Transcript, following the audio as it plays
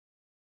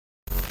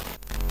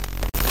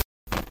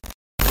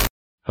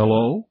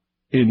Hello?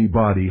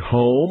 Anybody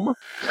home?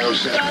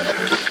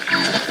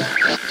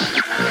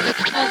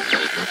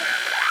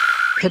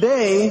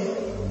 Today,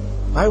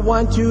 I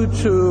want you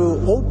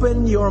to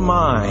open your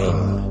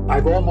mind.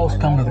 I've almost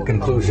come to the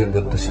conclusion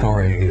that the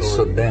story is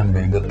so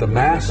damning that the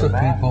mass of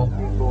people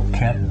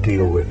can't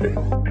deal with it.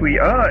 We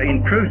are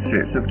in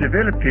process of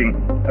developing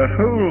a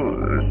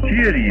whole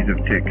series of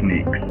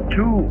techniques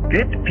to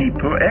get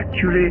people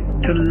actually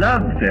to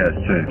love their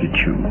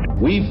servitude.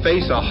 We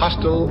face a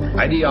hostile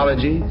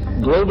ideology,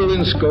 global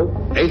in scope,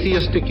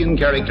 atheistic in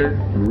character,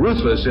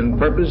 ruthless in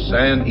purpose,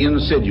 and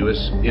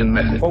insidious in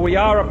method. For we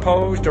are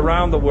opposed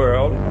around the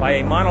world by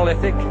a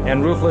monolithic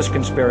and ruthless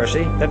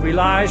conspiracy that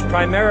relies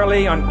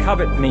primarily on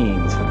covert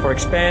means for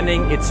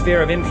expanding its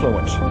sphere of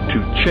influence.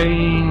 To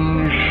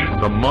change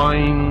the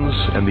minds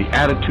and the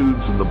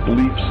attitudes and the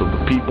beliefs of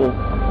the people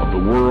of the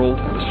world,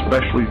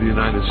 especially the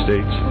United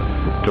States,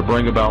 to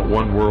bring about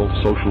one world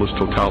socialist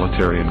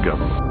totalitarian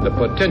government. The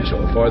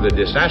potential for the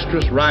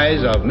disastrous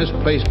rise of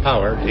misplaced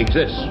power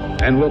exists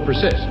and will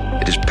persist.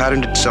 It has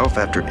patterned itself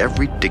after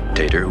every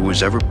dictator who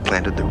has ever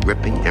planted the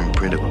ripping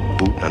imprint of a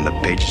boot on the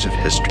pages of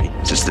history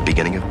since the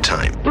beginning of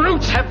time.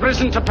 Brutes have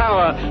risen to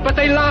power, but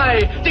they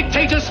lie.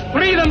 Dictators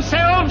free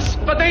themselves,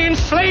 but they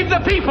enslave the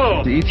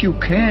people. If you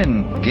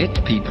can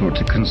get people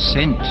to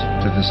consent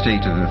to the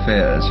state of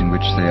affairs in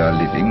which they are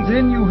living,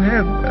 then you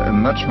have a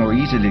much more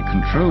easily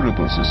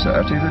controllable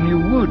society than you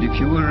would if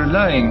you were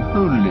relying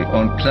wholly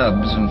on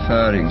clubs and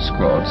firing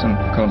squads and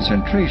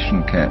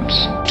concentration camps.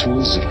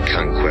 Tools of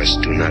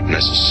conquest do not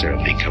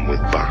necessarily come with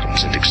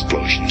bombs and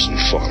explosions and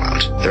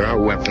fallout. There are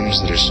weapons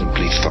that are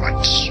simply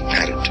thoughts,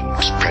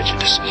 attitudes,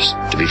 prejudices,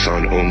 to be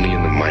found only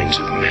in the minds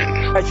of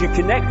men. As you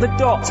connect the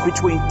dots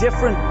between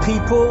different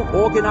people,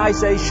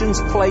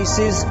 organizations,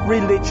 places,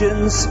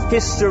 religions,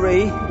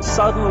 history,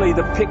 suddenly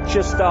the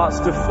picture starts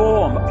to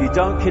form. If you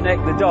don't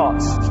connect the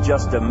dots, it's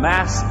just a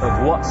mass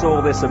of what's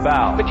all this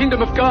about. The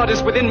kingdom of God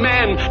is within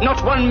man,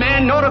 not one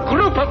man nor a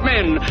group of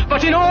men,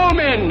 but in all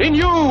men, in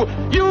you.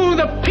 You,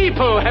 the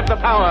people, have the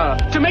power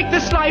to make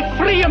this life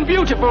free and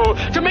beautiful,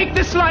 to make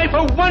this life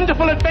a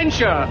wonderful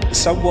adventure.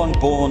 Someone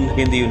born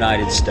in the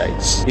United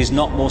States is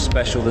not more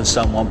special than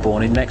someone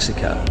born in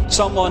Mexico.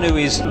 Someone who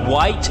is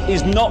white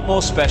is not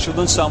more special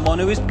than someone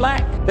who is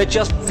black. They're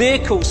just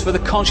vehicles for the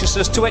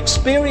consciousness to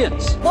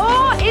experience.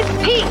 War is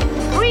peace.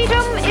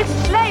 Freedom is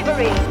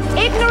slavery.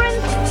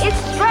 Ignorance is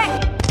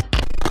strength.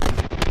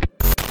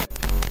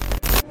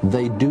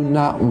 They do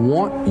not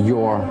want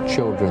your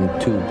children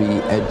to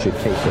be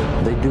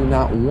educated. They do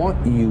not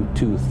want you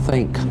to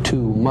think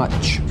too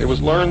much. It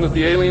was learned that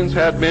the aliens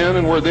had been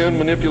and were then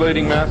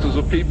manipulating masses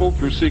of people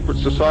through secret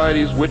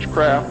societies,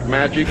 witchcraft,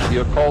 magic, the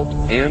occult,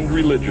 and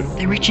religion.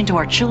 They reach into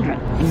our children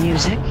in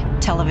music,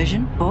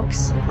 television,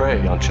 books.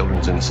 Prey on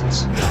children's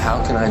innocence.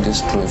 How can I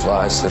disprove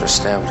lies that are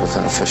stamped with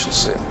an official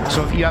seal?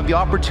 So if you have the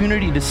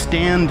opportunity to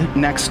stand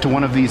next to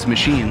one of these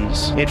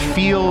machines, it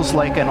feels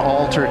like an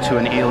altar to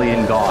an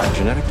alien god.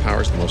 Genetic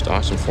power is the most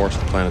awesome force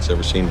the planet's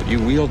ever seen, but you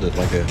wield it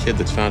like a kid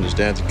that's found his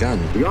dad's gun.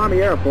 The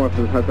Army Air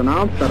Forces has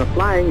announced that a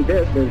flying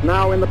disc is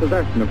now in the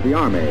possession of the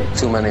Army.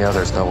 Too many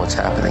others know what's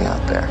happening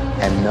out there,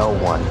 and no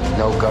one,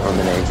 no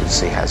government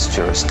agency has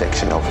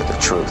jurisdiction over the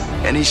truth.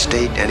 Any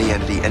state, any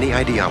entity, any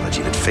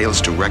ideology that fails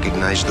to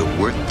recognize the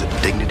worth, the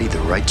dignity, the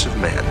rights of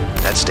man,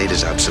 that state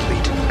is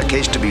obsolete. A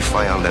case to be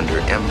filed under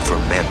M for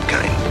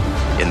Mankind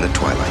in the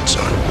Twilight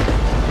Zone.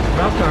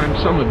 About time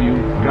some of you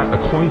got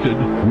acquainted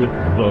with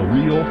the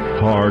real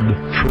hard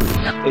truth.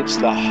 It's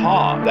the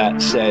heart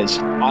that says,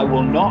 I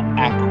will not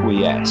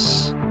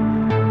acquiesce.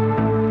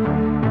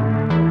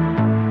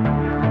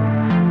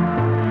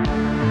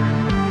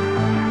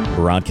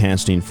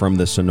 Broadcasting from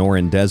the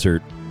Sonoran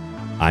Desert,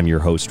 I'm your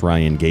host,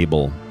 Ryan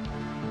Gable,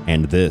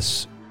 and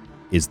this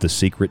is The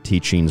Secret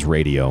Teachings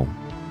Radio.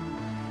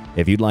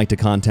 If you'd like to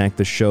contact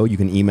the show, you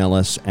can email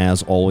us,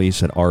 as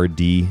always, at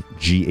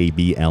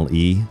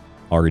rdgable,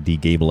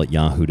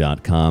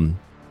 rdgable@yahoo.com.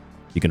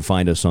 You can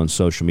find us on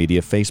social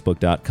media,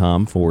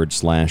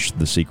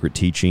 facebook.com/The Secret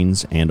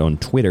Teachings, and on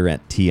Twitter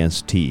at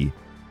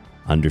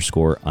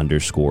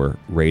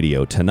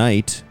TST__radio.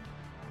 Tonight,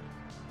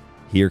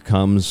 here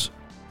comes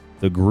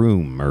the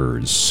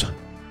Groomers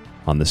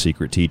on The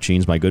Secret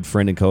Teachings. My good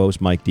friend and co-host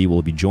Mike D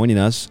will be joining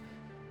us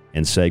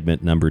in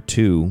segment number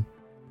 2,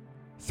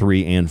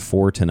 3, and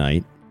 4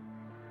 tonight.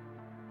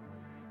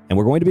 And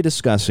we're going to be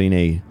discussing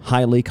a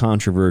highly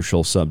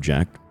controversial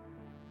subject.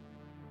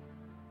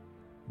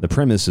 The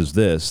premise is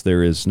this: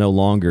 there is no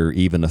longer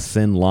even a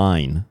thin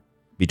line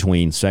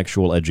between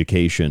sexual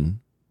education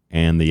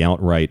and the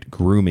outright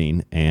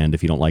grooming, and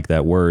if you don't like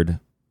that word,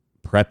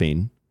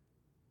 prepping,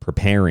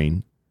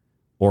 preparing,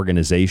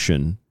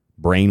 organization,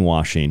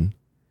 brainwashing,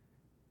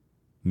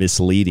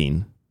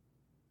 misleading,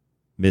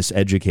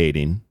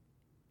 miseducating,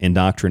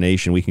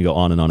 indoctrination. We can go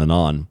on and on and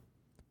on.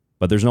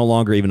 But there's no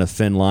longer even a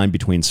thin line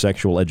between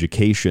sexual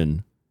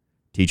education,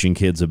 teaching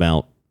kids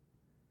about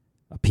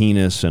a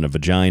penis and a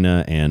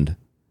vagina, and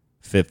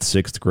 5th,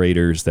 6th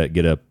graders that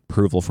get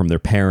approval from their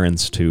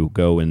parents to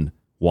go and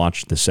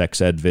watch the sex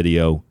ed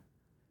video.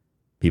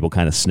 People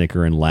kind of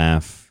snicker and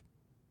laugh.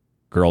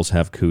 girls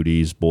have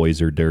cooties,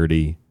 boys are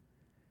dirty.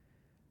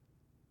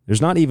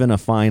 There's not even a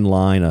fine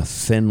line, a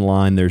thin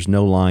line. There's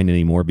no line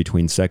anymore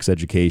between sex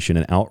education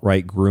and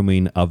outright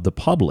grooming of the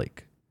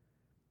public.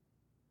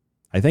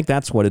 I think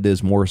that's what it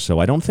is more so.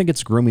 I don't think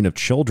it's grooming of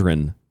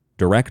children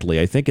directly.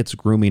 I think it's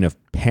grooming of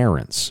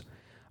parents.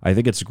 I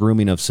think it's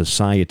grooming of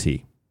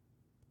society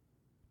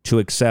to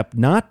accept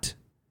not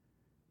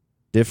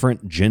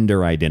different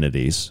gender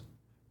identities,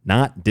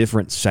 not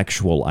different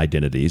sexual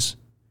identities,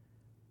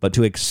 but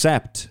to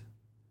accept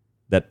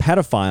that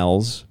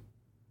pedophiles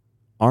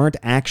aren't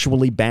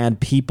actually bad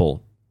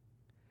people.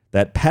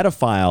 That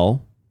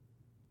pedophile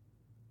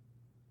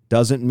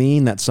doesn't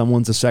mean that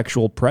someone's a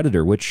sexual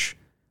predator, which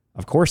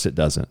of course it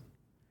doesn't.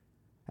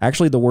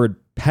 Actually, the word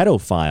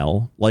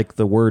pedophile, like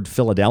the word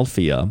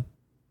Philadelphia,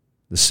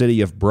 the city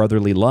of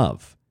brotherly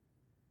love,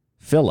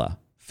 Philly,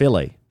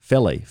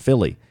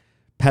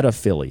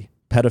 pedophilia.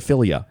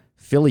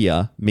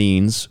 Philia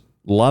means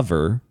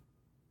lover.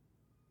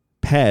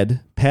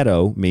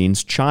 Pedo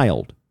means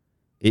child.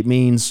 It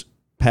means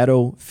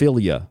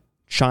pedophilia,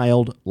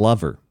 child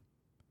lover,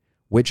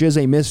 which is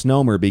a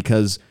misnomer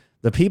because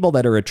the people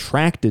that are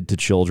attracted to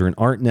children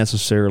aren't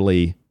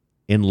necessarily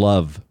in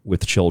love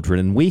with children.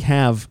 And we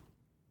have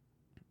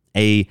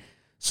a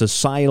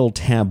societal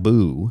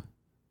taboo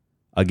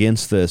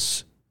against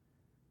this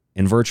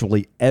in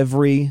virtually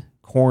every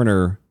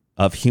corner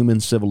of human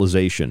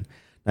civilization.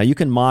 Now, you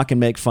can mock and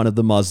make fun of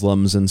the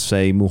Muslims and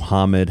say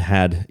Muhammad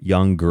had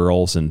young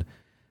girls,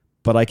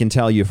 but I can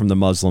tell you from the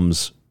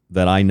Muslims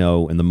that I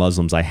know and the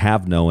Muslims I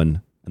have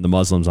known and the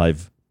Muslims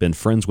I've been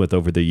friends with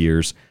over the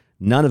years,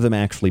 none of them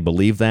actually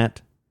believe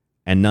that,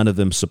 and none of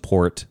them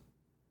support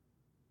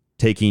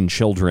taking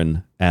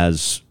children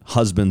as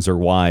husbands or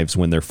wives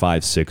when they're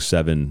 5, 6,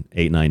 7,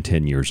 8, 9,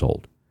 10 years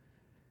old.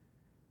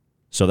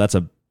 So that's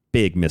a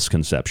big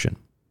misconception.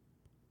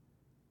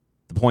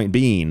 The point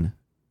being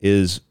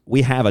is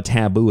we have a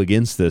taboo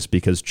against this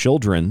because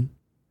children,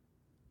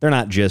 they're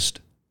not just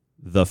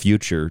the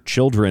future.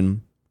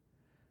 Children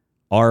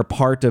are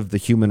part of the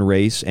human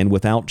race, and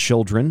without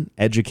children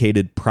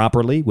educated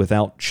properly,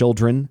 without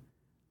children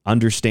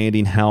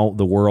understanding how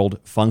the world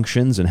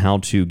functions and how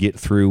to get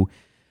through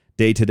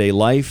day-to-day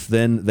life,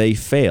 then they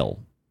fail.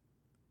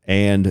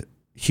 And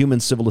human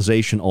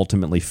civilization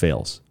ultimately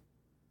fails.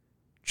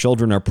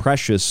 Children are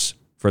precious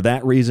for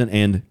that reason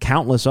and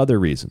countless other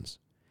reasons.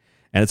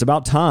 And it's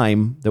about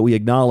time that we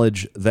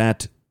acknowledge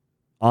that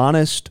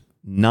honest,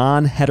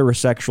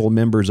 non-heterosexual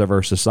members of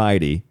our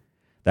society,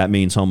 that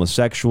means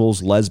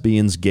homosexuals,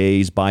 lesbians,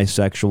 gays,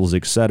 bisexuals,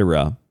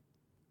 etc.,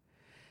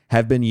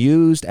 have been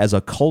used as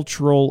a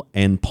cultural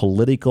and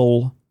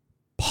political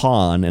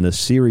pawn in a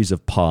series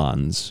of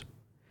pawns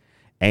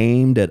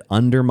aimed at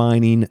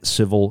undermining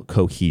civil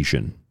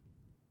cohesion.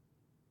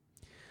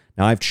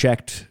 Now, I've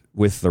checked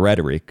with the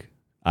rhetoric.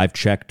 I've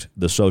checked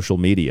the social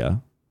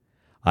media.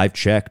 I've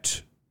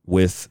checked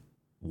with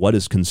what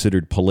is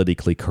considered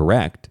politically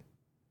correct.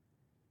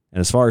 And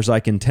as far as I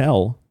can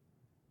tell,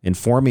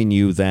 informing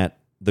you that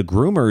the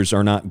groomers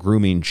are not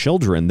grooming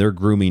children, they're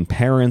grooming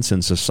parents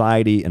and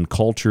society and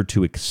culture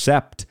to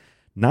accept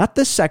not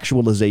the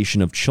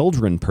sexualization of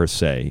children per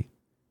se,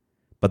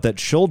 but that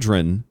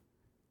children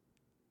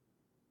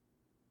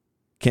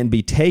can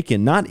be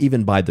taken not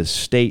even by the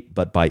state,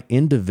 but by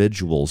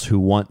individuals who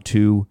want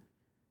to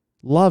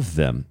love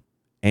them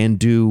and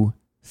do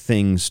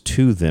things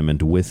to them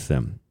and with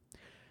them.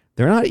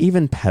 They're not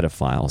even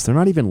pedophiles. They're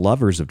not even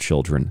lovers of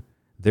children.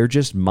 They're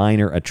just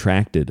minor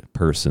attracted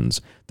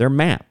persons. They're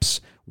MAPs,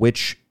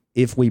 which,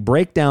 if we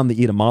break down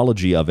the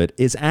etymology of it,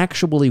 is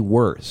actually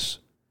worse.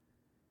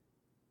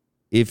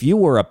 If you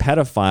were a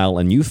pedophile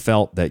and you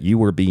felt that you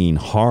were being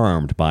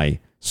harmed by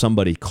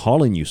somebody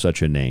calling you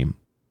such a name,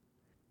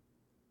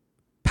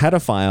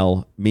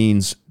 pedophile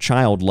means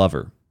child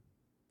lover.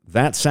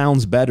 That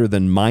sounds better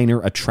than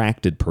minor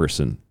attracted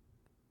person.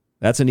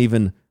 That's an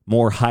even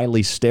more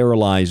highly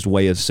sterilized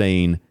way of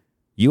saying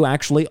you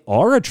actually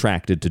are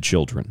attracted to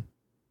children.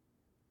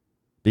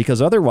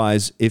 Because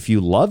otherwise, if you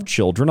love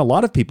children, a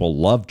lot of people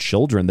love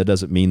children. That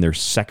doesn't mean they're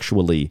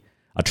sexually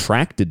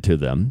attracted to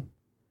them.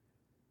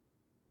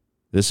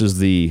 This is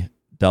the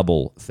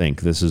double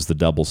think. This is the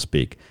double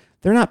speak.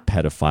 They're not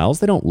pedophiles.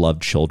 They don't love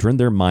children.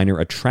 They're minor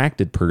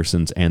attracted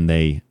persons, and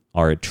they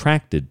are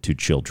attracted to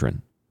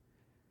children.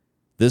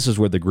 This is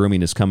where the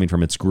grooming is coming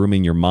from. It's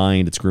grooming your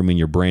mind. It's grooming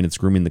your brain. It's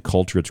grooming the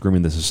culture. It's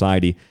grooming the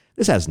society.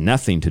 This has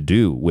nothing to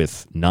do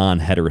with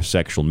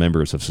non-heterosexual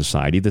members of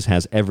society. This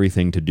has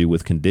everything to do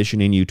with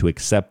conditioning you to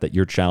accept that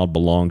your child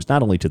belongs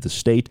not only to the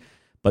state,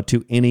 but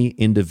to any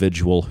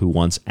individual who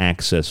wants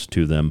access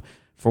to them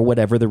for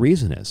whatever the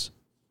reason is.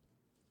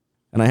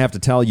 And I have to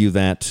tell you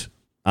that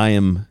I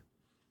am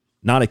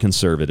not a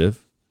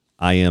conservative.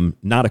 I am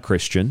not a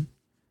Christian.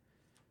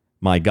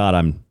 My God,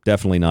 I'm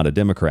definitely not a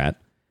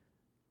Democrat.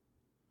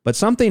 But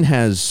something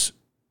has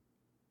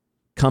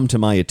come to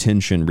my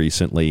attention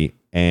recently,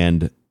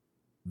 and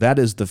that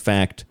is the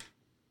fact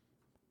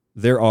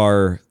there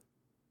are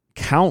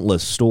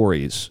countless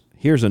stories.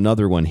 Here's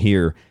another one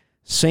here.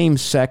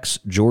 Same-sex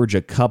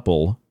Georgia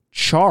couple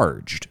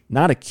charged,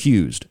 not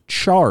accused,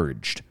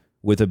 charged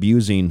with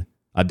abusing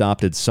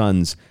adopted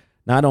sons.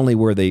 Not only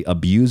were they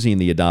abusing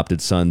the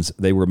adopted sons,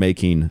 they were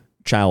making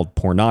child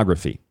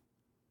pornography.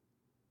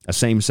 A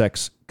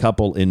same-sex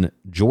couple in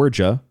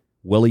Georgia,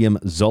 William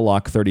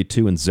Zolak,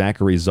 32, and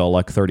Zachary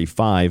Zolak,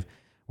 35,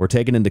 were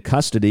taken into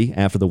custody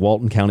after the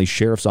Walton County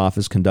Sheriff's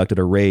Office conducted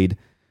a raid.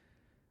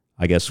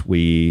 I guess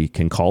we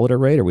can call it a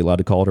raid. Are we allowed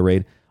to call it a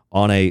raid?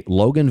 On a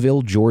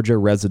Loganville, Georgia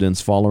residence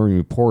following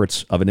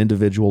reports of an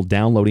individual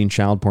downloading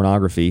child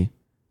pornography,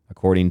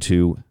 according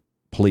to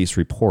police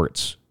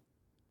reports.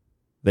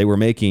 They were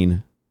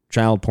making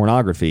child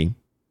pornography.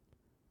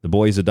 The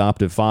boys'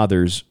 adoptive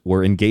fathers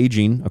were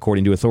engaging,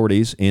 according to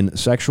authorities, in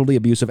sexually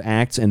abusive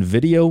acts and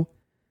video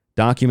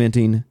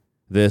documenting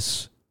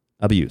this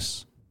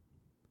abuse.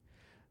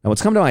 Now,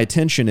 what's come to my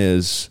attention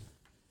is,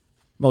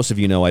 most of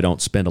you know I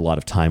don't spend a lot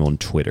of time on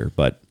Twitter,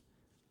 but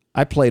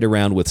I played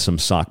around with some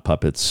sock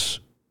puppets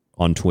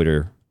on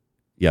Twitter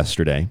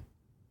yesterday,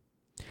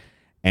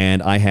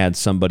 and I had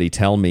somebody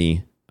tell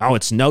me, oh,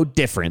 it's no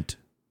different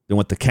than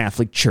what the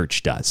Catholic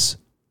Church does.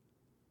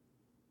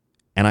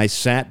 And I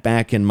sat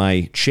back in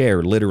my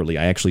chair, literally.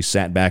 I actually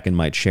sat back in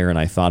my chair and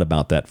I thought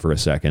about that for a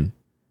second,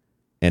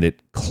 and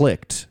it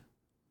clicked.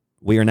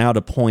 We are now at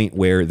a point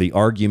where the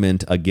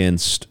argument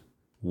against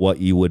what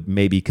you would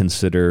maybe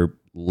consider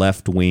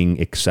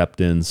left-wing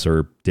acceptance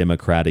or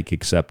democratic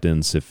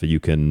acceptance, if you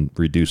can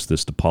reduce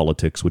this to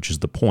politics, which is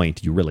the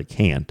point, you really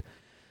can't.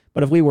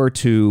 But if we were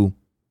to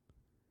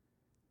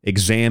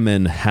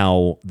examine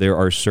how there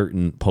are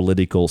certain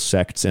political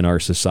sects in our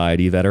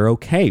society that are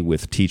okay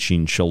with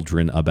teaching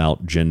children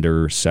about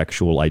gender,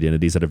 sexual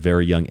identities at a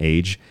very young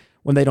age,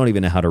 when they don't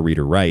even know how to read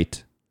or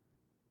write,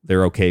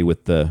 they're okay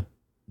with the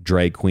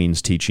drag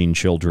queens teaching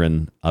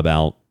children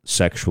about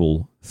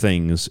sexual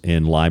things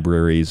in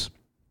libraries.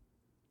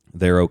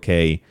 They're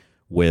okay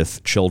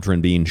with children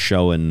being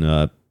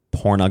shown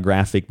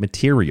pornographic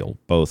material,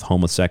 both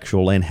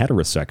homosexual and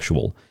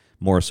heterosexual,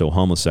 more so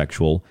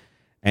homosexual,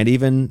 and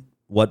even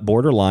what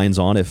borderlines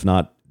on, if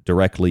not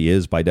directly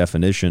is by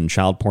definition,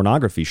 child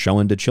pornography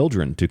shown to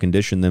children to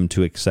condition them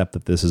to accept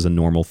that this is a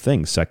normal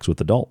thing, sex with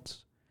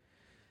adults.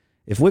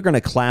 If we're going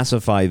to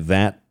classify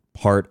that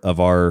part of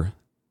our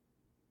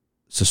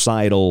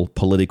societal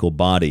political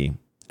body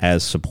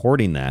as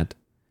supporting that,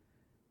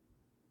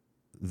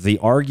 the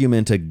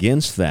argument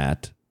against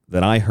that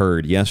I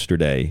heard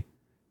yesterday,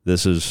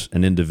 this is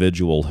an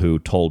individual who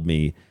told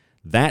me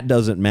that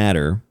doesn't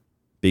matter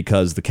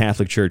because the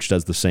Catholic Church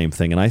does the same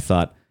thing. And I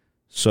thought,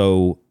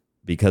 so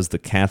because the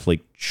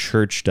Catholic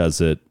Church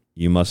does it,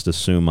 you must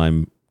assume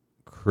I'm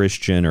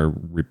Christian or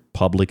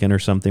Republican or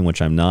something,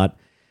 which I'm not.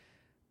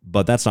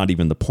 But that's not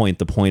even the point.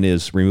 The point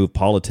is remove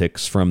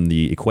politics from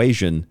the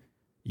equation.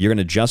 You're going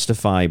to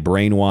justify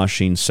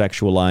brainwashing,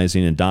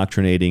 sexualizing,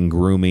 indoctrinating,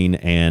 grooming,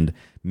 and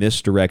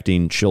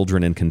misdirecting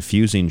children and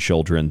confusing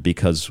children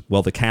because,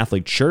 well, the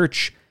Catholic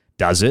Church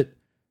does it,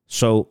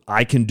 so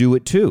I can do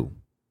it too.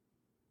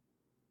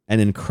 An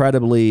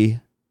incredibly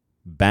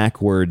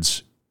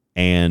backwards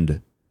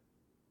and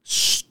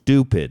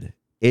stupid,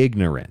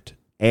 ignorant,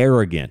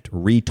 arrogant,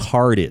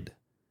 retarded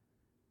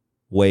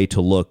way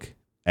to look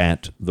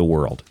at the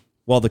world.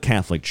 Well, the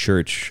Catholic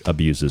Church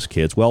abuses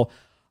kids. Well,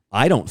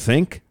 I don't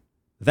think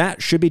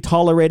that should be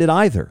tolerated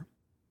either,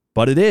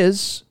 but it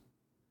is.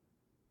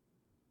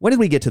 When did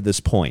we get to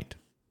this point?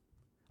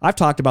 I've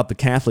talked about the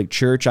Catholic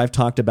Church. I've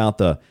talked about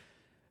the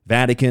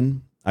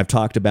Vatican. I've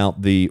talked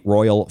about the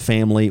royal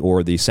family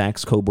or the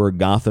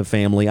Saxe-Coburg-Gotha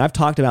family. I've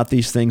talked about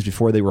these things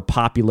before they were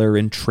popular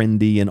and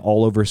trendy and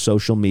all over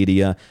social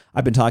media.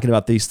 I've been talking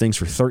about these things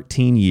for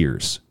 13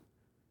 years.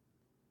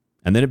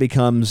 And then it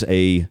becomes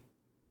a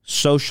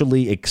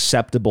socially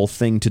acceptable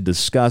thing to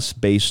discuss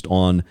based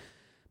on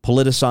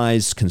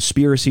politicized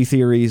conspiracy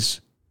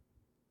theories,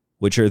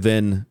 which are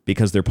then,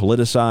 because they're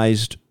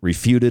politicized,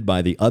 refuted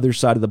by the other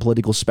side of the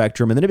political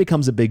spectrum, and then it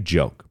becomes a big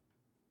joke.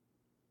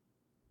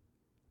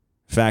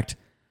 In fact,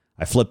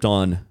 I flipped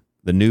on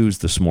the news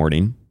this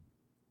morning,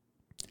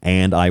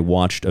 and I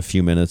watched a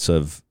few minutes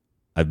of,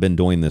 I've been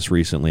doing this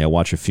recently, I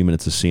watch a few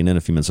minutes of CNN,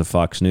 a few minutes of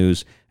Fox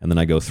News, and then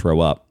I go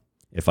throw up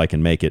if I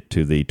can make it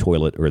to the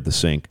toilet or the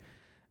sink.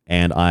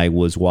 And I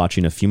was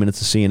watching a few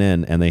minutes of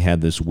CNN, and they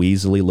had this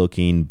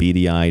weaselly-looking,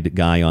 beady-eyed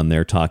guy on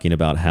there talking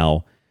about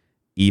how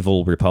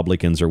evil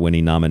Republicans are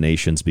winning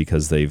nominations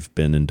because they've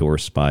been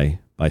endorsed by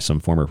some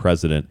former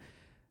president.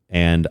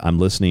 And I'm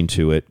listening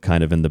to it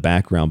kind of in the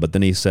background. But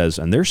then he says,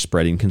 and they're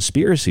spreading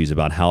conspiracies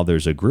about how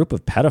there's a group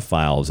of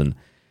pedophiles. And,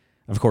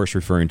 of course,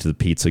 referring to the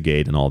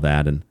Pizzagate and all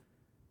that. And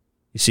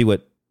you see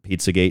what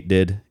Pizzagate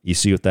did? You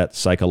see what that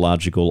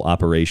psychological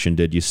operation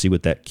did? You see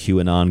what that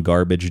QAnon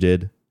garbage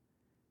did?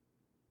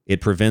 It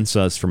prevents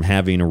us from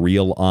having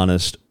real,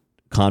 honest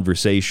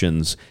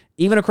conversations,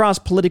 even across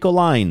political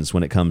lines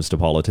when it comes to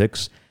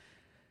politics,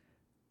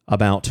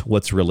 about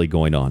what's really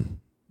going on.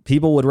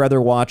 People would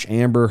rather watch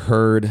Amber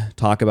Heard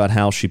talk about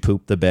how she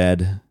pooped the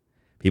bed.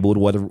 People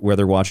would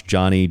rather watch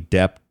Johnny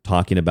Depp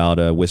talking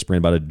about whispering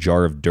about a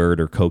jar of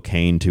dirt or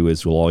cocaine to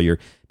his lawyer.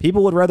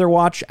 People would rather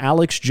watch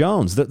Alex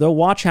Jones. They'll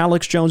watch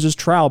Alex Jones's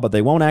trial, but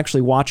they won't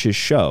actually watch his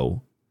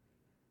show.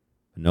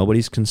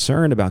 Nobody's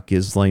concerned about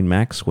Ghislaine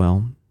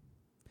Maxwell.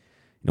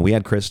 We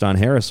had Kriston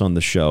Harris on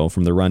the show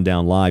from the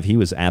Rundown Live. He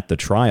was at the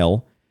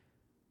trial.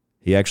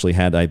 He actually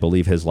had, I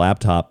believe, his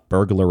laptop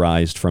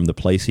burglarized from the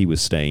place he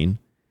was staying.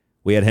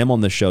 We had him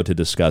on the show to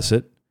discuss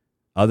it.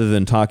 Other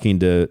than talking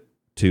to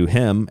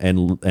him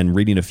and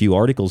reading a few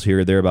articles here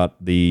or there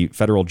about the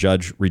federal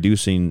judge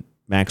reducing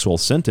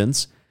Maxwell's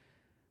sentence,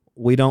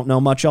 we don't know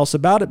much else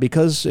about it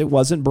because it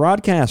wasn't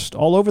broadcast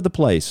all over the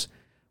place.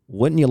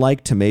 Wouldn't you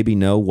like to maybe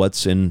know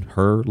what's in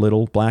her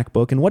little black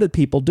book? And what did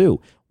people do?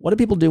 What did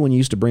people do when you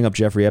used to bring up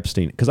Jeffrey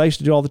Epstein? Because I used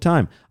to do it all the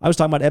time. I was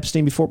talking about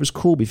Epstein before it was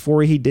cool,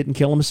 before he didn't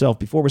kill himself,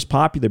 before it was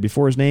popular,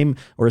 before his name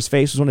or his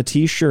face was on a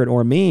T-shirt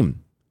or a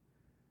meme.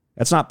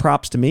 That's not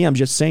props to me. I'm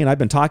just saying I've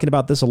been talking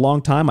about this a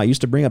long time. I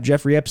used to bring up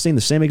Jeffrey Epstein.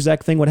 The same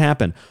exact thing would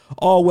happen.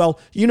 Oh, well,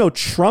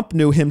 Trump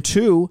knew him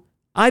too.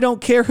 I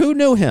don't care who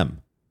knew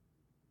him.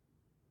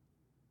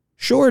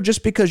 Sure,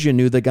 just because you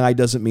knew the guy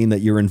doesn't mean that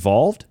you're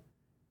involved.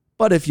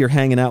 But if you're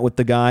hanging out with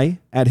the guy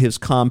at his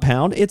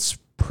compound, it's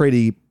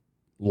pretty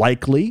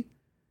likely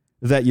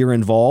that you're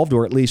involved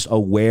or at least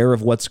aware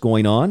of what's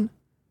going on.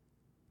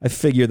 I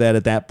figure that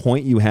at that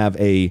point you have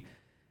a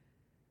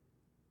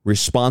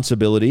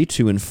responsibility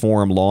to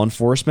inform law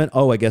enforcement.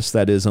 Oh, I guess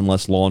that is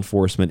unless law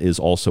enforcement is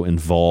also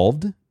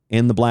involved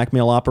in the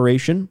blackmail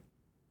operation.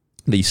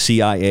 The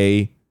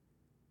CIA,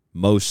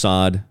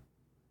 Mossad,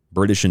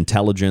 British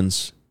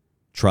intelligence,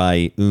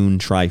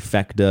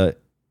 trifecta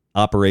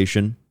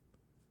operation.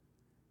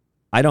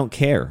 I don't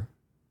care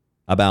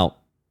about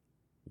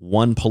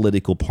one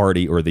political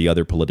party or the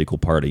other political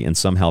party, and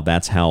somehow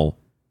that's how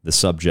the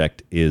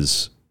subject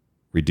is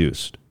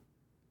reduced.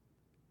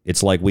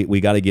 It's like we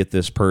got to get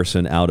this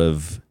person out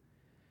of,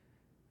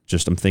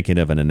 just I'm thinking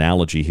of an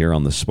analogy here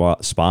on the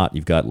spot.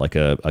 You've got like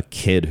a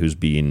kid who's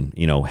being,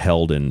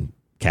 held in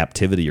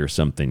captivity or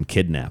something,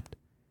 kidnapped.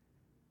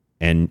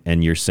 And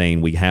you're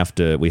saying we have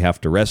to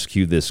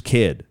rescue this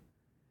kid.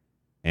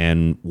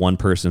 And one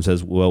person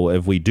says, well,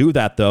 if we do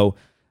that, though,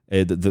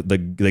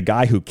 the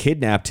guy who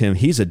kidnapped him,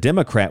 he's a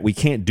Democrat. We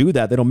can't do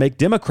that. That'll make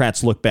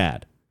Democrats look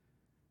bad.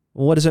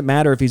 Well, what does it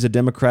matter if he's a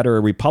Democrat or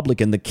a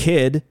Republican? The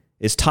kid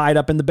is tied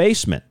up in the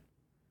basement.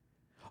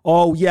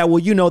 Oh, yeah,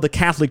 well, the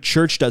Catholic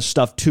Church does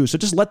stuff too, so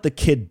just let the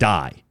kid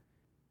die.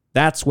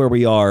 That's where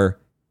we are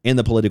in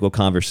the political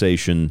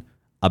conversation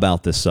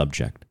about this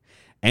subject.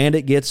 And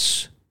it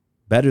gets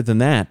better than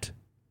that,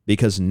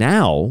 because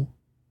now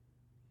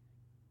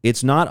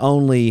it's not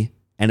only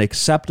an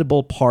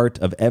acceptable part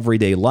of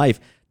everyday life,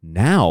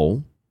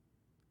 now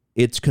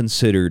it's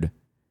considered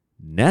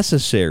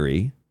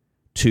necessary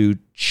to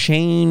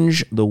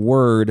change the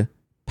word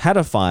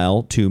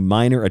pedophile to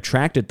minor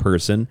attracted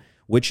person,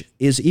 which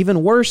is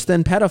even worse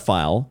than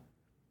pedophile,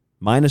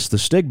 minus the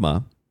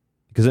stigma,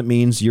 because it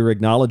means you're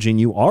acknowledging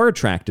you are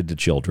attracted to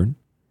children.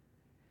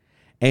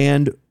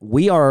 And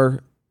we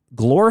are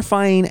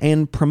glorifying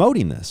and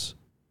promoting this.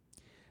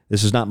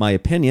 This is not my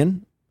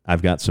opinion.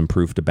 I've got some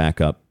proof to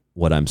back up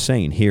what I'm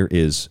saying. Here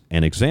is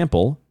an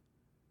example.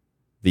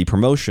 The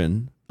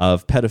promotion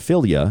of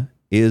pedophilia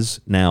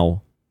is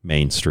now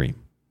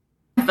mainstream.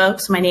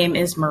 Folks, my name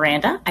is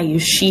Miranda. I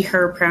use she,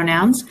 her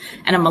pronouns,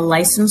 and I'm a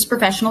licensed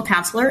professional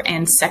counselor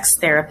and sex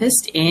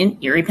therapist in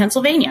Erie,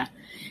 Pennsylvania.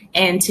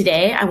 And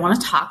today I want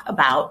to talk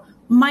about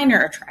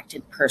minor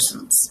attracted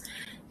persons.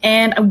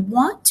 And I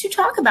want to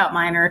talk about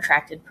minor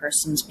attracted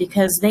persons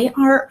because they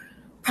are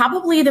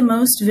probably the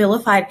most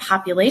vilified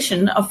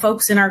population of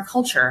folks in our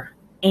culture.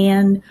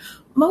 And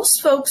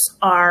most folks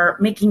are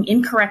making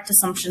incorrect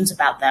assumptions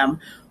about them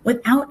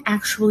without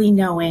actually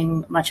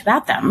knowing much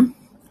about them.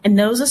 And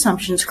those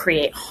assumptions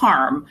create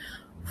harm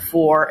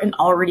for an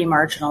already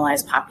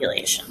marginalized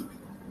population.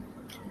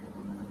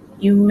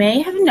 You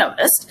may have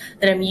noticed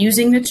that I'm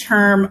using the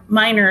term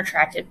minor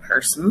attracted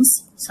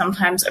persons,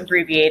 sometimes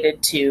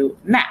abbreviated to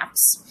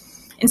MAPS,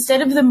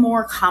 instead of the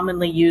more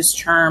commonly used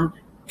term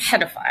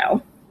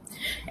pedophile.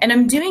 And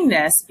I'm doing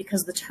this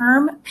because the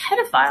term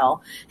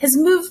pedophile has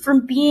moved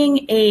from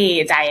being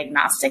a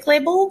diagnostic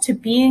label to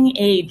being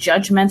a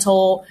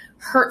judgmental,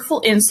 hurtful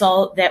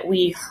insult that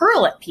we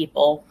hurl at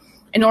people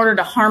in order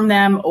to harm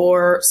them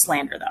or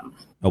slander them.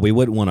 Well, we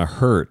wouldn't want to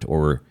hurt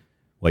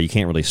you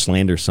can't really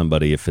slander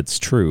somebody if it's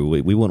true.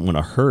 We wouldn't want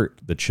to hurt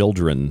the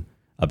children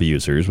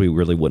abusers. We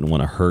really wouldn't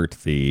want to hurt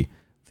the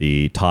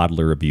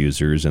toddler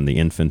abusers and the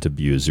infant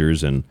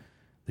abusers and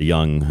the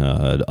young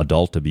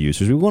adult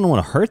abusers. We wouldn't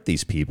want to hurt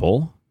these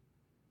people.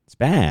 It's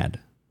bad.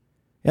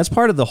 That's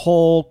part of the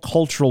whole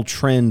cultural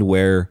trend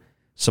where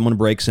someone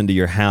breaks into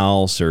your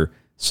house or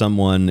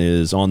someone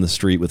is on the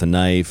street with a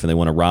knife and they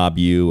want to rob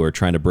you or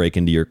trying to break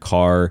into your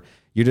car.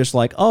 You're just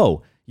like,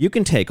 oh, you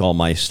can take all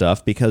my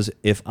stuff because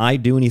if I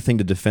do anything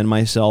to defend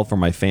myself or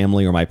my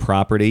family or my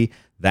property,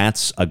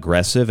 that's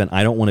aggressive, and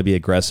I don't want to be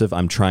aggressive.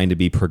 I'm trying to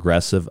be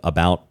progressive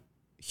about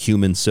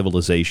human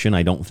civilization.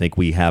 I don't think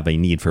we have a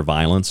need for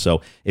violence.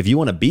 So if you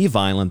want to be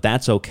violent,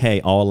 that's okay.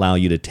 I'll allow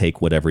you to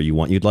take whatever you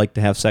want. You'd like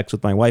to have sex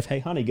with my wife? Hey,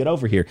 honey, get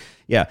over here.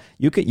 Yeah,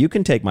 you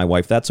can take my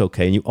wife. That's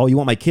okay. And you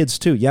want my kids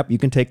too? Yep, you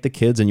can take the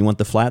kids. And you want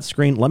the flat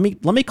screen? Let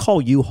me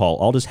call U-Haul.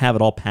 I'll just have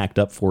it all packed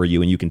up for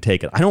you and you can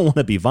take it. I don't want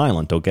to be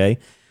violent, okay?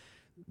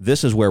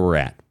 This is where we're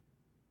at.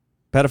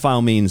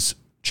 Pedophile means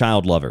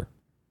child lover.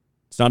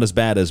 It's not as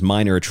bad as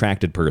minor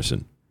attracted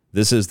person.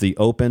 This is the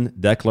open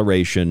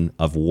declaration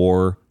of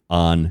war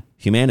on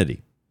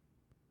humanity.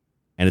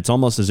 And it's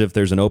almost as if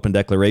there's an open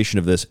declaration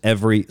of this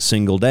every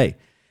single day.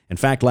 In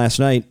fact, last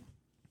night,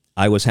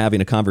 I was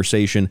having a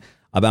conversation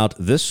about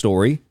this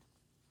story.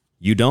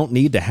 You don't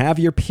need to have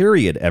your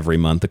period every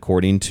month,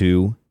 according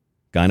to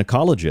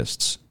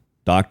gynecologists.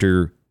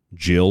 Dr.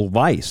 Jill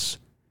Weiss.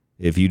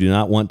 If you do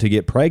not want to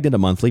get pregnant, a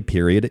monthly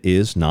period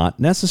is not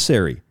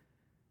necessary.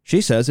 She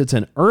says it's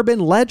an urban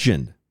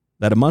legend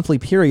that a monthly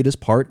period is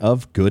part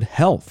of good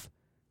health.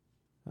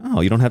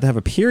 Oh, you don't have to have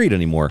a period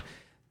anymore.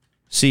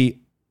 See,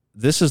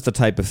 this is the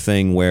type of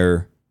thing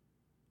where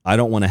I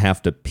don't want to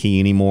have to pee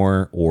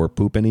anymore or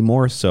poop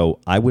anymore, so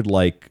I would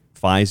like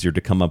Pfizer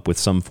to come up with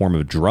some form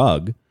of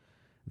drug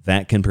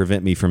that can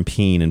prevent me from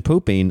peeing and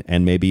pooping,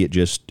 and maybe it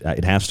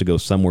has to go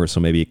somewhere, so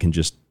maybe it can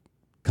just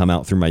come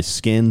out through my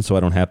skin so I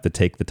don't have to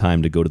take the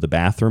time to go to the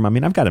bathroom. I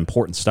mean, I've got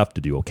important stuff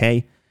to do,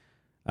 okay?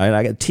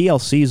 I got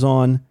TLC's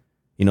on,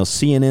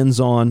 CNN's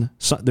on,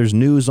 there's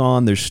news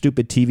on, there's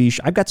stupid TV.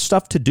 I've got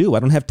stuff to do. I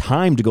don't have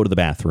time to go to the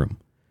bathroom.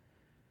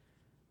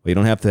 Well, you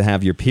don't have to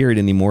have your period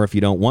anymore if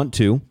you don't want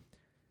to.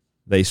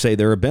 They say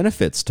there are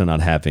benefits to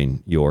not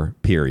having your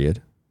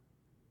period.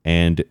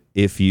 And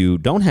if you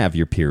don't have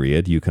your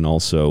period, you can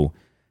also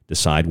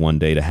decide one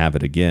day to have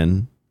it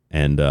again.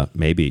 And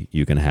maybe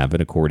you can have it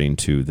according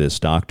to this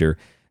doctor.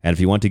 And if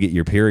you want to get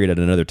your period at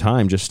another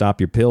time, just stop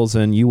your pills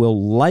and you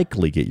will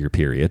likely get your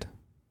period.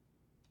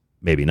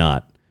 Maybe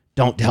not.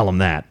 Don't tell them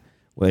that.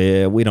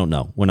 Well, we don't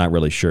know. We're not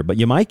really sure, but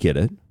you might get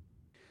it.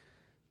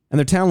 And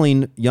they're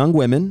telling young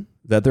women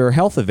that there are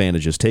health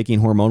advantages.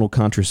 Taking hormonal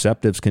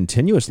contraceptives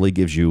continuously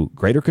gives you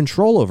greater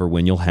control over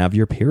when you'll have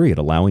your period,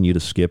 allowing you to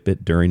skip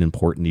it during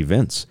important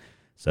events,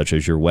 such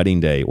as your wedding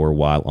day or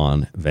while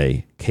on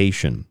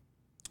vacation.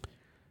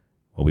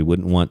 Well, we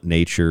wouldn't want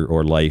nature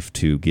or life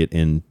to get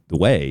in the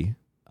way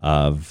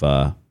of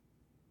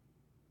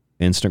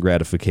instant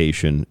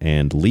gratification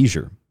and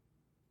leisure.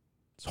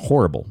 It's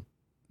horrible.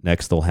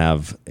 Next, they'll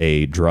have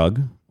a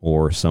drug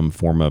or some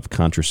form of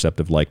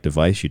contraceptive-like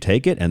device. You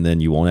take it, and then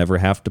you won't ever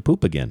have to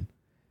poop again.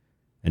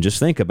 And just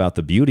think about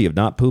the beauty of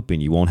not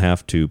pooping. You won't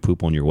have to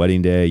poop on your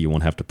wedding day. You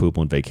won't have to poop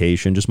on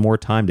vacation. Just more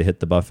time to hit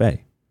the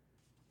buffet.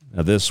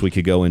 Now, this we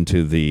could go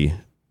into the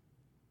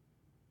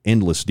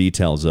endless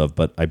details of,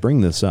 but I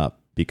bring this up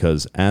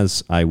because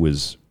as I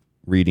was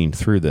reading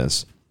through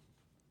this,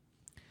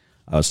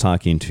 I was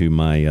talking to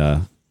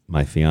my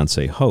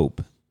fiancée,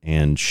 Hope,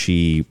 and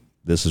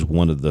this is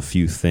one of the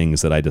few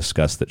things that I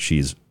discussed that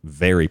she's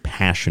very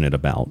passionate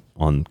about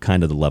on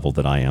kind of the level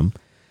that I am.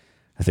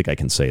 I think I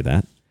can say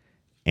that.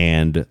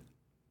 And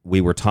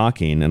we were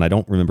talking, and I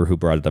don't remember who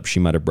brought it up.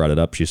 She might have brought it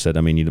up. She said,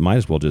 I mean, you might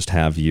as well just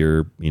have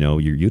your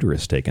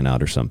uterus taken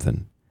out or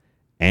something.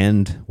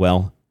 And,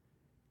 well,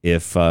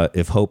 if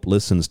Hope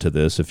listens to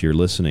this, if you're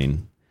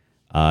listening,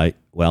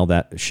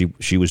 that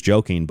she was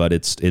joking, but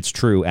it's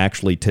true.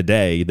 Actually,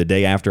 today, the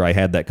day after I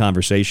had that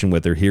conversation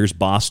with her, here's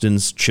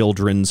Boston's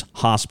Children's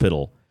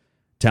Hospital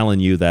telling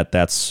you that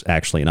that's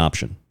actually an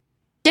option.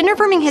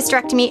 Gender-affirming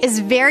hysterectomy is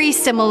very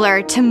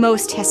similar to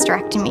most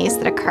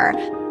hysterectomies that occur.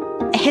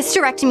 A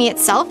hysterectomy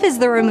itself is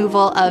the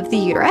removal of the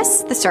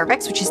uterus, the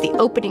cervix, which is the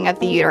opening of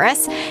the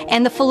uterus,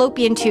 and the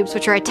fallopian tubes,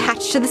 which are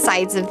attached to the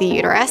sides of the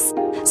uterus.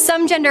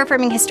 Some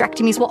gender-affirming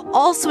hysterectomies will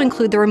also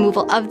include the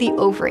removal of the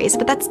ovaries,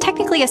 but that's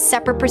technically a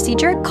separate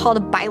procedure called a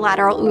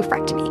bilateral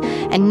oophorectomy.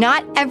 And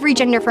not every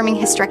gender-affirming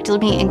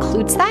hysterectomy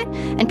includes that,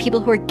 and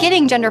people who are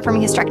getting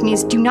gender-affirming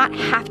hysterectomies do not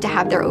have to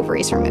have their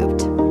ovaries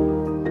removed.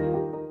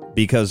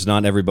 Because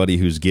not everybody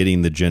who's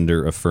getting the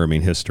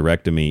gender-affirming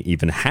hysterectomy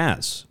even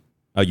has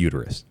a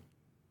uterus.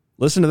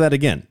 Listen to that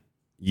again.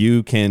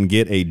 You can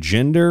get a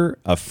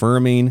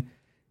gender-affirming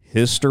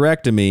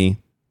hysterectomy,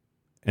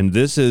 and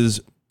this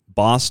is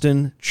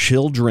Boston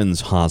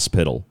Children's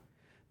Hospital.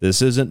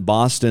 This isn't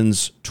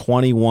Boston's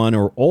 21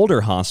 or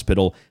older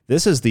hospital.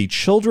 This is the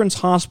Children's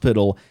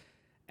Hospital.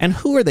 And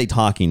who are they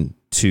talking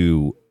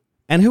to?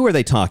 And who are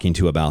they talking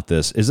to about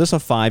this? Is this a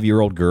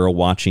 5-year-old girl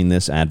watching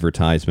this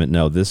advertisement?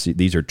 No,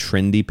 these are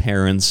trendy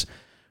parents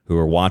who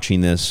are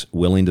watching this,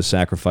 willing to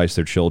sacrifice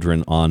their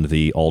children on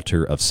the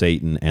altar of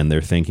Satan, and they're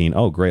thinking,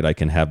 oh, great, I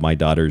can have my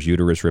daughter's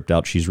uterus ripped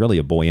out. She's really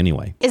a boy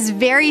anyway. Is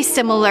very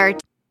similar.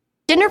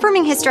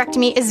 Gender-affirming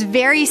hysterectomy is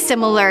very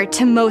similar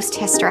to most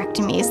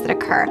hysterectomies that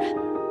occur.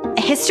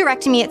 A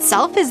hysterectomy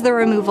itself is the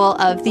removal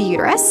of the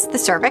uterus, the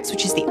cervix,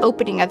 which is the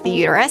opening of the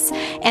uterus,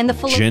 and the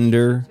fallopian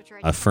tubes,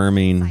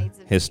 gender-affirming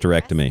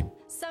hysterectomy.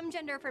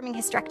 gender-affirming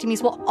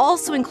hysterectomies will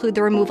also include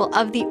the removal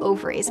of the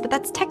ovaries, but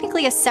that's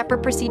technically a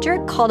separate procedure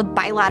called a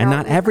bilateral.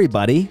 And not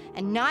everybody.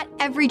 And not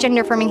every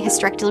gender-affirming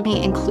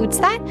hysterectomy includes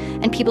that,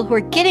 and people who are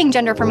getting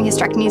gender-affirming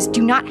hysterectomies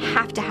do not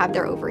have to have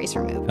their ovaries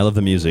removed. I love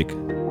the music.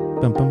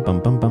 Bum, bum,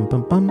 bum, bum, bum,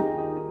 bum, bum.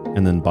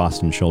 And then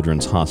Boston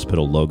Children's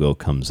Hospital logo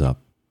comes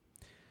up.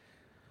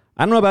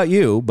 I don't know about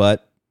you,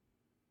 but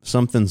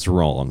something's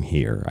wrong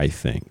here, I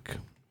think.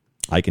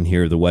 I can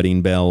hear the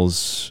wedding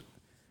bells.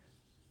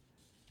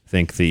 I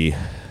think the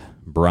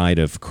bride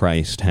of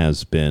Christ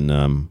has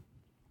been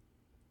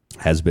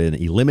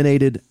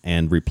eliminated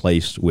and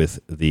replaced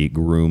with the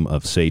groom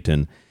of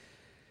Satan.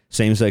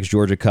 Same-sex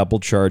Georgia couple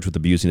charged with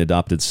abusing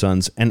adopted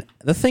sons. And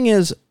the thing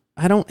is,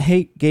 I don't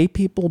hate gay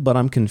people, but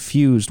I'm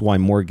confused why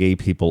more gay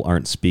people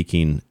aren't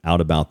speaking out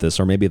about this.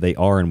 Or maybe they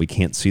are and we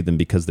can't see them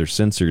because they're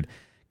censored.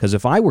 Because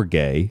if I were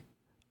gay,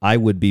 I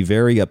would be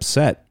very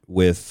upset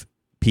with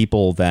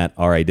people that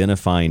are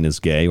identifying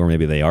as gay, or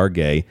maybe they are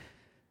gay,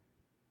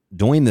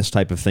 doing this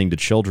type of thing to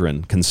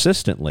children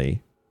consistently.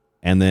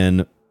 And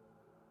then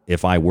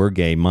if I were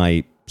gay,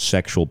 my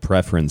sexual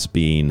preference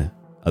being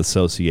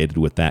associated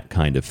with that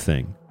kind of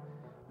thing.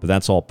 But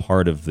that's all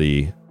part of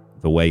the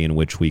way in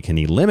which we can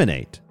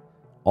eliminate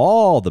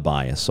all the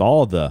bias,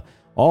 all the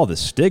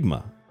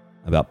stigma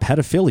about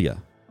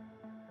pedophilia,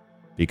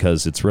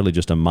 because it's really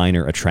just a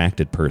minor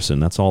attracted person.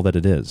 That's all that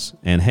it is.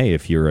 And hey,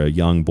 if you're a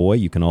young boy,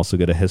 you can also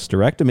get a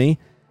hysterectomy.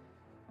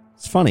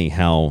 It's funny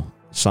how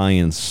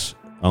science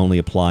only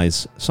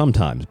applies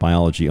sometimes.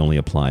 Biology only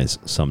applies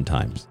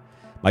sometimes.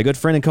 My good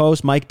friend and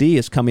co-host Mike D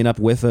is coming up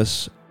with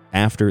us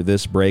after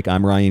this break.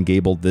 I'm Ryan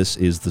Gable. This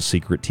is The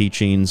Secret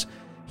Teachings.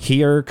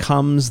 Here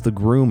comes the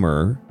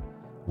groomer.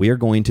 We are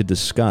going to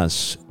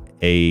discuss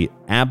a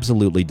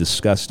absolutely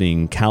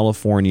disgusting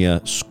California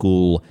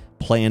school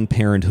Planned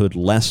Parenthood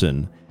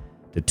lesson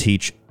to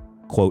teach,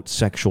 quote,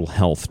 sexual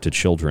health to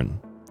children.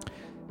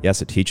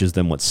 Yes, it teaches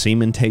them what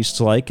semen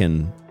tastes like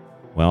and,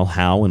 well,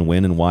 how and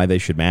when and why they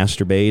should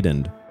masturbate,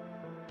 and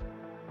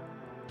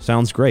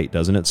sounds great,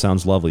 doesn't it?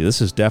 Sounds lovely. This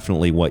is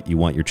definitely what you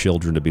want your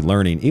children to be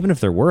learning. Even if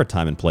there were a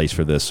time and place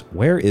for this,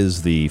 where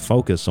is the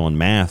focus on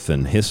math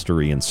and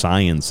history and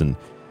science? And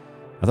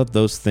I thought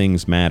those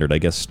things mattered. I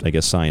guess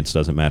science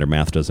doesn't matter.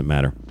 Math doesn't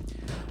matter.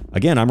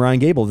 Again, I'm Ryan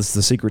Gable. This is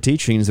The Secret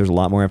Teachings. There's a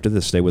lot more after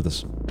this. Stay with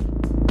us.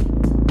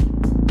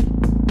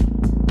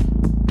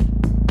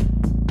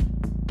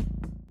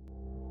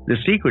 The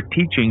Secret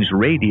Teachings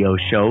radio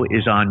show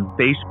is on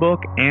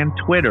Facebook and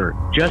Twitter.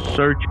 Just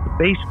search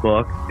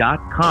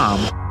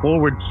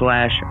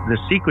facebook.com/The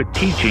Secret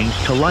Teachings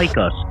to like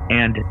us,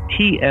 and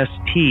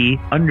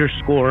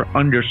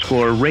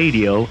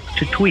TST__radio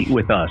to tweet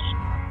with us.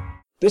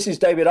 This is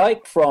David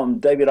Icke from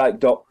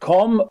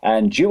davidicke.com,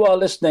 and you are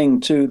listening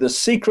to The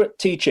Secret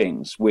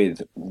Teachings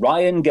with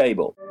Ryan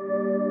Gable.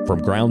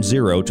 From Ground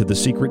Zero to The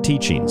Secret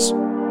Teachings,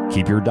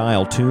 keep your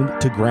dial tuned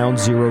to Ground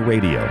Zero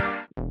Radio.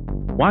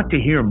 Want to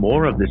hear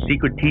more of the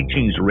Secret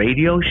Teachings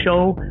radio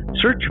show?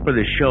 Search for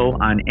the show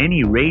on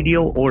any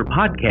radio or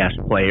podcast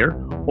player,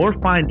 or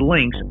find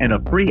links and a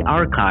free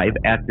archive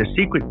at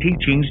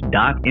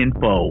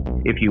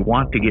thesecretteachings.info. If you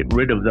want to get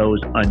rid of those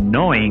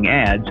annoying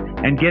ads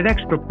and get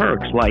extra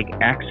perks like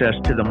access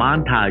to the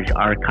montage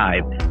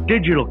archive,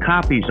 digital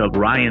copies of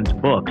Ryan's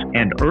books,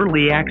 and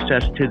early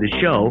access to the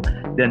show,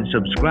 then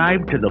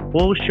subscribe to the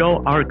full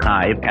show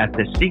archive at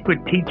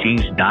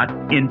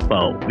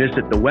thesecretteachings.info.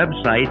 Visit the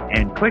website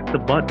and click the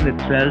button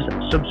that says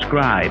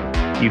subscribe.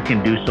 You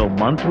can do so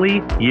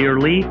monthly,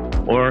 yearly,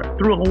 or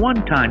through a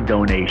one-time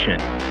donation.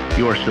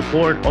 Your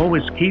support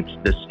always keeps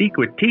The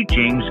Secret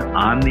Teachings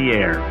on the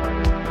air.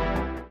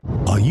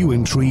 Are you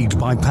intrigued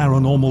by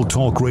Paranormal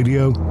Talk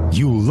Radio?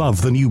 You'll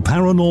love the new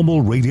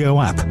Paranormal Radio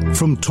app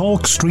from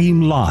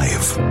TalkStream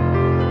Live.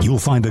 You'll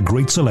find a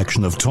great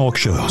selection of talk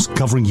shows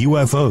covering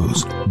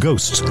UFOs,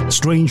 ghosts,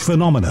 strange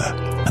phenomena,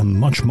 and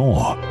much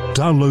more.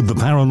 Download the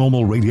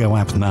Paranormal Radio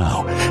app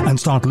now and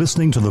start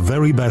listening to the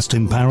very best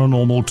in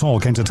paranormal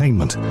talk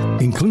entertainment,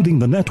 including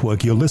the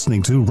network you're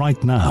listening to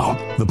right now,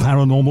 the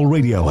Paranormal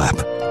Radio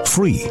app,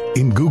 free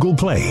in Google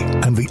Play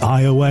and the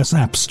iOS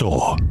App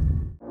Store.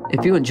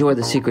 If you enjoy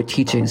The Secret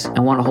Teachings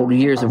and want to hold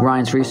years of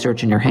Ryan's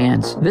research in your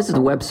hands, visit the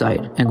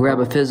website and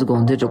grab a physical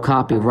and digital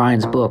copy of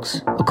Ryan's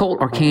books.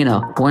 Occult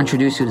Arcana will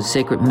introduce you to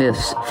sacred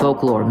myths,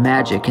 folklore,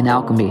 magic, and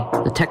alchemy.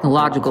 The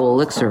Technological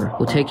Elixir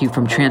will take you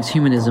from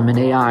transhumanism and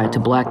AI to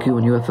black goo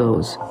and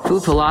UFOs.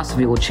 Food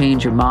Philosophy will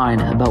change your mind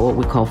about what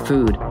we call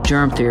food,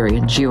 germ theory,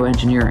 and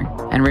geoengineering.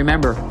 And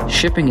remember,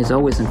 shipping is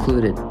always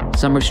included.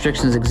 Some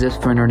restrictions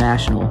exist for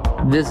international.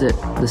 Visit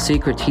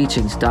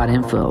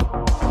thesecretteachings.info.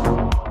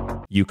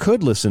 You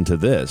could listen to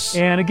this.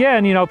 And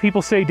again,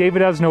 people say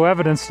David has no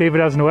evidence.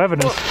 David has no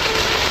evidence.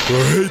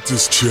 I hate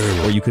this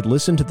channel. Or you could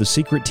listen to The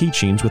Secret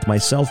Teachings with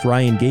myself,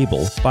 Ryan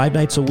Gable, 5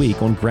 nights a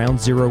week on Ground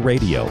Zero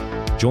Radio.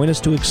 Join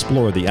us to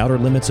explore the outer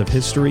limits of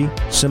history,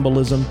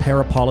 symbolism,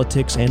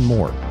 parapolitics, and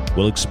more.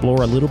 We'll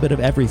explore a little bit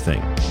of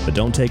everything, but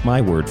don't take my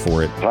word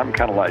for it. I'm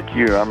kind of like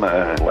you. I'm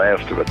a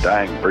last of a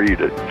dying breed,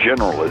 a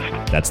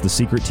generalist. That's The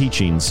Secret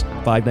Teachings,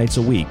 5 nights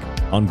a week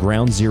on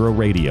Ground Zero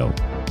Radio.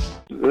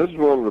 This is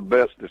one of the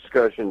best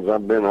discussions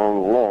I've been on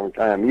in a long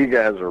time. You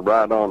guys are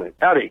right on it.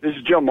 Howdy, this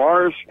is Joe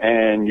Mars,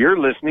 and you're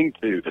listening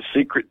to The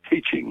Secret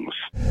Teachings.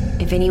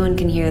 If anyone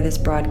can hear this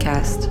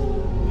broadcast,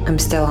 I'm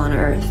still on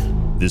Earth.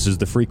 This is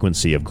the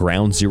frequency of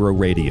Ground Zero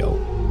Radio.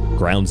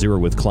 Ground Zero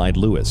with Clyde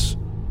Lewis,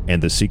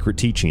 and The Secret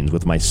Teachings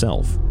with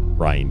myself,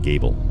 Brian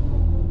Gable.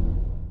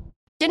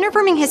 Gender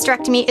affirming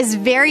hysterectomy is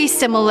very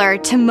similar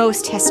to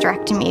most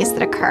hysterectomies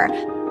that occur.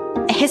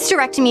 A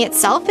hysterectomy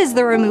itself is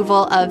the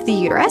removal of the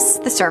uterus,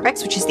 the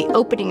cervix, which is the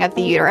opening of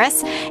the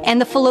uterus,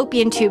 and the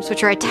fallopian tubes,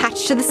 which are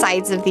attached to the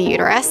sides of the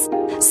uterus.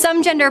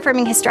 Some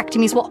gender-affirming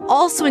hysterectomies will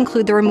also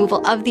include the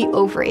removal of the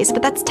ovaries,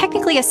 but that's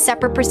technically a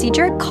separate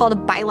procedure called a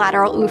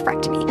bilateral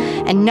oophorectomy.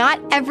 And not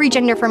every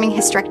gender-affirming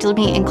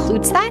hysterectomy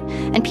includes that,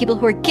 and people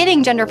who are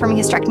getting gender-affirming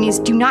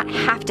hysterectomies do not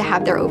have to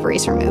have their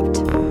ovaries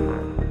removed.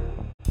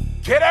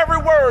 Get every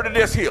word of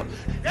this here.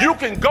 You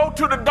can go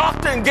to the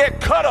doctor and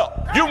get cut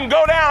up. You can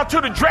go down to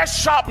the dress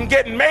shop and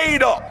get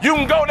made up. You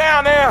can go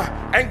down there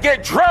and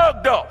get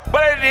drugged up.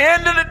 But at the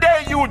end of the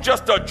day, you were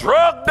just a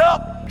drugged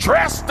up,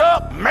 dressed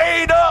up,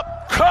 made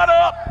up, cut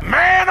up,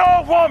 man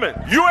or woman.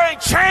 You ain't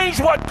changed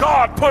what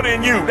God put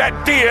in you, that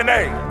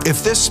DNA.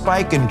 If this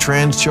spike in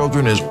trans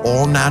children is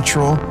all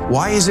natural,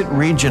 why is it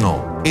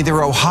regional?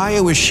 Either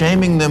Ohio is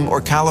shaming them or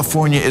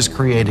California is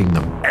creating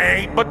them.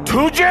 Ain't but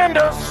two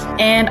genders.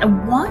 And I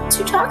want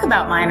to talk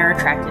about minor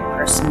attracted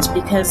persons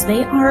because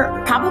they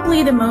are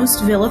probably the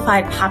most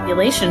vilified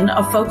population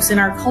of folks in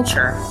our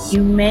culture.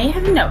 You may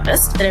have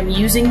noticed that I'm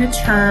using the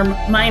term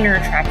minor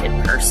attracted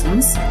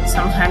persons,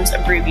 sometimes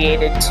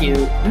abbreviated to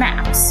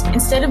MAPS,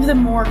 instead of the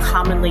more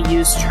commonly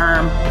used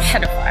term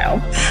pedophile.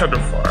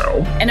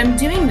 Pedophile. And I'm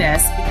doing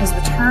this because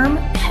the term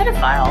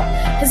pedophile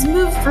has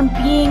moved from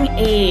being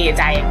a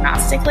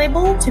diagnostic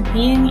label to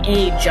being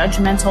a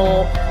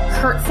judgmental,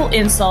 hurtful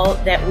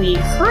insult that we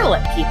hurl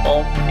at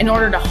people in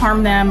order to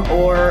harm them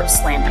or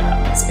slander them.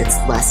 It's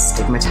less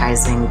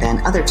stigmatizing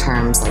than other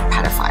terms like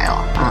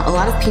pedophile. A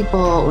lot of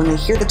people, when they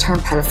hear the term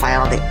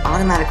pedophile, they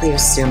automatically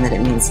assume that it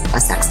means a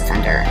sex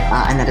offender,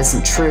 and that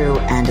isn't true,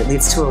 and it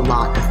leads to a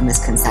lot of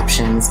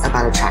misconceptions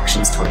about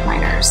attractions toward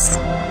minors.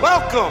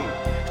 Welcome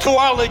to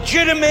our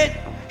legitimate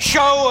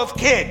show of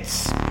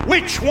kids.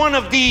 Which one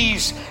of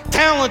these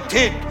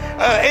talented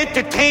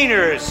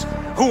entertainers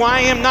who I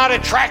am not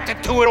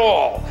attracted to at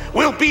all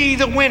will be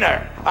the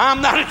winner?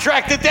 I'm not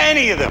attracted to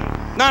any of them.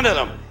 None of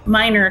them.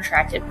 Minor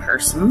attracted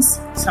persons,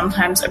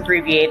 sometimes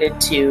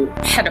abbreviated to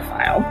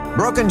pedophile.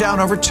 Broken down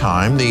over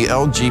time, the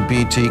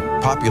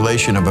LGBT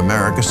population of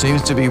America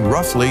seems to be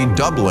roughly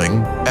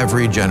doubling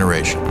every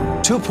generation.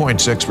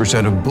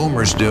 2.6% of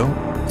boomers do,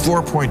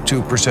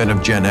 4.2%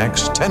 of Gen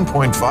X,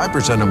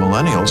 10.5% of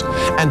millennials,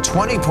 and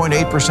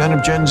 20.8%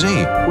 of Gen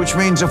Z, which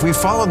means if we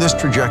follow this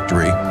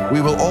trajectory,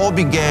 we will all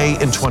be gay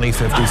in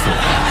 2054.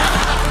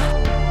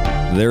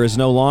 There is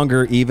no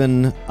longer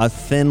even a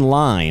thin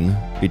line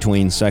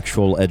between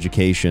sexual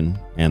education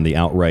and the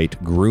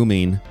outright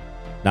grooming,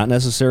 not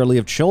necessarily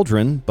of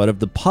children, but of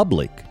the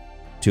public,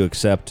 to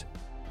accept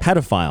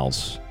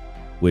pedophiles,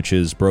 which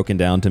is broken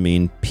down to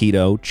mean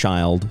pedo,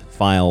 child,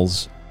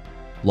 files,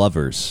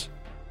 lovers,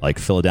 like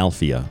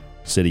Philadelphia,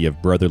 city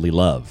of brotherly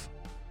love.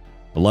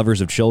 The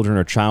lovers of children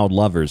are child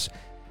lovers.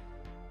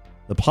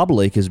 The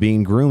public is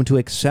being groomed to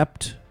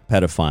accept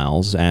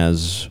pedophiles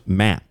as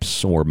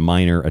MAPS, or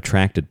minor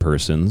attracted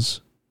persons,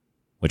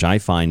 which I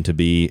find to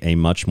be a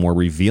much more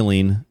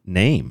revealing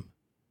name,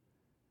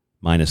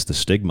 minus the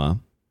stigma,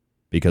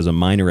 because a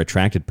minor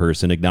attracted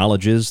person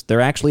acknowledges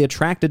they're actually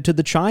attracted to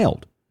the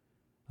child.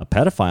 A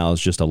pedophile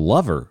is just a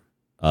lover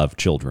of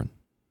children.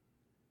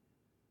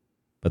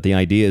 But the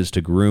idea is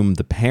to groom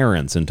the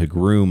parents and to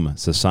groom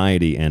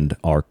society and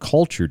our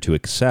culture to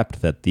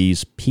accept that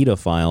these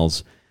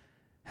pedophiles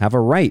have a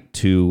right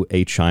to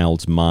a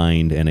child's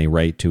mind and a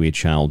right to a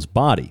child's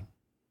body.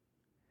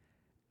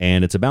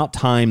 And it's about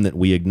time that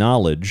we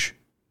acknowledge,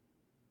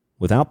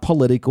 without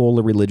political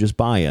or religious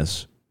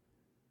bias,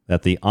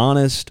 that the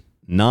honest,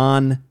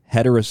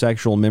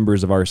 non-heterosexual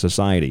members of our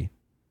society,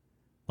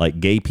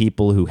 like gay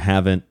people who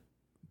haven't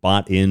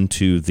bought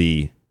into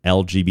the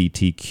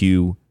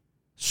LGBTQ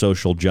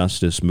social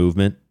justice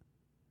movement,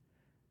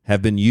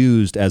 have been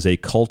used as a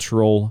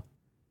cultural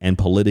and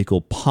political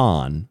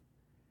pawn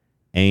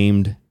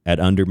aimed at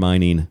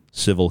undermining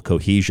civil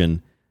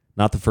cohesion.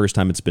 Not the first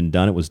time it's been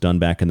done. It was done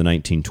back in the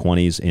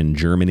 1920s in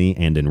Germany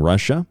and in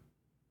Russia.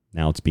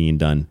 Now it's being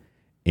done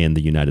in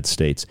the United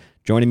States.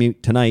 Joining me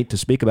tonight to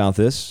speak about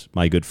this,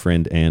 my good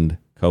friend and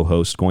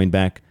co-host, going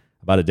back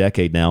about a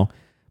decade now,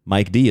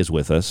 Mike D is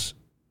with us.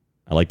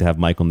 I like to have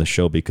Mike on the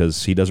show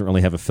because he doesn't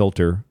really have a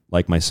filter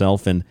like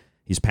myself, and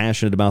he's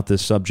passionate about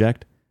this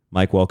subject.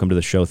 Mike, welcome to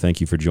the show.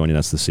 Thank you for joining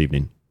us this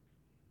evening.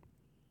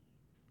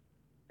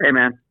 Hey,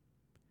 man.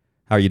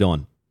 How are you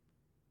doing?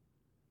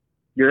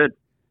 Good.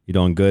 You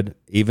doing good?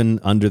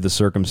 Even under the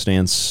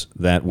circumstance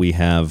that we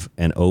have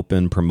an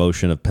open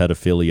promotion of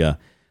pedophilia,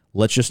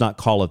 let's just not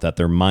call it that.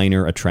 They're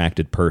minor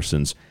attracted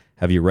persons.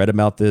 Have you read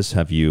about this?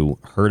 Have you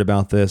heard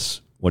about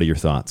this? What are your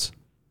thoughts?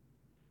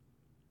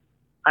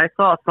 I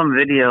saw some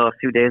video a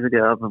few days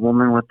ago of a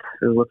woman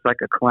who looks like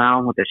a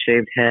clown with a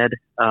shaved head,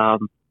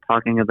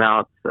 talking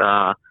about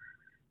that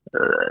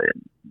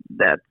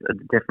the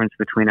difference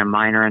between a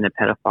minor and a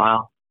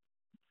pedophile.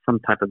 Some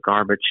type of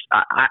garbage.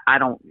 I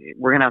don't.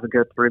 We're gonna have to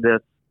go through this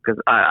because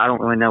I don't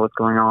really know what's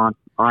going on.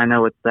 All I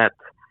know is that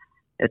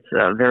it's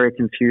very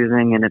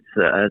confusing and it's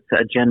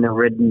agenda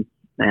ridden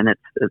and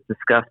it's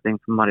disgusting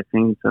from what I've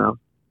seen. So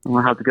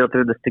we'll have to go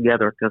through this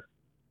together because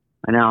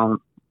I know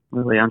I'm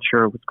really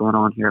unsure of what's going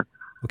on here.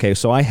 Okay,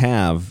 so I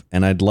have,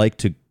 and I'd like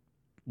to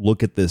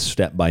look at this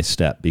step by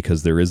step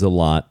because there is a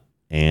lot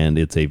and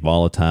it's a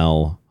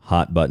volatile,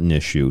 hot button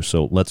issue.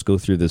 So let's go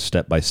through this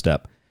step by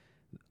step.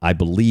 I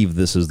believe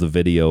this is the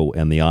video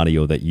and the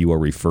audio that you are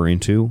referring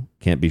to.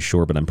 Can't be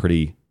sure, but I'm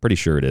pretty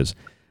sure it is.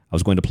 I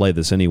was going to play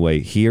this anyway.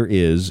 Here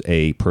is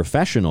a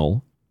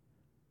professional.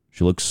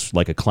 She looks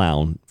like a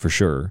clown for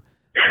sure,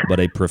 but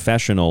a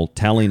professional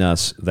telling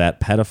us that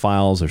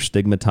pedophiles are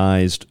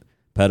stigmatized.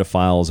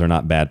 Pedophiles are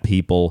not bad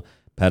people.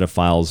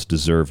 Pedophiles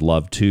deserve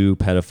love too.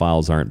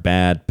 Pedophiles aren't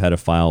bad.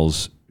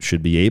 Pedophiles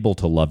should be able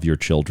to love your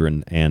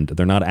children, and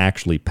they're not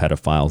actually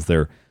pedophiles.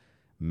 They're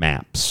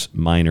MAPs,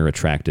 minor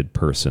attracted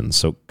persons.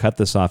 So cut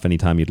this off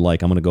anytime you'd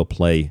like. I'm going to go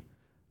play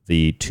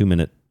the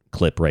 2-minute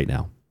clip right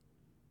now.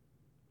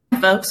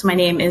 Hi, folks. My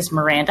name is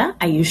Miranda.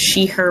 I use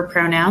she, her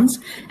pronouns,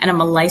 and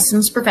I'm a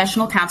licensed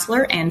professional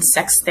counselor and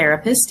sex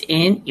therapist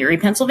in Erie,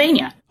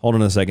 Pennsylvania. Hold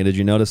on a second. Did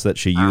you notice that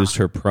she used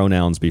her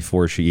pronouns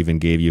before she even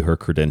gave you her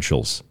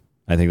credentials?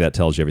 I think that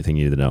tells you everything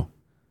you need to know.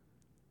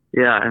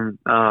 Yeah, and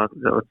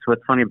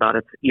what's funny about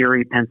it's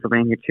Erie,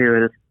 Pennsylvania,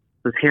 too.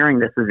 I was hearing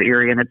this as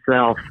eerie in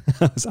itself.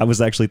 I was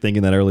actually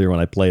thinking that earlier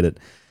when I played it.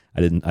 I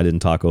didn't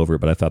talk over it,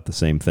 but I thought the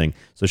same thing.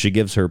 So she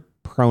gives her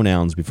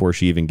pronouns before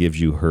she even gives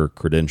you her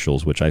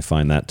credentials, which I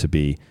find that to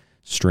be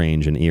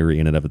strange and eerie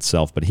in and of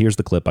itself. But here's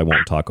the clip. I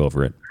won't talk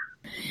over it.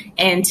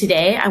 And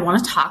today I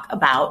want to talk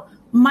about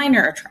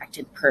minor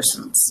attracted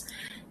persons.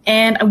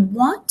 And I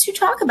want to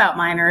talk about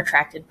minor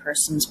attracted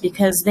persons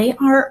because they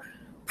are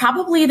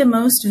probably the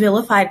most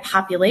vilified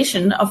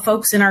population of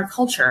folks in our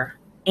culture.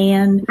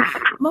 And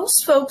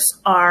most folks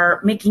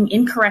are making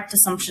incorrect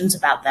assumptions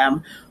about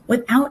them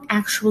without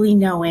actually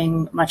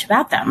knowing much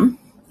about them.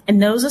 And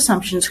those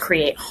assumptions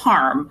create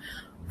harm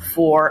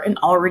for an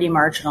already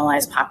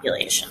marginalized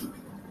population.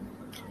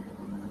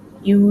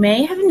 You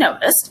may have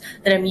noticed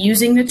that I'm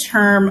using the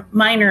term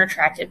minor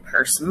attracted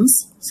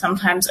persons,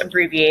 sometimes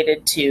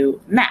abbreviated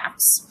to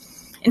MAPS,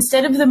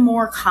 instead of the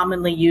more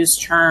commonly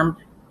used term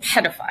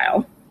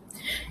pedophile.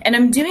 And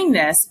I'm doing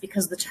this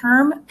because the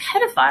term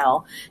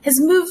pedophile has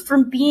moved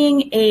from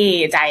being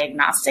a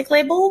diagnostic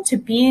label to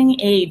being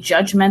a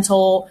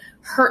judgmental,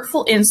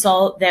 hurtful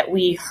insult that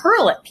we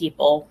hurl at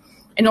people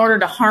in order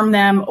to harm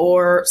them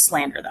or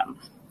slander them.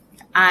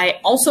 I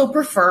also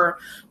prefer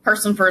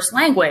person-first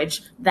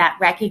language that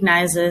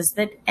recognizes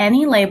that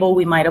any label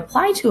we might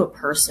apply to a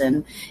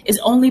person is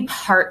only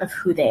part of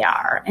who they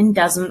are and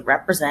doesn't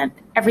represent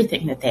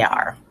everything that they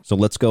are. So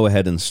let's go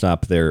ahead and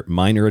stop there.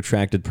 Minor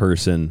attracted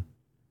person,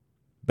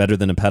 better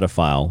than a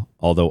pedophile,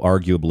 although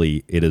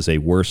arguably it is a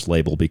worse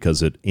label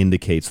because it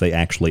indicates they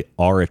actually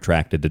are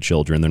attracted to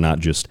children. They're not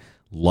just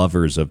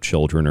lovers of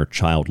children or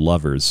child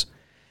lovers.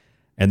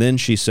 And then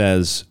she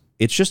says,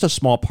 it's just a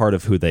small part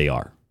of who they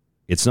are.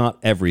 It's not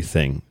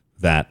everything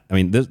that, I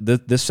mean,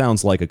 this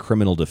sounds like a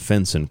criminal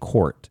defense in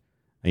court.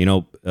 You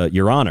know,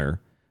 Your Honor,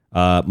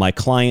 my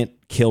client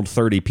killed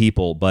 30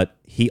 people, but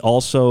he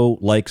also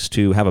likes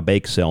to have a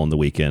bake sale on the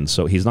weekend.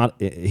 So he's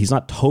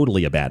not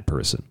totally a bad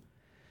person.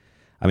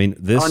 I mean,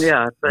 this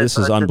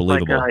is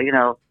unbelievable. Like,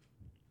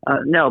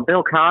 no,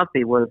 Bill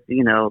Cosby was,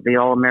 the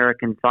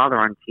all-American father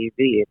on TV.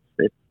 He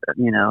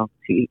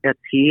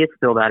is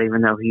still that,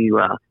 even though he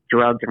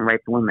drugged and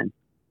raped women.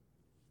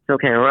 It's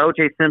okay. Or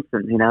O.J.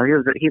 Simpson,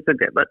 he's a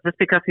good, but just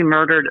because he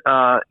murdered,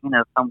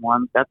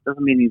 someone, that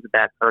doesn't mean he's a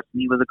bad person.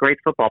 He was a great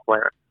football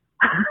player.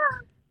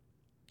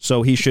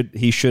 So he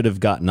should have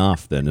gotten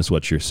off then, is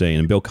what you're saying.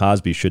 And Bill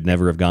Cosby should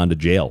never have gone to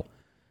jail.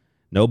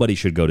 Nobody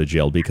should go to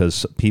jail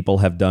because people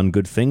have done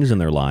good things in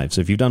their lives.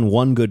 If you've done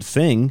one good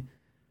thing,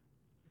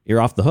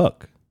 you're off the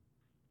hook.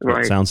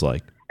 Right. It sounds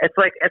like. It's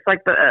like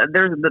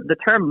there's the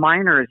term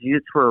minor is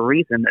used for a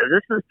reason.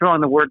 This is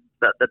throwing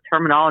the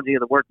terminology of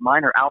the word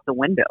minor out the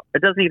window.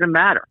 It doesn't even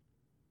matter.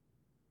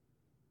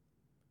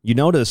 You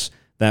notice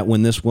that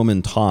when this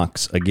woman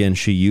talks, again,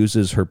 she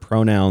uses her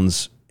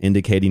pronouns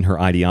indicating her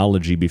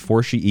ideology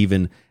before she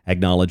even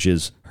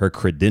acknowledges her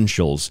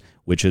credentials,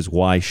 which is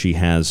why she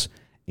has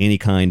any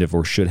kind of,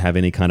 or should have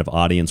any kind of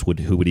audience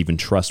who would even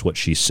trust what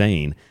she's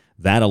saying.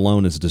 That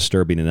alone is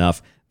disturbing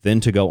enough. Then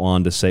to go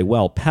on to say,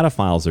 well,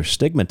 pedophiles are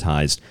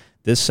stigmatized.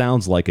 This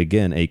sounds like,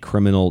 again, a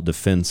criminal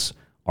defense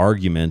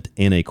argument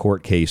in a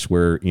court case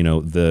where,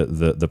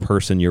 the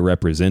person you're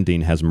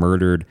representing has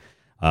murdered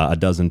a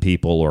dozen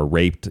people or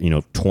raped,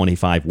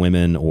 25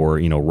 women or,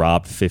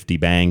 robbed 50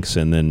 banks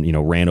and then,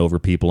 ran over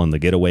people in the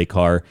getaway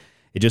car.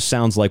 It just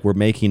sounds like we're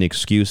making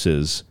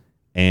excuses.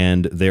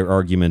 And their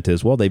argument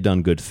is, well, they've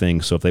done good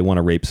things, so if they want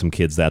to rape some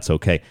kids, that's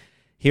okay.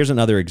 Here's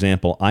another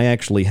example. I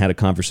actually had a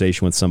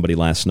conversation with somebody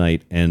last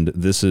night, and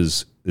this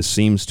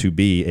seems to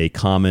be a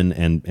common,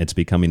 and it's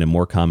becoming a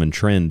more common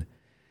trend.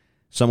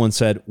 Someone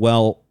said,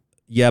 well,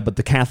 yeah, but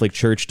the Catholic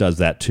Church does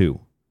that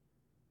too.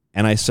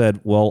 And I said,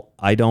 well,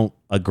 I don't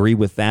agree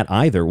with that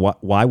either.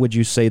 Why would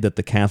you say that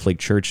the Catholic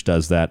Church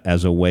does that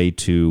as a way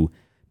to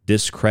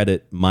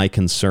discredit my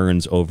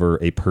concerns over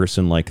a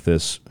person like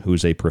this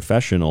who's a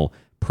professional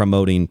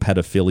promoting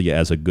pedophilia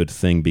as a good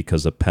thing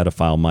because a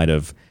pedophile might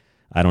have,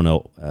 I don't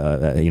know,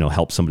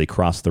 helped somebody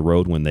cross the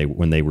road when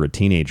they were a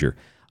teenager.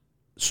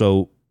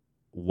 So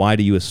why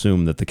do you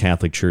assume that the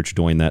Catholic Church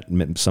doing that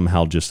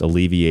somehow just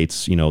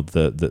alleviates,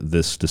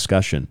 this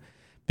discussion?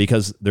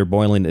 Because they're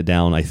boiling it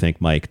down, I think,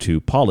 Mike,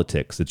 to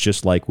politics. It's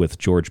just like with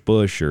George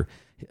Bush, or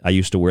I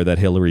used to wear that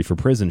Hillary for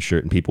prison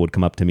shirt, and people would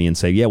come up to me and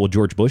say, yeah, well,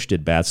 George Bush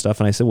did bad stuff.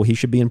 And I said, well, he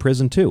should be in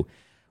prison too.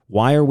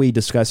 Why are we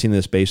discussing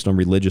this based on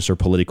religious or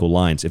political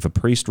lines? If a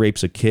priest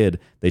rapes a kid,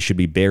 they should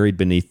be buried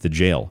beneath the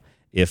jail.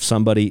 If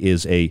somebody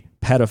is a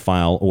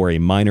pedophile or a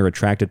minor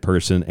attracted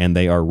person and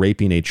they are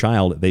raping a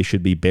child, they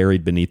should be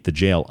buried beneath the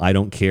jail. I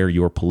don't care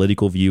your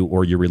political view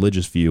or your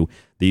religious view.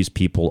 These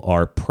people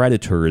are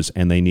predators,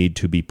 and they need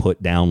to be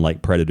put down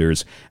like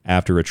predators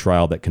after a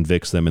trial that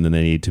convicts them, and then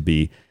they need to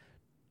be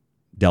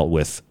dealt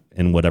with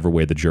in whatever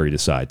way the jury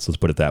decides. Let's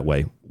put it that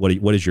way.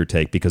 What is your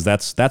take? Because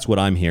that's what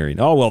I'm hearing.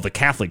 Oh, well, the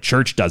Catholic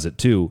Church does it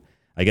too.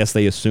 I guess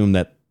they assume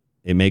that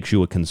it makes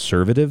you a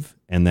conservative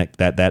and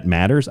that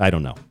matters. I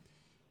don't know.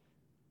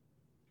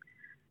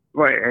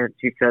 Right, as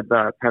you said,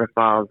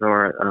 pedophiles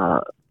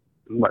are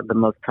the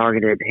most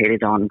targeted,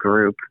 hated on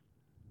group.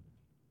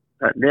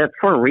 That's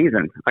for a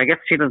reason. I guess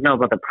she doesn't know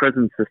about the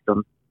prison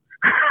system.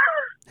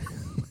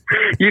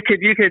 You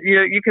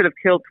could have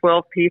killed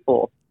 12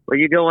 people. Well,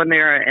 you go in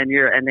there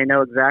and they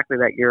know exactly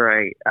that you're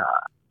a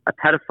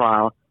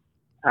pedophile.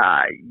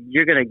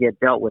 You're going to get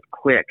dealt with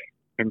quick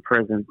in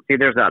prison. See,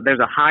 there's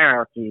a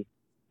hierarchy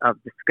of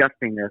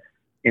disgustingness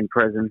in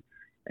prison,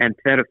 and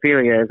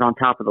pedophilia is on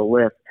top of the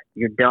list.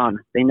 You're done.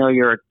 They know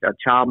you're a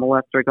child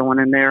molester going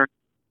in there.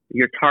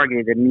 You're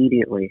targeted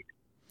immediately.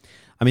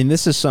 I mean,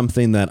 this is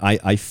something that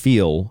I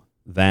feel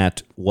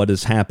that what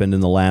has happened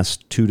in the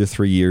last 2 to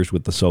 3 years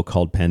with the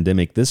so-called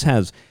pandemic, this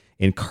has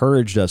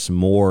encouraged us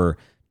more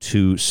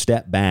to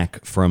step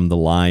back from the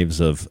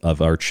lives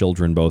of our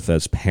children, both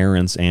as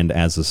parents and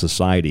as a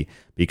society,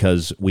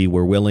 because we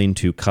were willing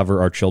to cover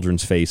our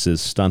children's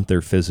faces, stunt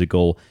their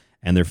physical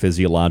and their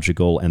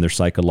physiological and their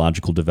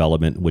psychological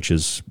development, which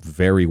is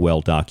very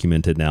well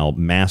documented now.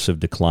 Massive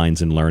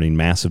declines in learning,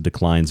 massive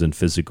declines in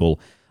physical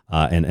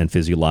and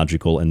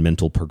physiological and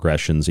mental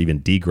progressions, even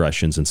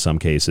degressions in some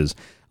cases,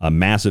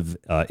 massive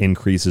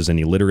increases in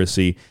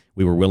illiteracy.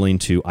 We were willing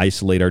to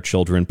isolate our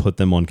children, put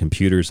them on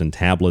computers and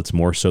tablets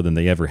more so than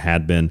they ever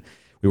had been.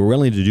 We were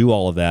willing to do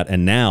all of that,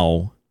 and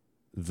now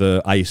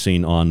the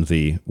icing on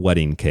the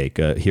wedding cake.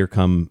 Here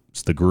comes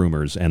the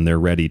groomers, and they're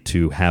ready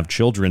to have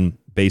children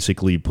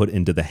basically put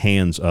into the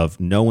hands of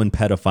known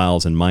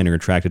pedophiles and minor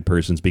attracted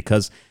persons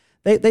because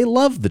they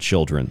love the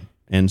children.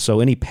 And so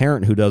any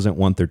parent who doesn't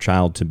want their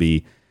child to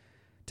be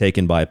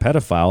taken by a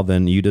pedophile,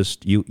 then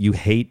you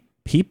hate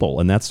people,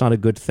 and that's not a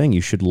good thing.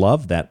 You should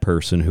love that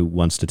person who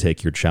wants to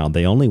take your child.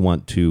 They only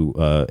want to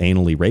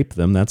anally rape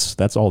them.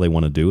 That's all they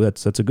want to do.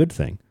 That's a good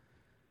thing.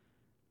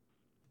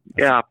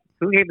 Yeah.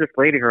 Who gave this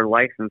lady her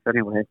license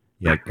anyway?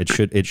 Yeah,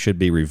 it should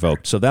be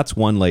revoked. So that's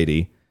one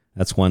lady.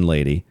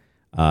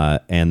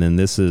 And then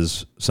this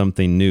is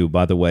something new.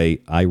 By the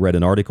way, I read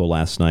an article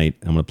last night.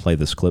 I'm going to play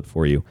this clip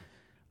for you.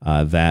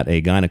 That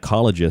a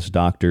gynecologist,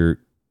 Dr.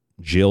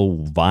 Jill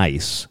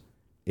Weiss,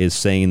 is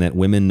saying that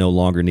women no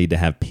longer need to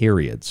have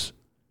periods.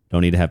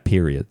 Don't need to have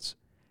periods.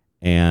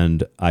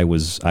 And I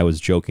was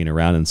joking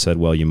around and said,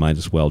 well, you might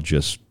as well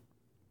just,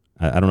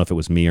 I don't know if it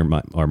was me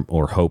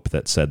or Hope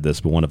that said this,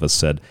 but one of us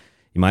said,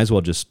 you might as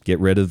well just get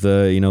rid of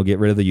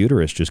the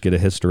uterus. Just get a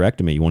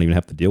hysterectomy. You won't even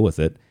have to deal with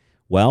it.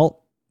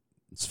 Well,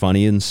 it's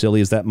funny and silly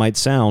as that might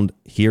sound.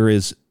 Here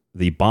is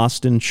the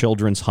Boston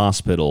Children's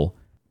Hospital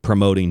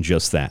promoting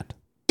just that.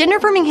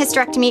 Gender-affirming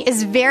hysterectomy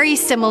is very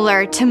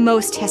similar to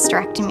most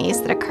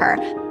hysterectomies that occur.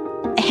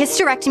 A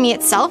hysterectomy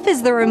itself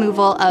is the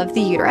removal of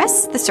the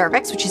uterus, the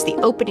cervix, which is the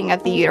opening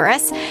of the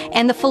uterus,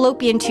 and the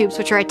fallopian tubes,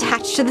 which are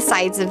attached to the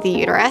sides of the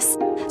uterus.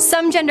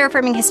 Some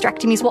gender-affirming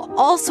hysterectomies will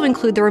also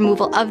include the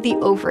removal of the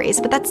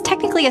ovaries, but that's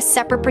technically a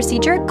separate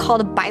procedure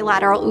called a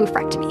bilateral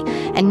oophorectomy.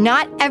 And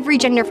not every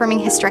gender-affirming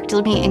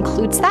hysterectomy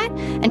includes that,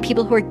 and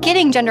people who are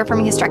getting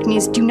gender-affirming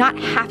hysterectomies do not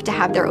have to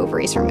have their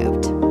ovaries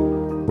removed.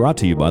 Brought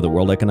to you by the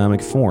World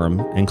Economic Forum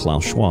and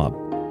Klaus Schwab.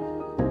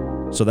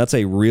 So that's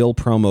a real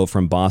promo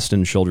from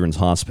Boston Children's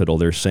Hospital.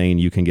 They're saying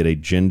you can get a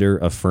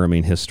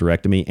gender-affirming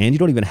hysterectomy, and you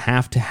don't even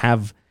have to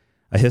have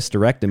a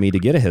hysterectomy to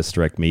get a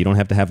hysterectomy. You don't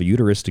have to have a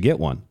uterus to get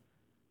one.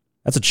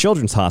 That's a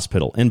children's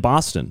hospital in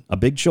Boston, a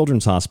big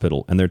children's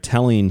hospital, and they're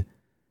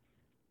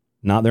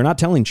not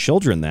telling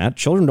children that.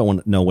 Children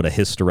don't know what a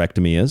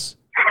hysterectomy is.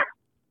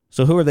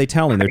 So who are they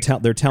telling?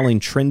 They're telling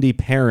trendy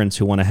parents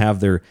who want to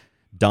have their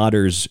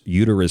daughter's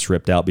uterus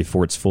ripped out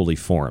before it's fully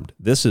formed.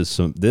 This is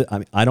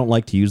I don't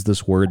like to use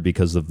this word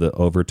because of the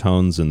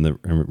overtones and the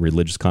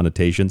religious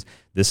connotations.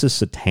 This is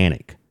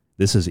satanic.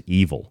 This is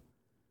evil.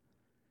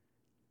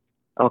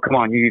 Oh, come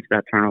on. You use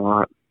that term a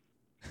lot.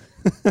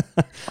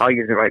 I'll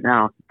use it right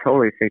now.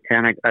 Totally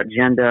satanic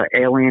agenda,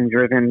 alien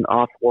driven,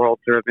 off world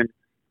driven.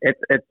 It's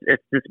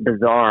just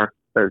bizarre.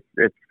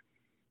 It's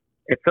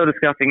so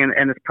disgusting.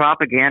 And it's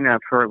propaganda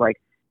for like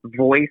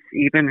voice,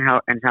 even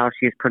how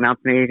she's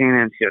pronouncing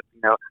and she,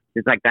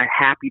 it's like that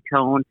happy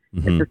tone.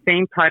 Mm-hmm. It's the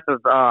same type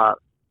of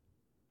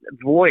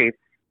voice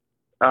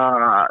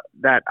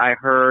that I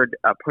heard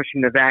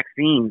pushing the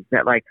vaccines.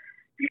 That like,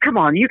 come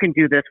on, you can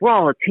do this. We're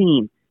all a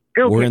team.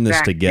 We're in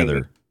this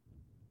together.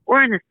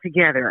 We're in this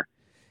together.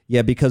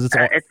 Yeah, because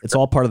it's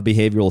all part of the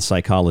behavioral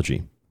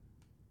psychology.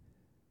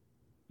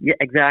 Yeah,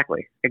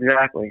 exactly,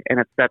 and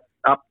it's that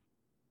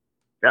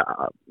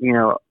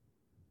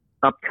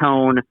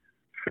uptone,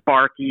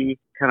 sparky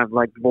kind of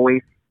like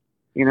voice,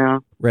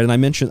 Right, and I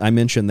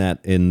mentioned that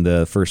in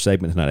the first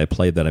segment tonight. I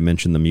played that. I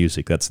mentioned the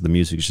music. The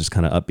music is just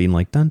kind of upbeat,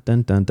 like dun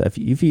dun dun. Dun.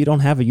 If you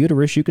don't have a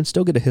uterus, you can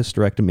still get a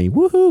hysterectomy.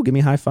 Woohoo! Give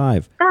me a high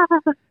five.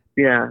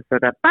 Yeah, so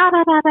that ba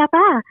ba ba ba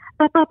ba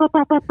ba ba ba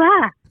ba ba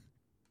ba.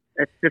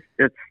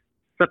 It's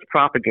such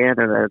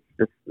propaganda that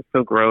it's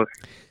so gross.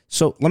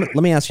 So let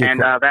me ask you.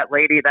 And that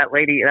lady,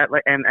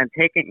 and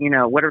taking,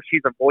 whether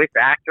she's a voice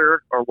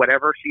actor or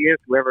whatever she is,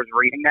 whoever's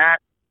reading that,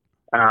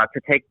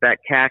 to take that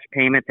cash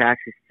payment to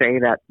actually say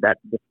that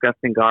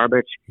disgusting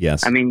garbage.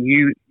 Yes. I mean,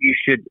 you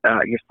should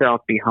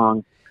yourself be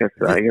hung because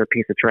you're a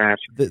piece of trash.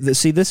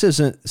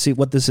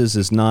 What this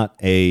is not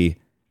a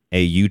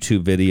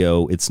YouTube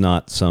video. It's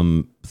not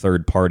some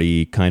third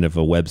party kind of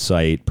a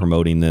website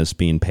promoting this,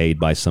 being paid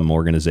by some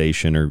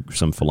organization or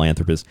some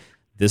philanthropist.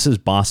 This is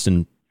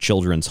Boston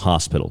Children's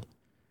Hospital.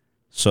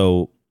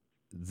 So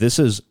this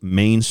is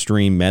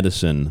mainstream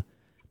medicine,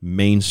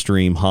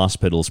 mainstream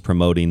hospitals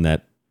promoting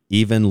that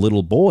even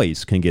little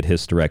boys can get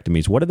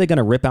hysterectomies. What are they going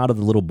to rip out of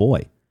the little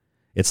boy?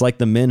 It's like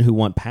the men who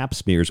want pap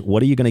smears.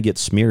 What are you going to get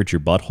smeared?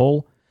 Your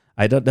butthole?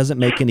 It doesn't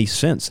make any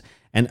sense.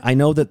 And I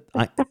know that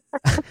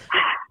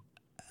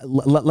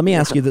let me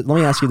ask you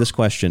this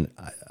question.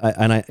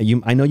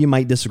 I know you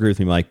might disagree with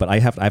me, Mike, but I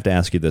have to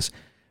ask you this.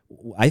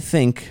 I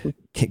think,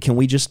 can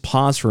we just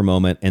pause for a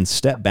moment and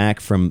step back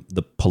from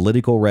the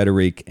political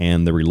rhetoric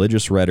and the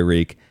religious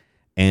rhetoric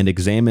and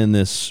examine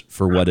this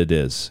for what it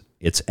is?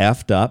 It's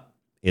effed up.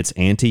 It's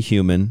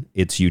anti-human.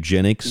 It's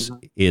eugenics.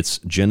 It's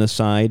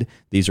genocide.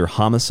 These are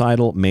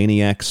homicidal,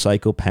 maniac,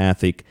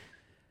 psychopathic.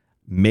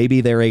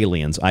 Maybe they're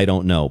aliens. I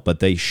don't know. But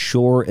they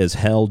sure as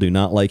hell do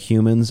not like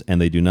humans, and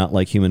they do not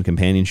like human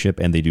companionship,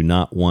 and they do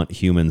not want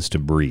humans to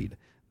breed.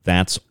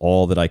 That's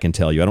all that I can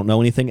tell you. I don't know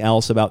anything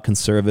else about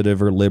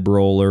conservative or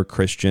liberal or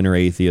Christian or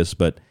atheist,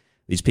 but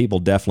these people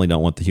definitely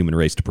don't want the human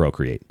race to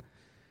procreate.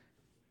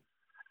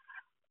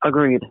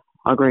 Agreed.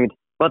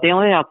 But the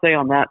only thing I'll say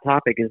on that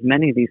topic is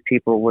many of these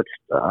people, which,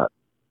 to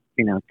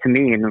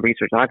me, in the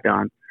research I've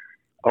done,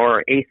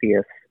 are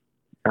atheists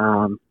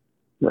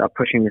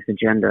pushing this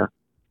agenda.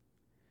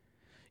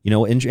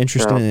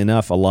 Interestingly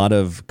enough, a lot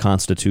of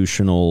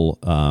constitutional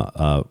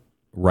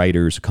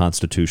writers,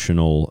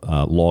 constitutional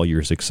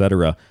lawyers,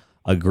 etc.,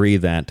 agree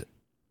that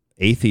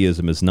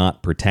atheism is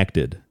not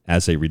protected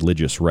as a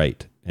religious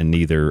right, and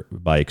neither,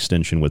 by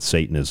extension with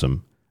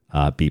Satanism,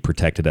 be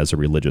protected as a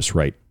religious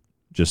right.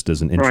 Just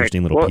as an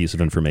interesting little piece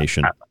of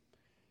information.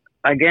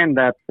 Again,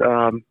 that's,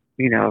 and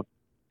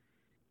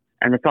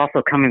it's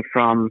also coming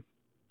from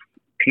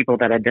people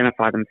that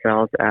identify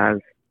themselves as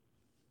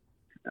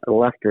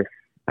leftists,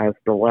 as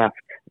the left,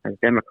 as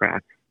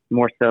Democrats,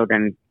 more so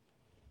than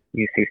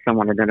you see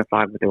someone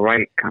identified with the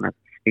right kind of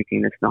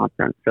speaking this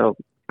nonsense. So,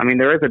 I mean,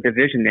 there is a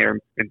division there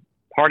in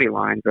party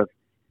lines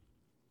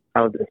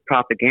of this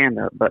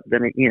propaganda, but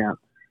then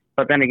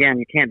again,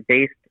 you can't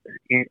base,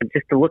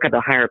 just to look at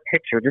the higher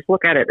picture, just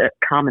look at it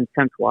common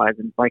sense wise.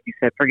 And like you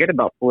said, forget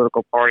about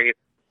political parties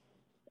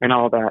and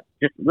all that.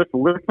 Just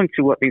listen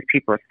to what these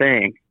people are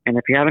saying. And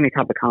if you have any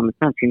type of common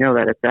sense, you know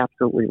that it's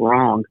absolutely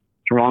wrong.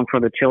 It's wrong for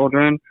the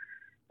children.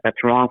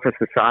 That's wrong for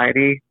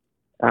society.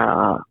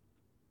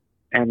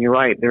 And you're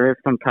right. There is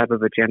some type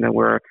of agenda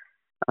where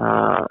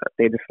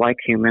they dislike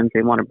humans.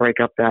 They want to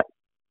break up that.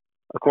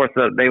 Of course,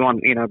 they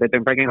want, they've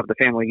been breaking up the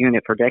family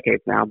unit for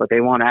decades now, but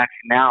they want to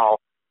actually now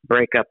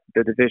break up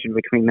the division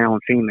between male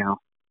and female.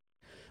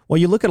 Well,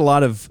 you look at a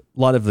lot of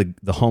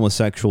the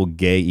homosexual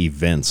gay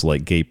events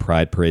like gay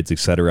pride parades,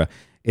 etc.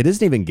 It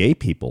isn't even gay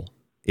people.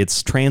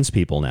 It's trans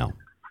people now.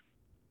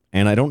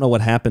 And I don't know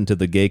what happened to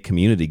the gay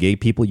community. Gay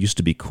people used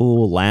to be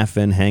cool,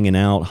 laughing, hanging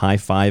out,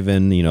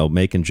 high-fiving,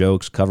 making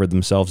jokes, covered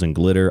themselves in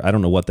glitter. I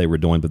don't know what they were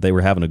doing, but they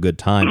were having a good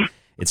time.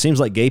 It seems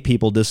like gay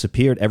people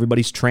disappeared.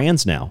 Everybody's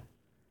trans now.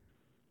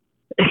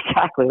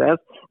 Exactly.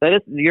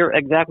 You're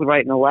exactly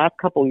right. In the last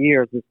couple of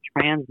years, this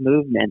trans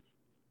movement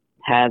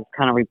has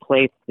kind of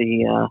replaced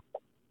the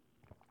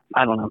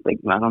I don't know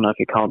if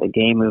you call it the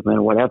gay movement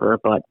or whatever,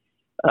 but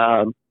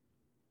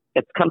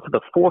it's come to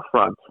the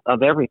forefront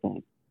of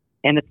everything.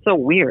 And it's so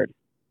weird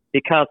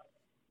because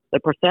the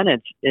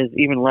percentage is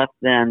even less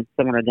than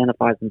someone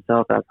identifies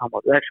themselves as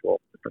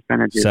homosexual. The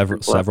percentage is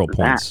several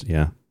points. That.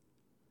 Yeah.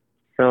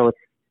 So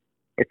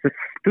it's a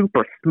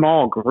super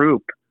small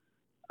group,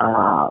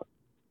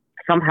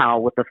 somehow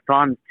with the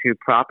funds to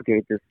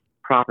propagate this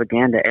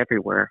propaganda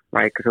everywhere,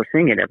 right? Because we're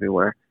seeing it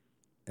everywhere.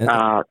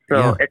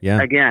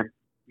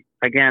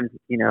 Again,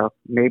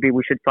 maybe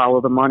we should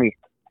follow the money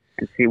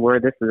and see where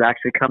this is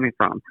actually coming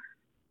from.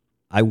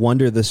 I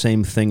wonder the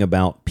same thing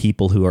about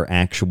people who are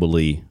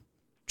actually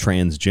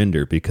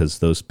transgender, because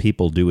those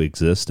people do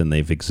exist, and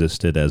they've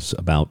existed as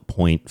about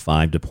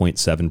 0.5 to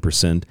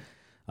 0.7%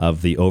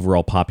 of the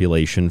overall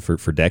population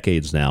for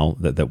decades now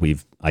that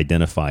we've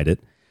identified it.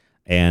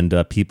 And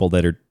people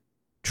that are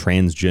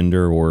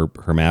transgender or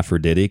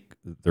hermaphroditic,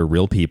 they're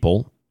real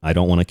people. I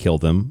don't want to kill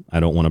them. I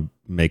don't want to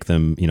make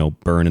them,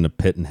 burn in a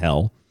pit in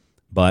hell.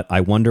 But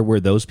I wonder where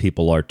those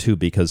people are too,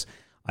 because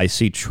I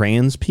see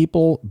trans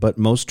people, but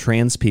most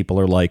trans people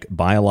are like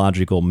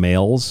biological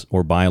males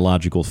or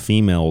biological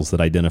females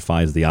that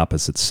identify as the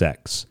opposite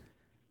sex.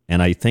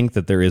 And I think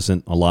that there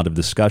isn't a lot of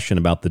discussion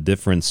about the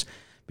difference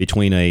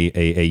between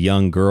a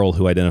young girl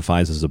who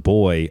identifies as a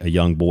boy, a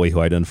young boy who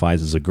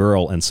identifies as a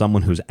girl, and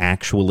someone who's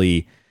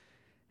actually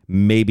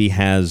maybe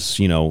has,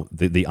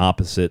 the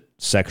opposite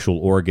sexual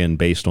organ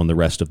based on the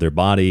rest of their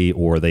body,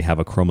 or they have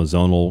a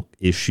chromosomal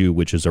issue,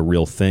 which is a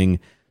real thing.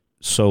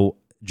 So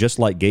just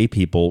like gay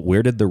people,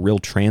 where did the real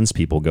trans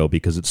people go?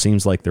 Because it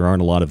seems like there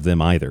aren't a lot of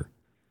them either.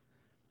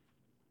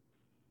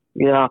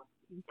 Yeah.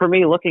 For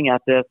me, looking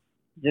at this,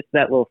 just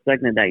that little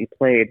segment that you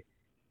played,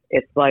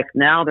 it's like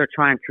now they're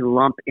trying to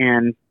lump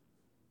in,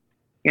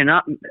 this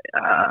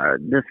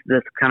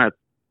kind of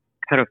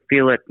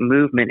pedophilic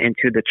movement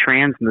into the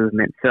trans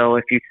movement. So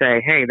if you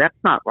say, hey, that's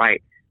not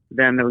right,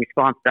 then the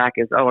response back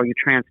is, oh, are you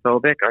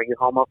transphobic? Are you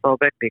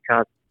homophobic?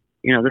 Because,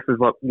 this is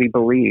what we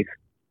believe,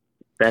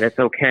 that it's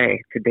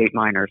okay to date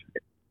minors.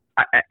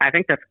 I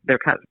think that's they're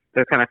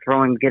kind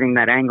of getting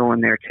that angle in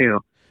there too.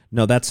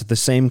 No, that's the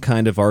same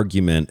kind of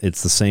argument.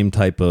 It's the same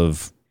type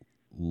of,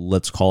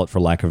 let's call it for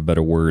lack of a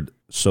better word,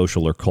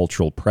 social or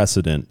cultural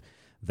precedent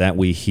that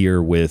we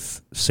hear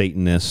with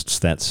Satanists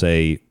that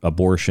say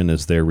abortion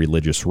is their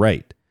religious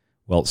right.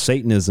 Well,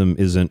 Satanism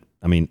isn't,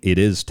 it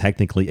is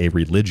technically a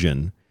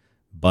religion,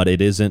 but it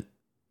isn't,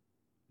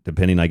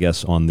 depending, I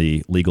guess, on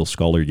the legal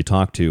scholar you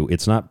talk to,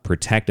 it's not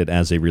protected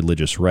as a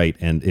religious right.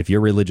 And if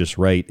your religious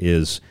right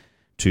is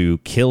to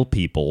kill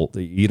people,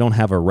 you don't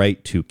have a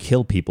right to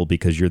kill people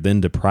because you're then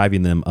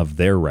depriving them of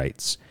their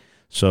rights.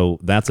 So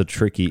that's a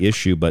tricky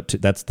issue, but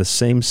that's the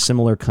same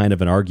similar kind of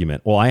an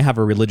argument. Well, I have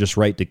a religious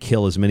right to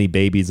kill as many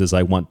babies as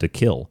I want to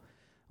kill.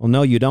 Well,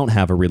 no, you don't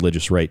have a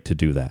religious right to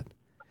do that.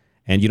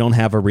 And you don't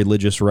have a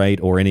religious right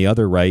or any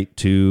other right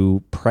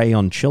to prey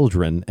on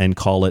children and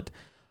call it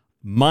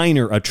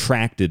minor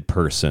attracted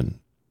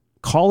person.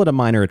 Call it a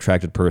minor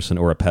attracted person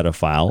or a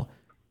pedophile.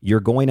 You're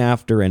going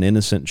after an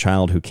innocent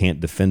child who can't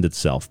defend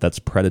itself. That's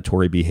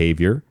predatory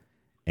behavior.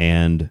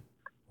 And,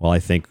 well, I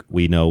think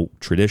we know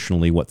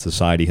traditionally what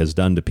society has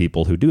done to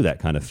people who do that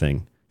kind of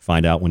thing.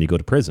 Find out when you go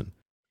to prison.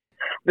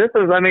 This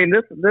is,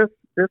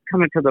 this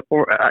coming to the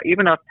fore,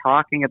 even us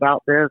talking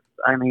about this,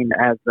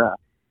 as a,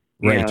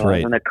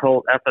 as an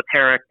occult,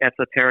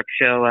 esoteric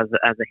show, as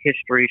a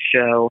history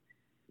show,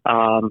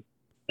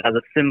 as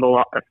a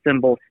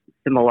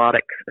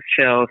symbolotic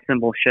show,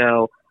 symbol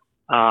show.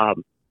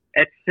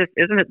 It's just,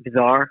 isn't it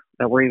bizarre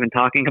that we're even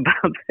talking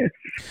about this?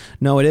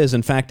 No, it is.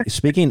 In fact,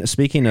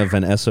 speaking of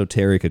an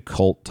esoteric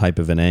occult type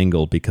of an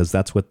angle, because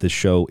that's what this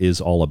show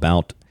is all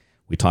about.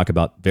 We talk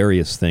about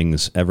various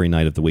things every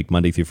night of the week,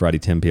 Monday through Friday,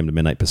 10 p.m. to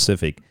midnight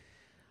Pacific.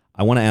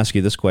 I want to ask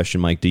you this question,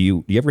 Mike. Do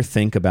you ever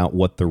think about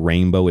what the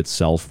rainbow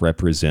itself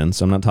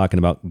represents? I'm not talking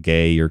about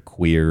gay or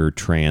queer or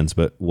trans,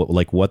 but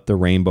what the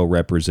rainbow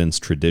represents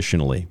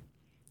traditionally.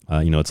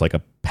 It's like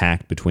a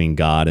pact between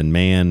God and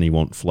man. He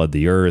won't flood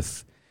the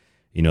earth.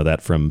 You know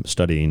that from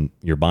studying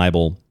your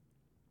Bible.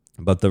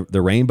 But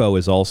the rainbow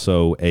is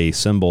also a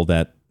symbol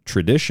that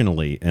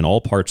traditionally in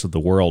all parts of the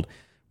world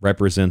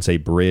represents a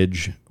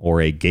bridge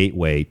or a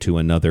gateway to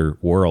another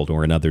world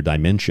or another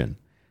dimension.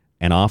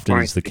 And often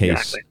is the case.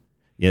 Exactly.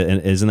 Yeah,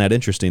 and isn't that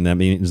interesting? That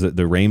means that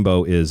the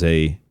rainbow is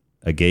a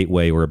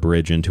gateway or a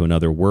bridge into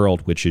another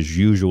world, which is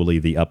usually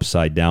the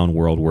upside down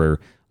world where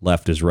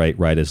left is right,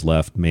 right is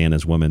left, man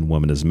is woman,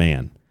 woman is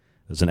man.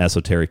 There's an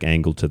esoteric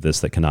angle to this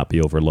that cannot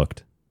be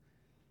overlooked.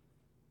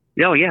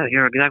 Oh, yeah,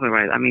 you're exactly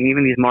right.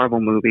 Even these Marvel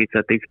movies,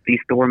 these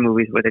Thor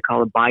movies where they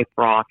call it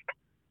Bifrost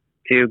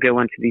to go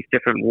into these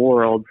different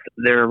worlds,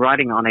 they're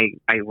riding on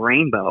a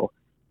rainbow.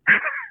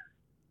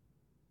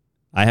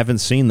 I haven't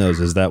seen those.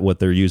 Is that what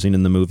they're using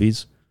in the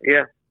movies?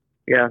 Yeah,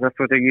 that's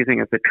what they're using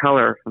as the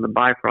color from the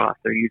Bifrost.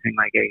 They're using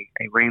like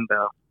a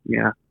rainbow.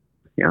 Yeah.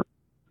 So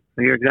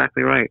you're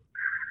exactly right.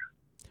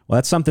 Well,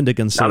 that's something to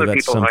consider.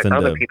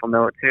 Other people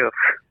know it too.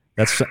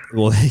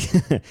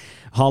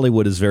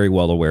 Hollywood is very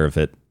well aware of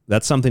it.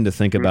 That's something to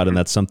think about, and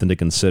that's something to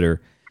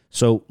consider.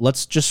 So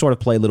let's just sort of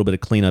play a little bit of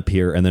cleanup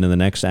here, and then in the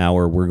next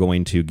hour, we're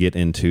going to get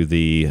into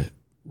the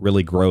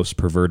really gross,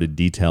 perverted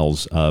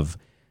details of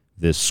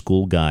this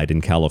school guide in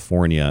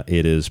California.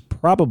 It is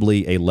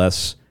probably a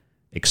less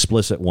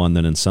explicit one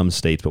than in some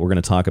states, but we're going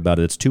to talk about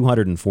it. It's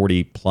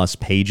 240 plus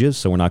pages,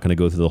 so we're not going to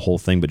go through the whole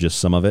thing, but just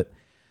some of it.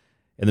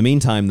 In the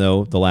meantime,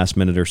 though, the last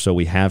minute or so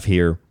we have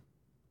here,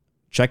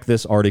 check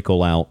this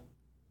article out.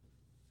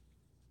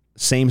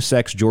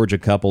 Same-sex Georgia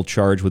couple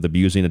charged with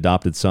abusing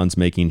adopted sons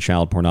making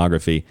child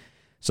pornography.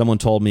 Someone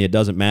told me it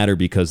doesn't matter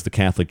because the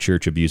Catholic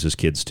Church abuses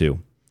kids too.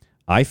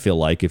 I feel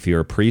like if you're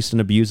a priest and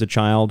abuse a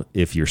child,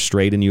 if you're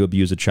straight and you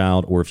abuse a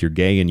child, or if you're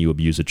gay and you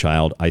abuse a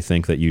child, I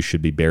think that you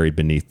should be buried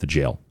beneath the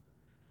jail.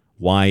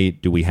 Why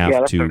do we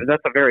have to?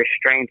 That's a very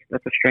strange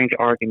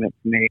argument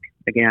to make.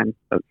 Again,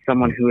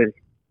 someone who is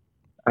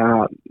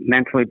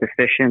mentally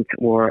deficient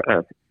or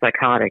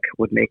psychotic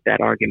would make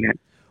that argument.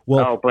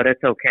 Well, but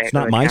it's okay. It's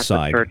not my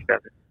side. Church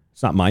does it.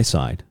 It's not my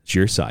side. It's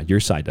your side. Your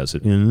side does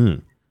it.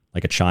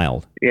 Like a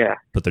child. Yeah.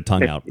 Put their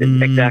tongue out.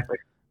 Exactly.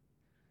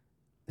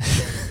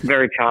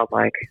 Very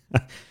childlike.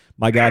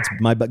 My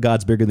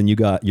God's bigger than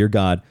your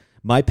God.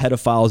 My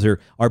pedophiles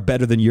are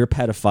better than your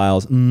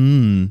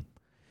pedophiles.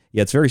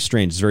 Yeah, it's very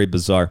strange. It's very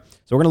bizarre.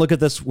 So we're going to look at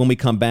this when we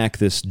come back.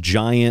 This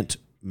giant,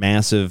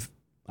 massive,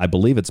 I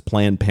believe it's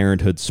Planned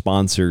Parenthood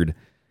sponsored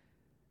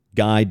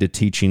guide to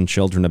teaching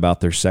children about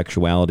their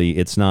sexuality.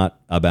 It's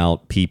not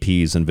about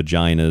PPs and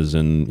vaginas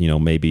and,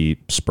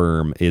 maybe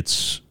sperm.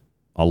 It's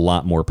a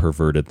lot more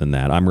perverted than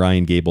that. I'm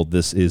Ryan Gable.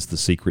 This is The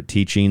Secret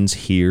Teachings.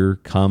 Here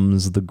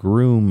comes the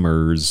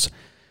Groomers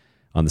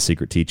on The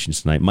Secret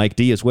Teachings tonight. Mike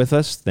D is with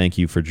us. Thank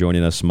you for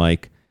joining us,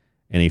 Mike.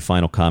 Any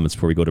final comments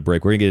before we go to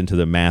break? We're going to get into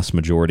the mass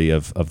majority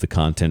of the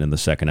content in the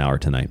second hour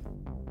tonight.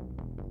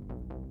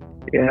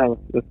 Yeah,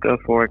 let's go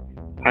for it.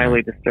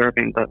 Highly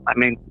disturbing, but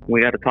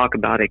we got to talk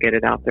about it, get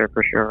it out there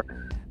for sure.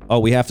 Oh,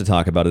 we have to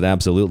talk about it,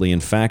 absolutely.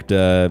 In fact,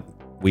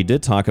 we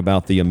did talk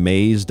about the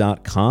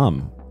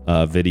amaze.com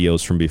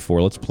videos from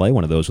before. Let's play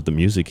one of those with the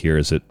music here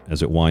as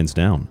it winds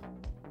down.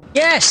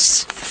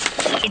 Yes,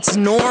 it's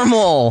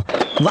normal.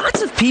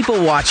 Lots of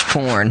people watch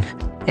porn.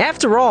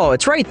 After all,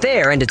 it's right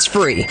there and it's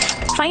free.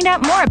 Find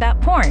out more about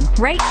porn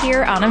right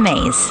here on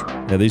Amaze.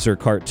 Yeah, these are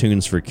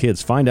cartoons for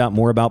kids. Find out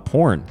more about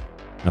porn.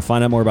 Now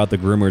find out more about the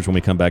Groomers when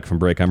we come back from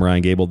break. I'm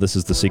Ryan Gable. This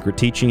is The Secret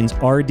Teachings.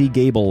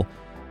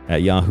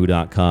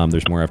 rdgable@yahoo.com.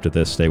 There's more after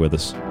this. Stay with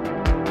us.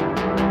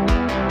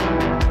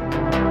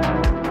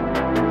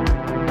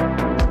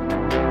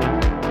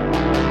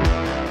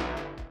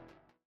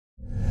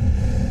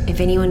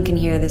 If anyone can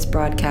hear this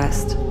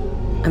broadcast,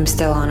 I'm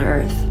still on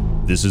Earth.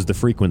 This is the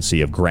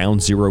frequency of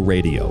Ground Zero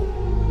Radio.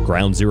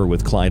 Ground Zero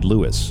with Clyde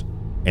Lewis.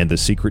 And The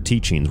Secret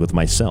Teachings with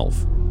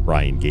myself,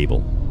 Ryan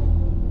Gable.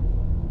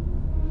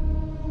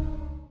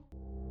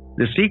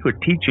 The Secret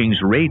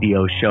Teachings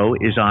radio show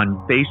is on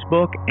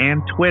Facebook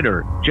and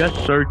Twitter. Just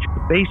search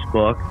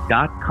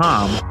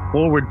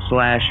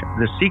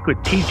facebook.com/The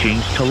Secret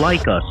Teachings to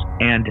like us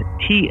and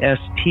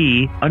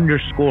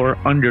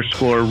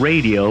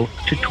TST__radio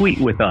to tweet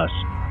with us.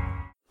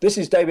 This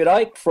is David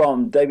Icke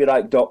from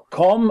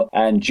davidicke.com,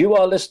 and you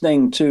are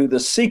listening to The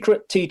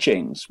Secret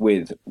Teachings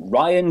with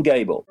Ryan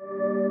Gable.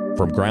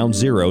 From Ground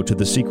Zero to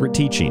The Secret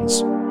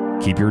Teachings,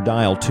 keep your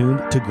dial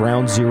tuned to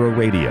Ground Zero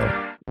Radio.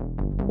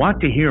 Want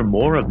to hear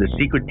more of the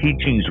Secret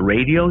Teachings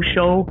radio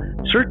show?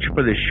 Search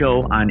for the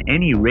show on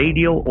any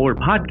radio or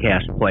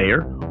podcast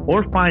player,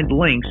 or find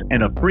links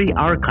and a free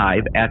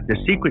archive at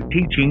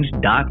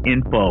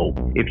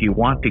thesecretteachings.info. If you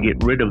want to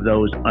get rid of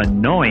those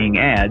annoying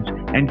ads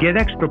and get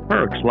extra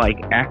perks like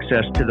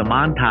access to the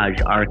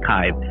montage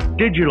archive,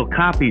 digital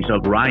copies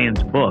of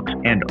Ryan's books,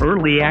 and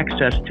early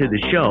access to the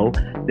show,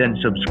 then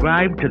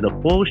subscribe to the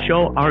full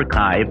show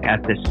archive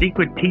at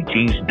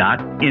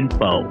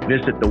thesecretteachings.info.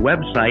 Visit the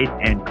website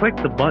and click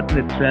the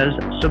button that says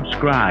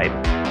subscribe.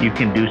 You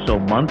can do so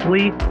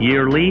monthly,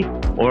 yearly,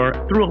 or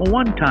through a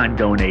one-time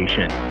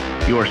donation.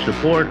 Your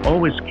support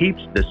always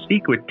keeps The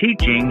Secret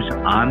Teachings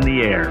on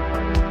the air.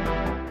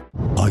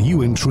 Are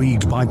you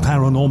intrigued by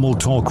Paranormal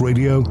Talk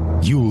Radio?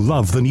 You'll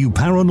love the new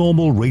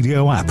Paranormal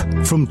Radio app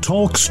from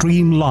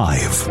TalkStream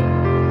Live.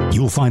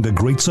 You'll find a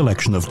great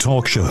selection of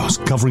talk shows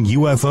covering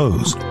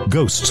UFOs,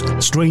 ghosts,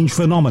 strange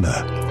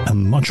phenomena,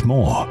 and much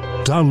more.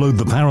 Download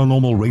the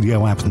Paranormal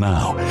Radio app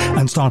now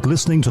and start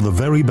listening to the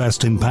very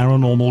best in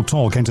paranormal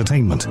talk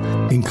entertainment,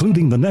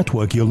 including the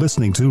network you're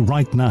listening to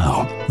right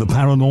now, the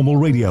Paranormal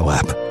Radio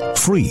app,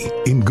 free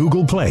in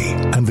Google Play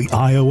and the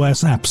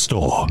iOS App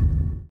Store.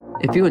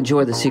 If you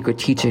enjoy The Secret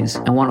Teachings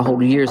and want to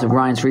hold years of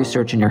Ryan's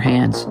research in your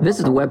hands,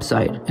 visit the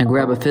website and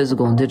grab a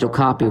physical and digital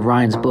copy of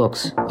Ryan's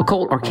books.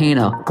 Occult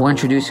Arcana will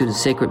introduce you to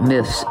sacred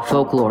myths,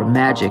 folklore,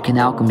 magic, and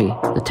alchemy.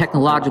 The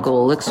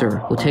technological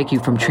elixir will take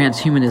you from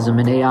transhumanism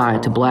and AI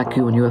to black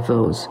goo and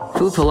UFOs.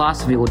 Food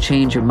philosophy will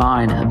change your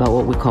mind about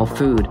what we call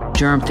food,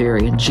 germ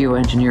theory, and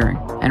geoengineering.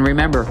 And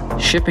remember,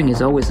 shipping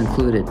is always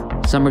included.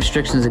 Some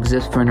restrictions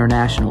exist for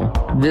international.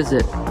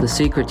 Visit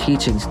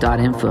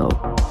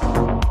thesecretteachings.info.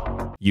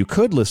 You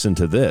could listen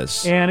to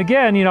this. And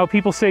again,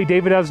 people say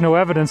David has no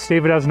evidence.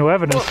 David has no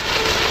evidence.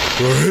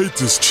 I hate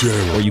this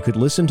channel. Or you could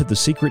listen to The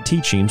Secret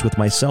Teachings with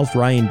myself,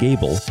 Ryan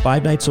Gable,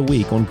 5 nights a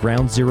week on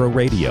Ground Zero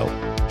Radio.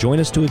 Join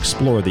us to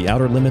explore the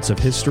outer limits of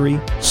history,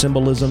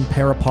 symbolism,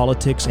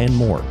 parapolitics, and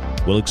more.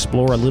 We'll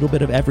explore a little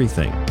bit of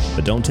everything,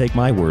 but don't take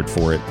my word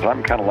for it.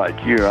 I'm kind of like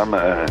you. I'm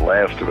a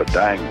last of a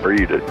dying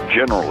breed, a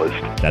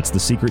generalist. That's The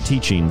Secret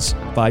Teachings,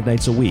 5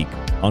 nights a week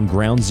on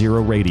Ground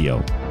Zero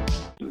Radio.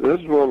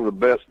 This is one of the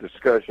best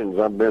discussions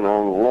I've been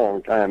on in a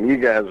long time. You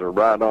guys are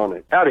right on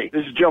it. Howdy,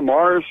 this is Joe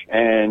Mars,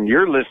 and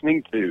you're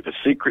listening to The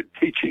Secret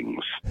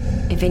Teachings.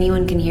 If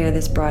anyone can hear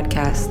this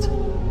broadcast,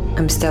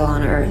 I'm still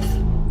on Earth.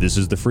 This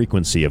is the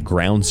frequency of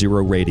Ground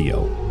Zero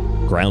Radio.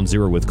 Ground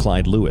Zero with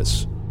Clyde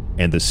Lewis,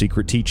 and The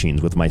Secret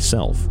Teachings with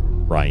myself,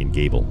 Ryan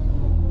Gable.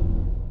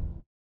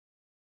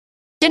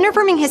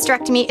 Gender-affirming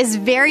hysterectomy is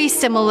very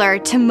similar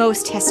to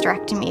most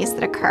hysterectomies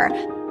that occur.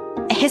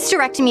 A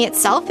hysterectomy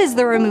itself is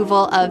the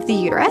removal of the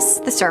uterus,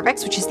 the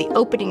cervix, which is the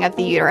opening of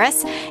the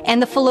uterus, and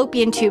the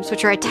fallopian tubes,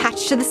 which are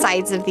attached to the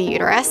sides of the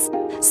uterus.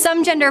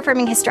 Some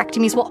gender-affirming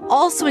hysterectomies will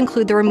also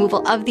include the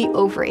removal of the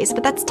ovaries,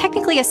 but that's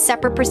technically a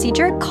separate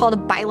procedure called a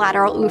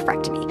bilateral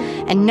oophorectomy.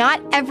 And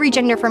not every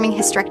gender-affirming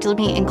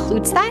hysterectomy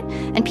includes that,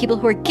 and people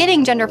who are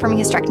getting gender-affirming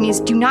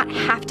hysterectomies do not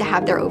have to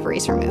have their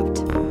ovaries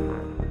removed.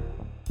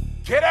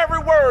 Get every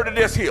word of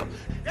this here.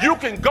 You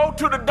can go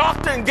to the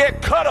doctor and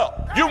get cut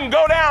up. You can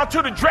go down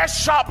to the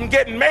dress shop and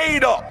get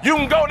made up. You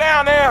can go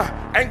down there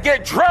and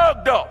get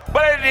drugged up.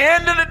 But at the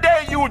end of the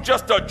day, you were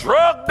just a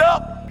drugged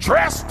up,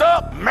 dressed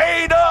up,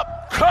 made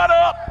up, cut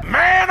up,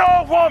 man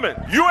or woman.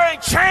 You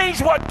ain't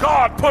changed what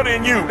God put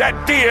in you, that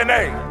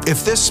DNA.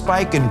 If this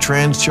spike in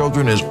trans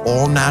children is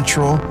all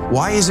natural,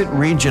 why is it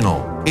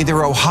regional?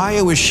 Either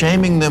Ohio is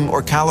shaming them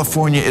or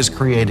California is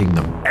creating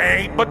them.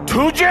 Ain't but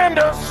two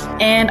genders.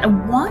 And I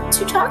want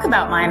to talk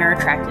about minor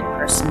attracted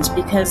persons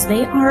because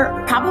they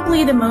are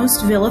probably the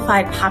most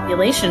vilified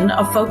population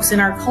of folks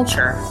in our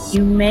culture.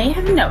 You may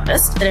have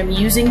noticed that I'm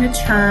using the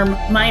term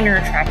minor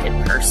attracted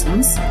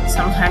persons,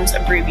 sometimes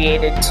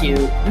abbreviated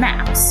to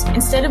MAPS,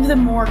 instead of the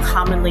more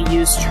commonly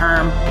used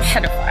term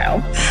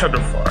pedophile.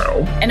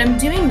 And I'm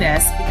doing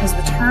this because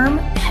the term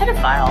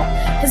pedophile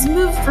has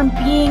moved from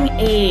being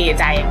a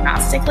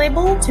diagnostic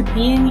label to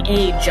being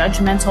a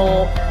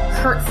judgmental,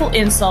 hurtful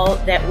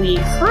insult that we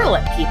hurl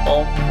at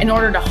people in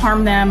order to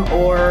harm them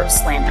or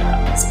slander them.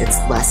 It's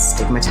less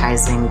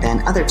stigmatizing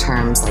than other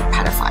terms like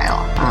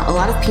pedophile. A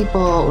lot of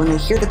people, when they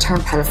hear the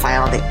term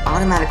pedophile, they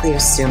automatically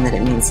assume that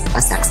it means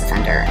a sex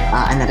offender,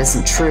 and that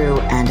isn't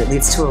true, and it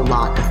leads to a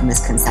lot of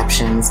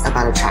misconceptions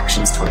about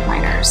attractions toward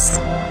minors.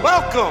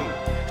 Welcome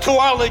to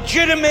our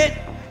legitimate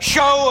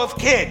show of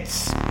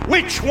kids.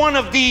 Which one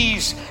of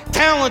these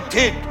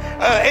talented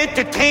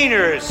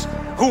entertainers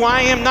who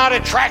I am not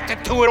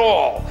attracted to at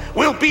all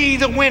will be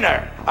the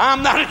winner?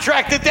 I'm not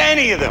attracted to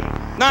any of them.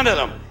 None of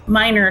them.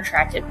 Minor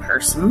attracted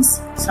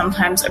persons,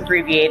 sometimes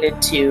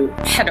abbreviated to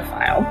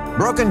pedophile.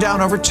 Broken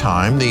down over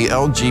time, the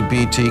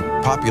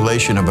LGBT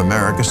population of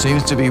America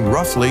seems to be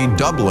roughly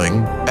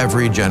doubling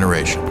every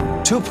generation.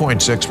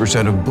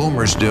 2.6% of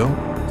boomers do,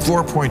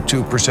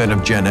 4.2%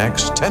 of Gen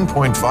X,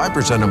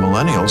 10.5% of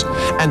millennials,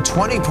 and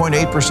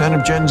 20.8%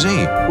 of Gen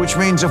Z, which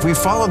means if we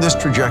follow this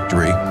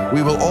trajectory,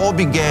 we will all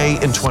be gay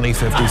in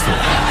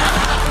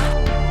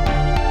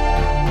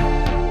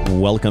 2054.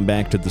 Welcome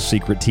back to The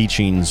Secret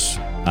Teachings.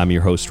 I'm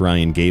your host,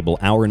 Ryan Gable.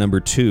 Hour number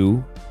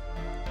 2.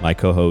 My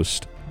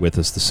co-host with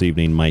us this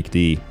evening, Mike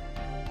D.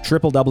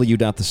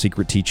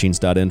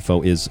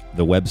 www.thesecretteachings.info is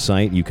the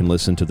website. You can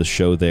listen to the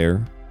show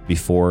there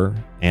before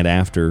and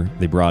after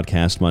the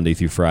broadcast Monday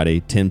through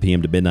Friday, 10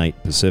 p.m. to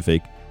midnight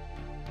Pacific.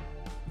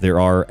 There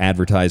are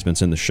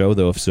advertisements in the show,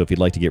 though, so if you'd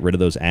like to get rid of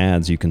those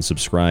ads, you can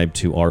subscribe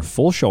to our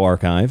full show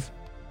archive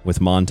with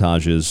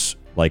montages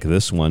like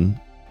this one.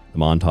 The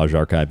montage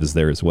archive is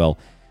there as well.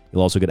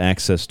 You'll also get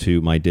access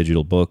to my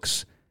digital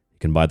books. You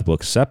can buy the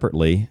books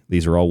separately.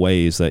 These are all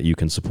ways that you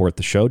can support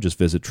the show. Just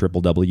visit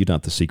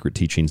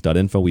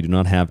www.thesecretteachings.info. We do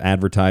not have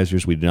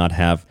advertisers. We do not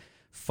have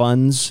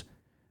funds.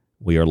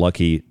 We are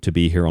lucky to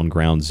be here on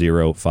Ground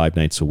Zero 5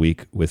 nights a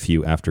week with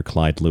you after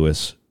Clyde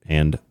Lewis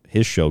and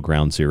his show,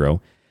 Ground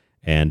Zero.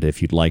 And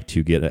if you'd like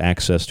to get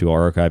access to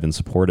our archive and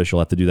support us,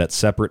 you'll have to do that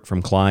separate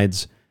from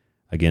Clyde's.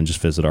 Again, just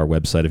visit our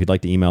website. If you'd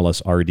like to email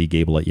us,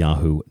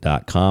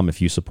 rdgable@yahoo.com.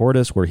 If you support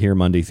us, we're here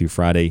Monday through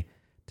Friday,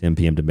 10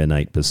 p.m. to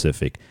midnight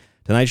Pacific.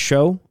 Tonight's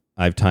show,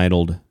 I've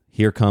titled,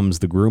 Here Comes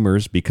the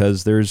Groomers,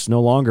 because there's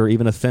no longer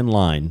even a thin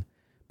line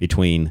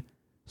between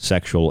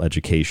sexual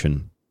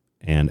education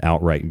and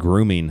outright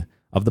grooming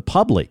of the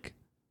public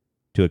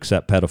to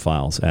accept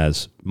pedophiles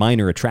as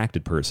minor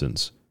attracted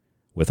persons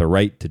with a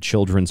right to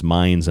children's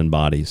minds and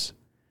bodies.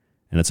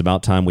 And it's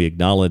about time we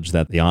acknowledge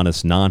that the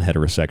honest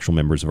non-heterosexual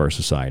members of our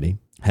society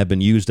have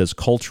been used as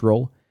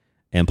cultural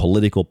and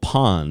political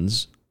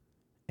pawns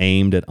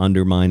aimed at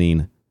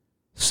undermining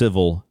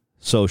civil,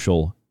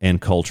 social,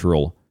 and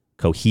cultural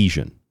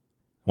cohesion.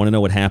 I want to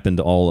know what happened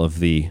to all of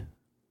the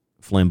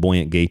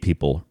flamboyant gay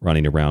people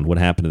running around. What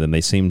happened to them? They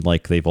seemed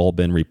like they've all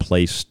been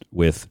replaced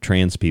with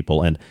trans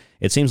people. And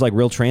it seems like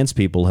real trans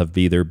people have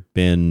either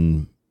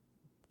been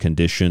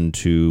conditioned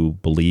to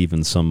believe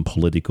in some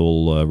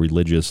political,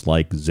 religious,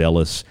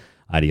 zealous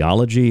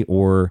ideology,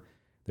 or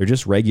They're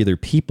just regular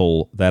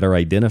people that are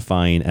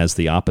identifying as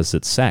the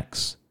opposite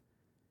sex.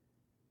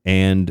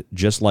 And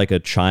just like a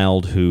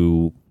child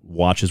who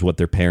watches what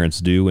their parents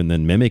do and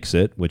then mimics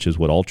it, which is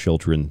what all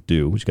children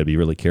do, you got to be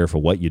really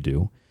careful what you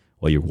do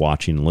while you're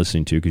watching and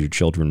listening to, because your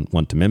children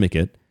want to mimic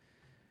it.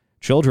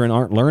 Children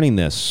aren't learning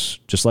this,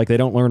 just like they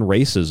don't learn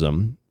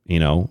racism,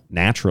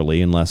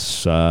 naturally,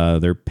 unless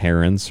their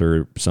parents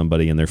or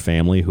somebody in their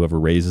family, whoever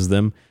raises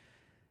them,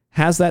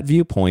 has that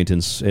viewpoint,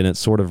 and it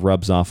sort of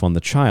rubs off on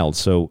the child.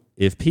 So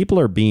if people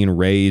are being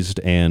raised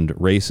and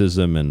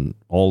racism and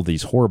all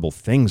these horrible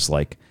things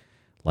like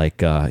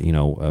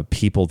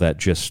people that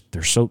just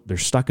they're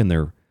stuck in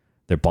their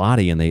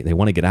body, and they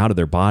want to get out of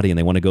their body, and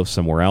they want to go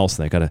somewhere else,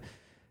 and they got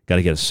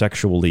to get a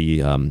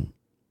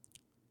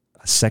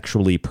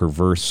sexually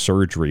perverse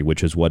surgery,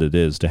 which is what it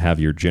is, to have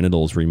your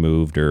genitals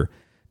removed or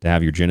to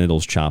have your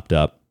genitals chopped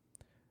up.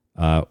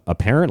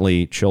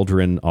 Apparently,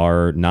 children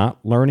are not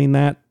learning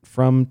that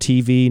from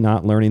TV,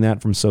 not learning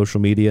that from social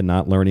media,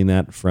 not learning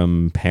that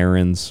from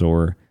parents.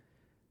 Or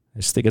I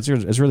just think it's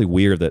really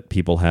weird that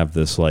people have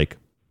this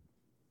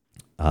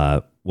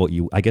I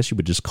guess you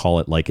would just call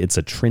it it's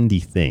a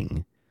trendy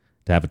thing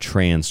to have a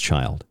trans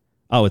child.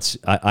 Oh,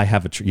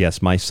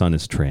 yes, my son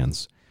is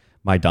trans.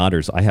 My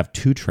I have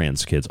 2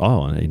 trans kids.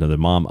 Oh, and the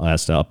mom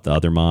asked up the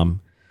other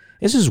mom.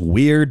 This is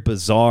weird,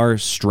 bizarre,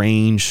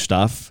 strange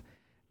stuff.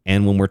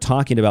 And when we're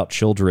talking about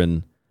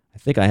children, I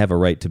think I have a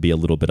right to be a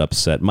little bit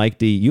upset. Mike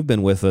D., you've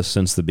been with us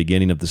since the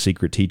beginning of the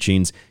Secret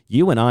Teachings.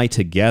 You and I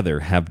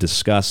together have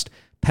discussed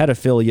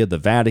pedophilia, the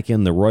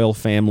Vatican, the royal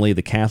family,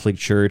 the Catholic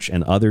Church,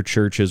 and other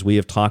churches. We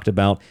have talked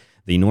about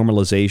the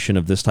normalization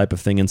of this type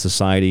of thing in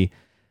society.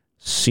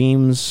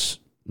 Seems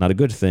not a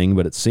good thing,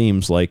 but it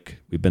seems like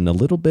we've been a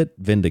little bit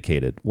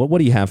vindicated. What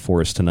do you have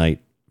for us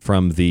tonight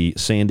from the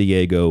San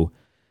Diego,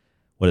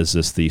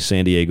 the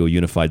San Diego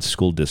Unified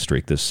School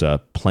District, this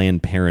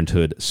Planned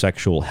Parenthood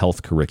sexual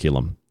health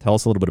curriculum? Tell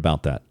us a little bit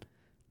about that.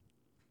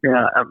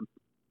 Yeah,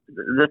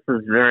 this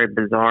is very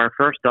bizarre.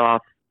 First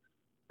off,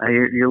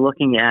 you're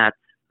looking at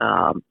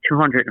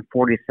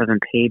 247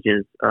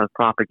 pages of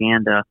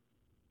propaganda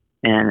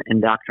and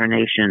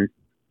indoctrination.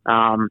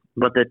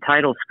 But the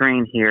title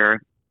screen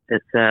here,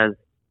 it says,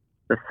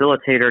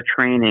 Facilitator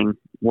Training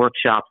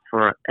Workshops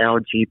for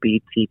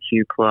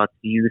LGBTQ plus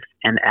Youth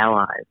and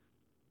Allies.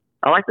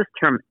 I like this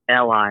term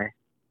ally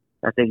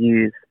that they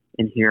use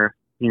in here.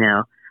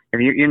 If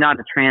you're not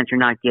a trans, you're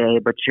not gay,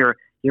 but you're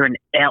an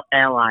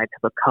ally to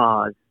the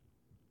cause.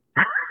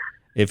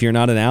 If you're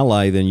not an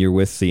ally, then you're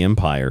with the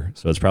empire.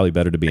 So it's probably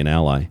better to be an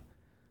ally.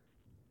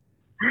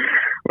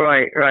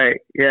 Right.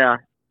 Yeah.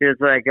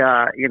 It's like,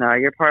 you're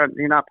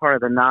not part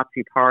of the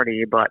Nazi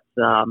party, but,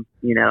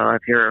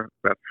 if you're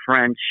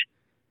French,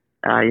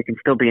 you can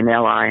still be an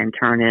ally and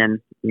turn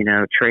in,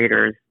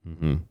 traitors.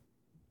 Mm-hmm.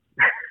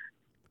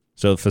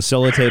 So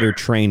facilitator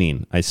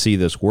training. I see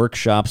this,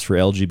 workshops for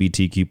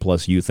LGBTQ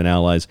plus youth and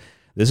allies.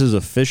 This is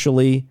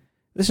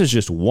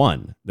just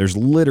one. There's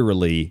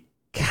literally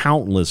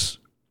countless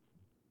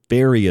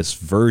various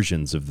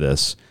versions of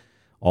this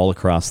all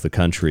across the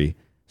country.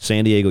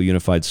 San Diego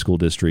Unified School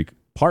District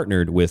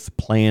partnered with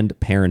Planned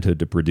Parenthood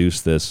to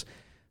produce this.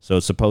 So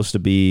it's supposed to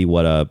be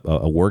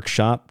a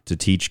workshop to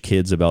teach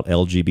kids about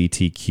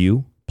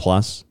LGBTQ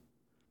plus.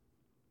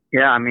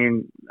 Yeah, I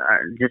mean,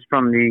 just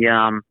from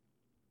the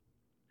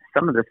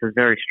some of this is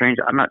very strange.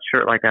 I'm not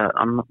sure.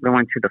 I'm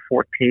going to the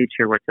 4th page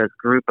here where it says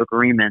group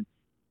agreements,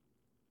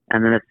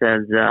 and then it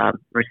says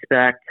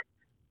respect,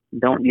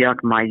 don't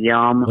yuck my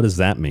yum. What does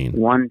that mean?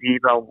 One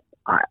diva.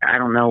 I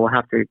don't know. We'll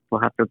have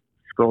to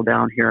scroll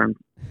down here. And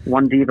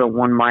one diva,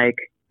 one mic.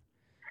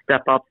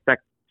 Step up,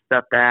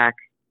 step back.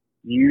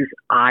 Use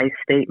I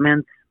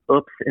statements.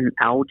 Oops and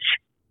ouch.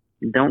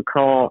 Don't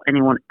call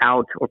anyone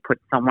out or put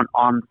someone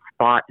on the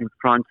spot in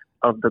front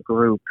of the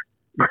group.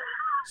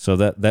 So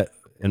that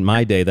in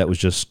my day, that was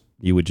just,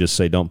 you would just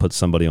say, don't put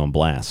somebody on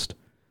blast.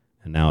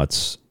 And now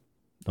it's,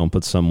 don't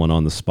put someone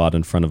on the spot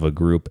in front of a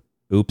group.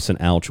 Oops and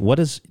ouch. What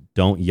is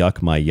don't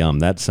yuck my yum?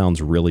 That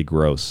sounds really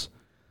gross.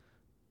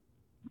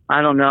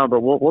 I don't know, but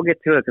we'll get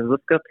to it, because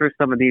let's go through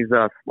some of these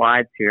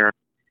slides here.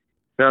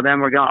 So then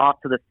we're going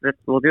off to the 5th.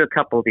 We'll do a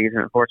couple of these,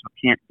 and of course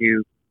we can't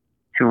do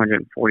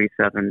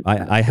 247.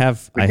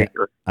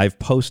 I've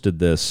posted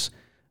this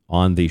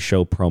on the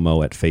show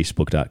promo at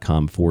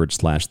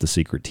facebook.com/The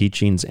Secret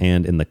Teachings,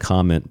 and in the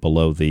comment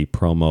below the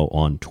promo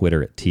on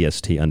Twitter at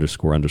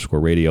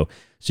TST__radio.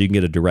 So you can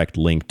get a direct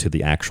link to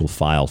the actual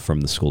file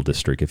from the school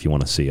district if you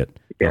want to see it.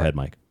 Go ahead,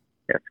 Mike.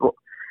 Yeah, cool.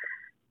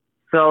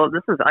 So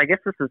this is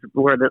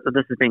where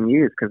this is being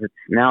used, because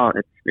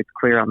it's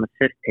clear on the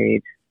 5th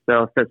page.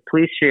 So it says,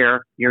 please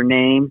share your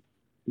name,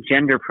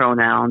 gender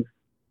pronouns.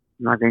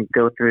 I'm not going to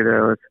go through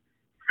those.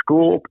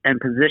 School and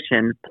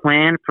position,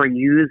 plan for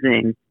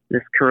using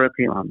this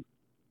curriculum.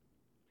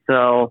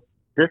 So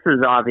this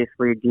is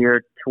obviously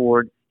geared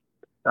towards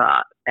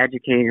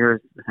educators,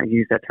 I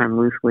use that term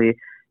loosely,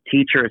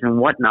 teachers and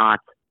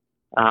whatnot,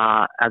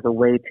 as a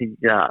way to,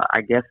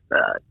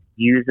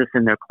 use this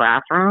in their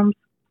classrooms.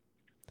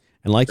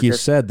 And like you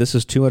said, this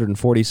is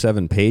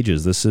 247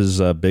 pages. This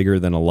is bigger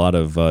than a lot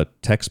of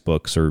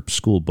textbooks or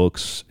school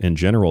books in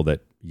general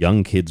that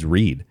young kids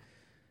read.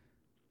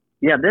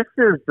 Yeah, this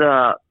is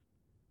a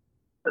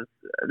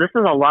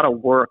lot of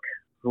work.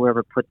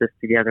 Whoever put this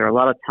together, a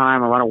lot of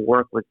time, a lot of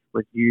work was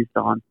used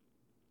on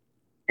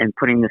in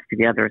putting this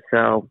together.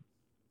 So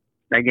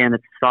again,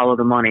 it's follow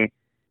the money.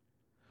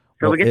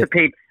 So we get to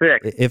page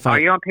 6. Are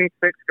you on page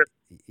 6?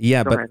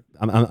 Yeah, Go but ahead.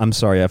 I'm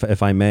sorry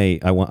if I may.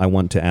 I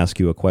want to ask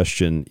you a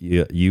question.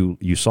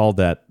 You saw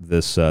that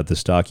this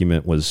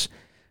document was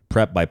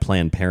prepped by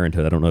Planned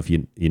Parenthood. I don't know if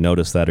you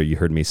noticed that or you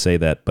heard me say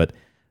that, but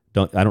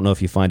I don't know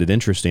if you find it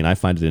interesting. I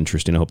find it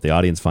interesting. I hope the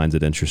audience finds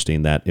it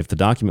interesting that if the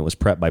document was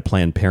prepped by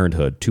Planned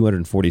Parenthood,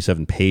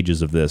 247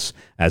 pages of this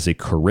as a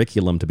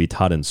curriculum to be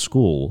taught in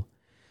school,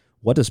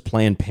 what does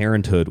Planned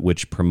Parenthood,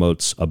 which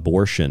promotes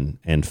abortion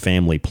and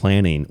family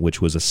planning,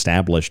 which was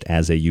established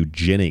as a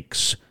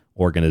eugenics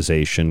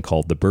organization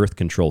called the Birth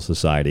Control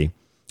Society,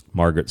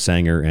 Margaret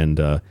Sanger and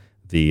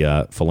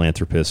the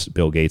philanthropist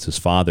Bill Gates'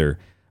 father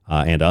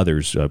and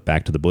others,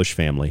 back to the Bush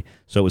family.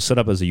 So it was set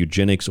up as a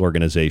eugenics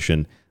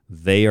organization.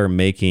 They are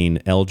making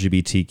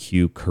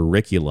LGBTQ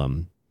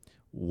curriculum.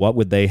 What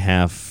would they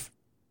have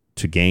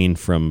to gain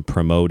from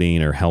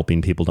promoting or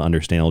helping people to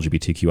understand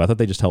LGBTQ? I thought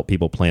they just help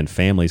people plan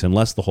families,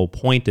 unless the whole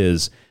point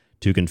is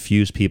to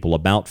confuse people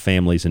about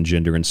families and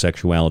gender and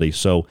sexuality.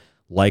 So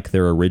like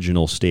their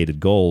original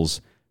stated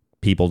goals,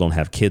 people don't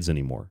have kids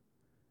anymore.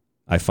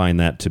 I find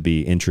that to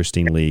be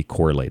interestingly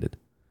correlated.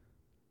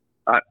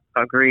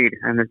 Agreed.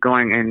 And it's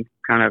going and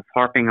kind of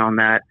harping on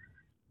that.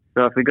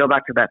 So if we go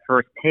back to that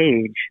first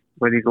page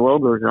where these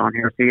logos are on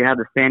here, so you have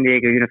the San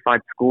Diego Unified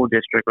School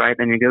District, right?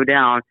 Then you go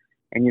down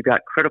and you've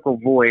got Critical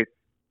Voice,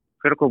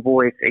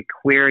 a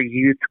queer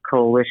youth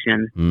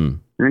coalition.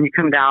 And then you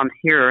come down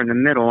here in the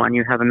middle and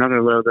you have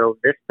another logo,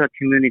 Vista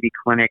Community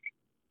Clinic,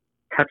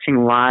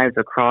 touching lives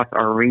across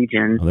our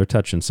region. Oh, they're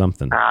touching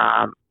something.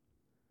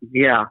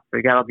 Yeah, so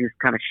you got all these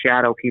kind of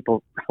shadow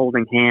people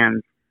holding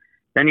hands.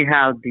 Then you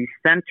have the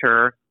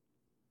center,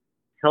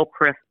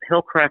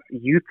 Hillcrest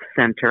Youth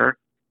Center,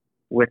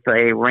 with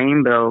a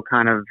rainbow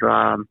kind of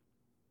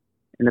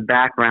in the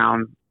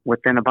background, with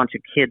then a bunch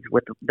of kids,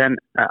 with then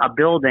a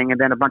building, and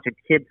then a bunch of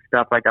kids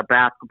stuff like a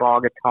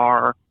basketball,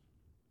 guitar.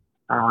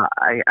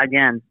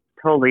 Again,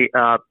 totally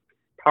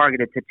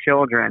targeted to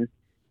children.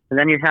 And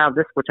then you have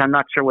this, which I'm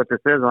not sure what this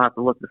is. I'll have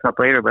to look this up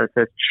later, but it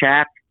says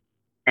Chat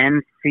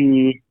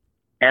NCSD.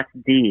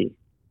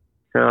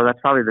 So that's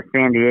probably the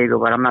San Diego,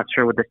 but I'm not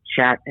sure what this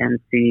Chat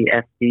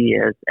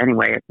NCSD is.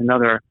 Anyway, it's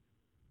another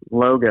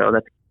logo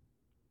that's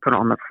put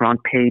on the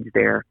front page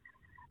there.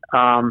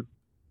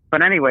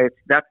 But anyway,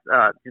 that's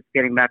just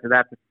getting back to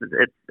that.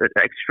 It's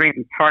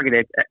extremely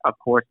targeted, of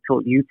course,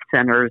 to youth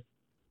centers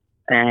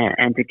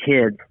and to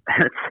kids.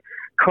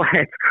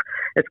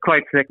 It's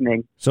quite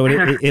sickening. So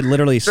it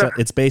literally,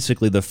 it's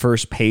basically the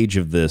first page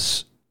of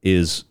this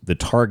is the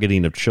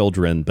targeting of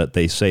children, but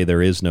they say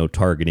there is no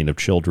targeting of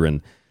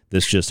children.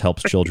 This just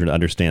helps children to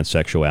understand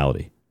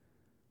sexuality.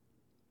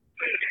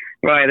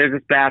 Right. There's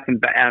just bats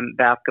and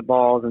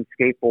basketballs and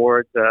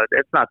skateboards.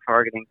 It's not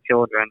targeting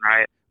children,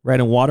 right? Right.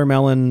 And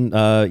watermelon,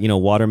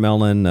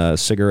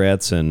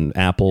 cigarettes and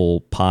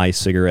apple pie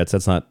cigarettes,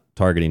 that's not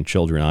targeting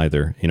children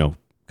either.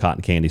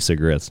 Cotton candy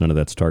cigarettes, none of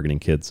that's targeting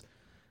kids.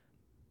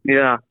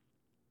 Yeah,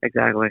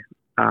 exactly.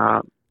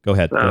 Go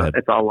ahead.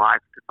 It's all live.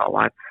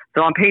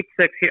 So on page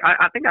 6 here,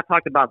 I think I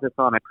talked about this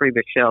on a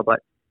previous show,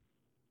 but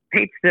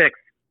page 6,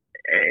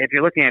 if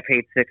you're looking at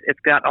page 6, it's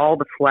got all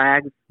the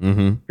flags.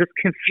 Mm-hmm. This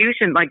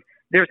confusion, like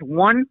there's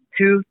 1,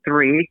 2,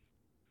 3,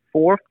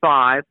 4,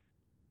 5,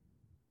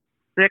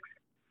 6,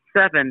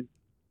 7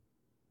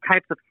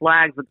 types of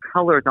flags with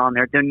colors on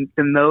there,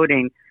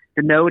 denoting,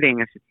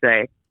 I should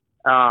say,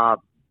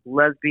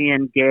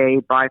 lesbian, gay,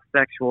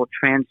 bisexual,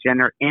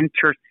 transgender,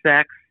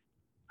 intersex.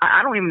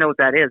 I don't even know what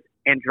that is.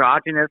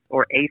 Androgynous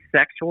or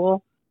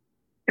asexual.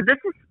 This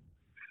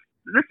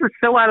is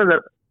so out of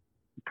the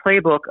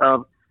playbook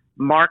of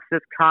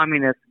Marxist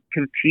communists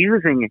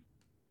confusing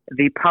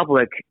the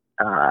public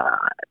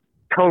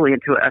totally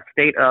into a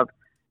state of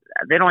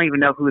they don't even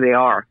know who they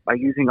are by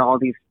using all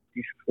these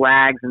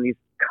flags and these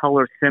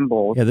color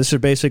symbols. Yeah, this are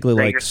basically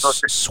like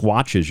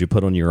swatches you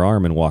put on your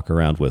arm and walk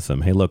around with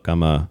them. Hey, look,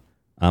 I'm a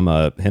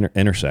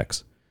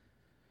intersex.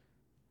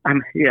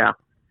 Yeah.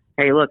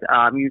 Hey, look,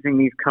 I'm using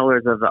these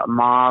colors of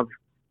mauve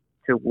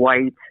to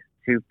white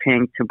to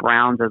pink to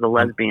browns as a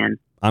lesbian.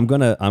 I'm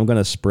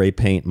gonna spray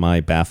paint my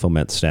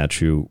Baphomet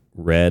statue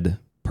red,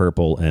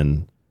 purple,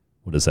 and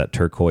what is that,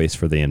 turquoise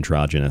for the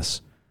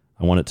androgynous.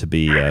 I want it to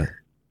be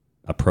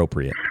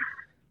appropriate.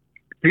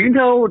 Do you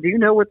know what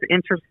the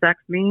intersex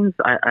means?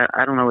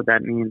 I don't know what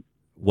that means.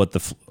 What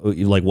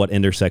what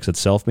intersex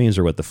itself means,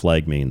 or what the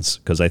flag means?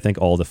 Because I think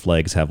all the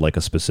flags have like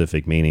a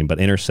specific meaning, but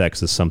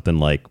intersex is something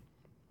like,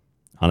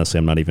 honestly,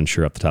 I'm not even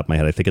sure off the top of my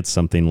head. I think it's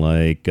something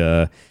like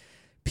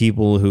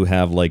people who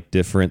have like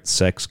different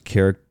sex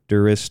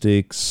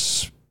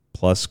characteristics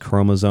plus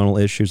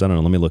chromosomal issues. I don't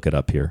know. Let me look it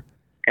up here.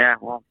 Yeah.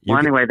 Well,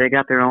 anyway, they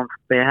have their own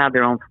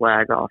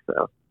flag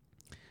also.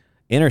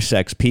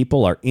 Intersex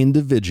people are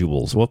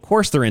individuals. Well, of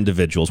course they're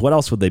individuals. What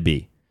else would they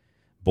be?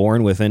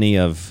 Born with any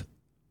of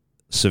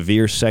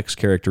severe sex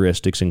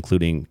characteristics,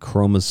 including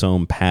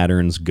chromosome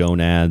patterns,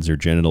 gonads, or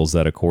genitals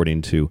that,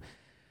 according to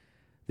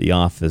the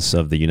Office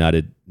of the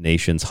United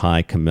Nations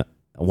High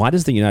Why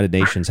does the United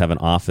Nations have an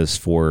office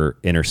for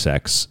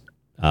intersex?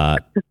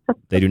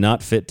 They do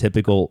not fit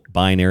typical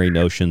binary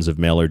notions of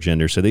male or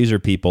gender. So these are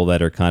people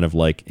that are kind of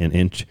like an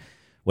inch.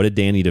 What did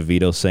Danny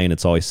DeVito say in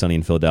It's Always Sunny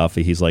in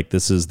Philadelphia? He's like,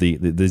 these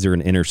are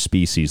an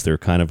interspecies. They're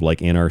kind of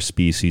like in our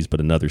species,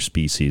 but another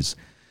species.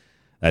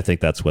 I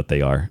think that's what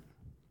they are.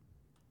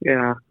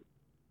 Yeah.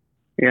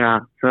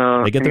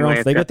 So they get their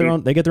own.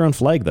 They get their own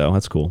flag, though.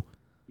 That's cool.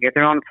 Get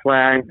their own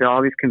flags.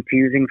 All these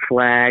confusing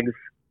flags.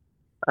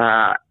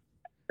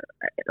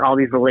 All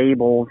these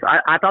labels.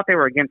 I thought they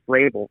were against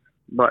labels,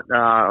 but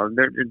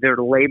they're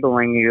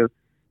labeling you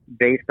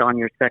based on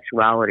your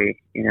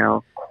sexuality. You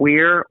know,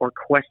 queer or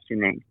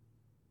questioning.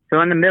 So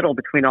in the middle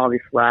between all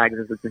these flags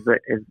is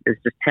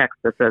just text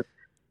that says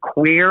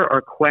queer or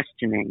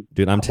questioning.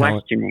 Dude, I'm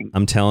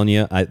telling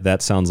you,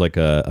 that sounds like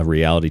a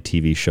reality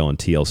TV show on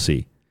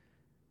TLC.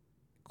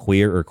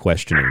 Queer or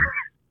questioning.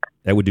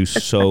 That would do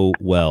so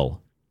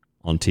well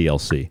on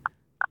TLC.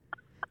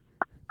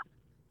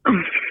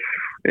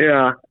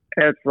 Yeah,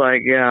 it's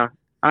like, yeah.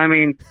 I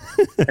mean,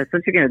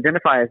 since you can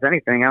identify as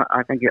anything,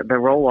 I think the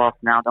roll-offs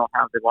now don't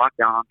have the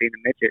lockdown on being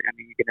a midget. I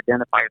mean, you can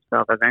identify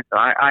yourself as anything.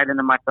 I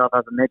identify myself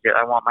as a midget.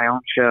 I want my own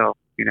show,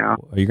 you know.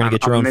 Are you going to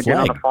get your own flag?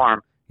 On the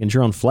farm. Get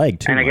your own flag,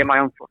 too. And I get my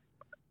own,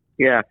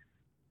 yeah.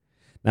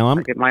 Now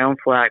I get my own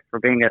flag for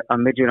being a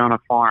midget on a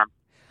farm.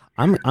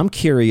 I'm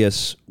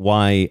curious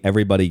why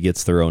everybody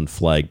gets their own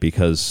flag,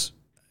 because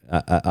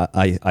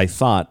I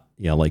thought,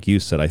 like you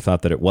said, I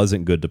thought that it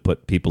wasn't good to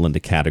put people into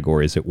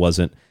categories. It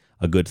wasn't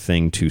a good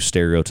thing to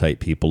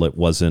stereotype people. It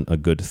wasn't a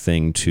good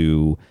thing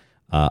to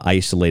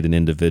isolate an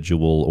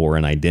individual or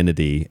an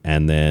identity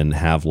and then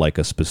have like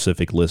a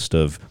specific list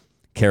of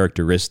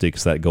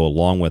characteristics that go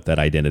along with that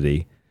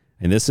identity.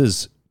 And this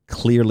is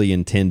clearly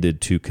intended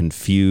to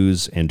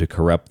confuse and to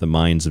corrupt the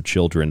minds of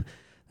children.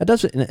 That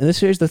doesn't. And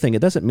here's the thing: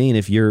 it doesn't mean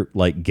if you're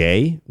like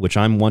gay, which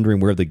I'm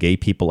wondering where the gay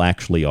people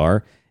actually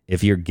are.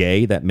 If you're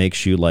gay, that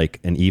makes you like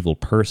an evil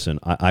person.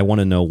 I want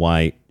to know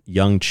why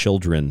young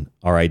children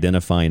are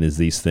identifying as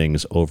these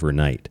things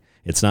overnight.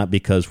 It's not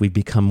because we've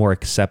become more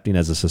accepting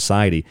as a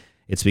society.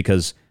 It's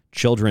because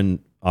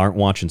children aren't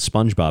watching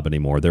SpongeBob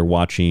anymore. They're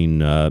watching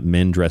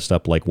men dressed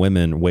up like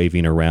women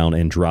waving around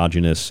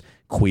androgynous,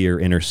 queer,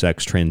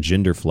 intersex,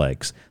 transgender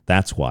flags.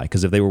 That's why.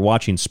 Because if they were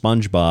watching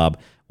SpongeBob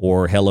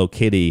or Hello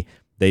Kitty,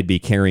 they'd be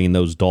carrying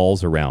those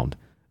dolls around.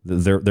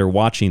 They're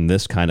watching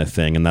this kind of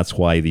thing, and that's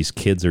why these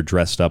kids are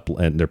dressed up,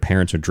 and their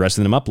parents are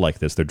dressing them up like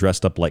this. They're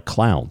dressed up like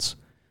clowns.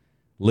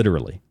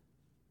 Literally.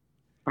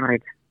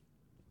 Right.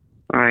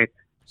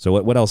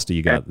 So what else do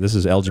you got? This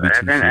is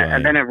LGBTQI.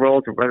 And then it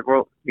rolls.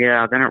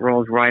 Then it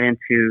rolls right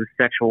into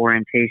sexual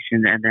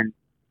orientation, and then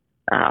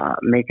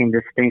making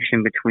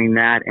distinction between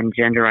that and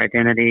gender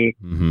identity.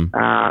 Mm-hmm.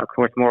 Of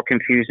course, more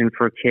confusion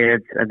for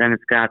kids. And then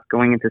it's got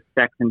going into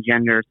sex and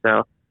gender.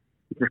 So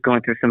just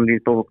going through some of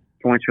these bullet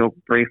points real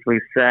briefly.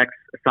 Sex,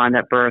 assigned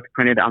at birth,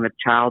 printed on the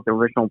child's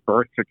original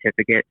birth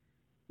certificate,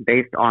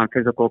 based on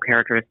physical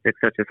characteristics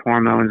such as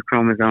hormones,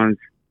 chromosomes.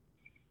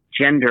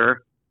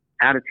 Gender,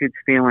 attitudes,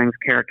 feelings,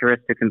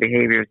 characteristics, and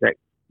behaviors that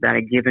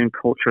a given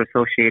culture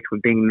associates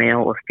with being male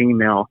or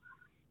female,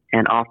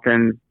 and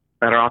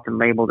that are often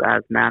labeled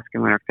as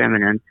masculine or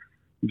feminine.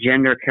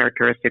 Gender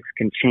characteristics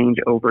can change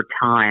over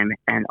time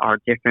and are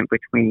different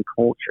between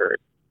cultures.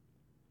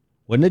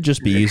 Wouldn't it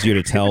just be easier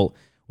to tell?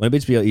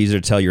 Wouldn't it be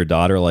easier to tell your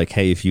daughter, like,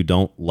 hey, if you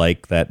don't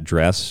like that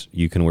dress,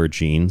 you can wear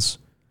jeans?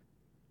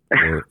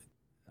 Or,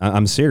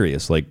 I'm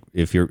serious. Like,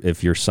 if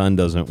your son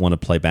doesn't want to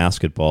play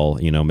basketball,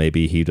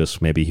 maybe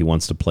he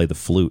wants to play the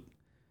flute.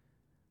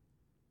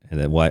 And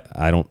then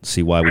I don't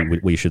see why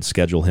we should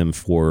schedule him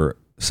for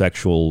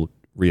sexual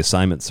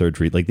reassignment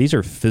surgery. Like, these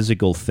are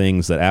physical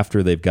things that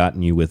after they've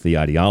gotten you with the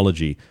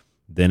ideology,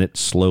 then it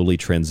slowly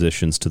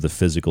transitions to the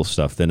physical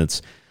stuff. Then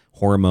it's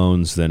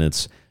hormones. Then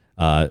it's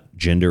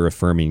gender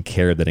affirming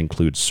care that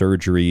includes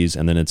surgeries,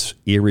 and then it's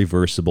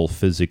irreversible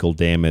physical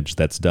damage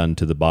that's done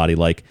to the body,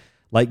 like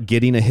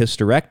getting a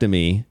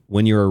hysterectomy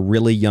when you're a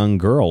really young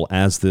girl,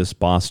 as this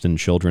Boston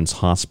Children's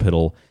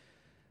Hospital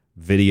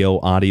video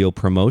audio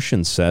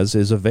promotion says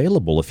is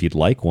available. If you'd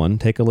like one,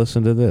 take a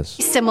listen to this.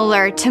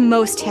 Similar to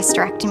most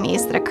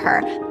hysterectomies that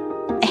occur.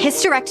 A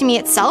hysterectomy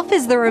itself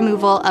is the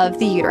removal of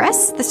the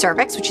uterus, the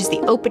cervix, which is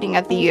the opening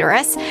of the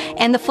uterus,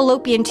 and the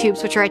fallopian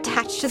tubes, which are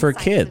attached to the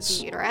sides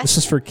of the uterus. This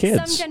is for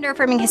kids. Some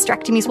gender-affirming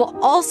hysterectomies will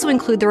also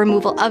include the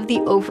removal of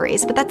the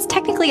ovaries, but that's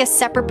technically a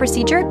separate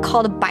procedure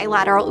called a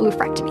bilateral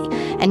oophorectomy.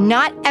 And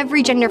not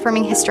every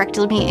gender-affirming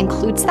hysterectomy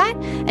includes that,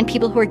 and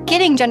people who are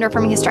getting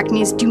gender-affirming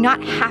hysterectomies do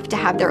not have to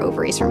have their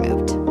ovaries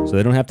removed. So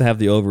they don't have to have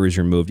the ovaries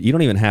removed. You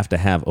don't even have to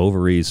have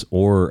ovaries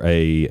or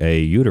a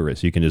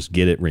uterus. You can just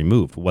get it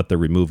removed. What they're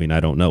removing,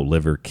 I don't know,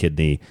 liver,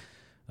 kidney,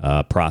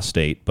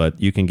 prostate, but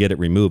you can get it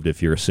removed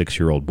if you're a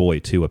 6-year-old boy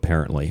too,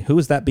 apparently. Who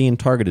is that being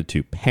targeted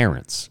to?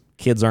 Parents.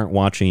 kids aren't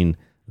watching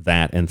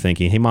that and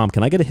thinking, hey, Mom,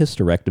 can I get a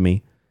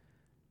hysterectomy?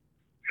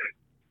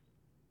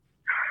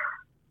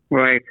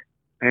 Right.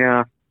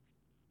 Yeah.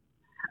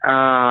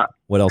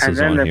 What else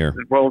is on here?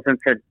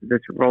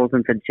 This rolls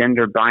into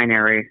gender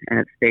binary, and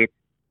it states,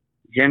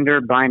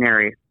 gender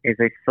binary is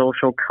a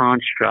social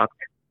construct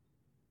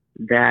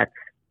that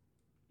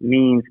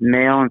means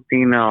male and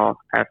female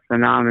as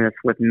synonymous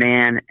with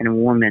man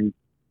and woman,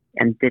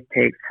 and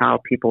dictates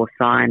how people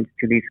assigned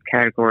to these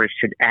categories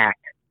should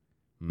act.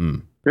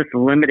 This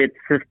limited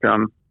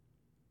system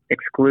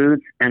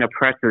excludes and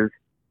oppresses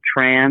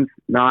trans,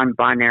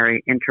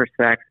 non-binary,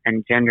 intersex,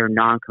 and gender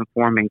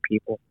non-conforming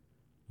people.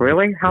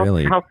 Really? How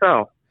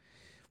so?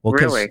 Well,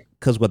 really?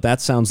 Because what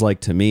that sounds like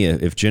to me,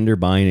 if gender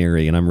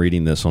binary, and I'm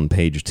reading this on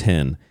page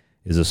 10,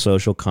 is a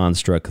social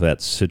construct that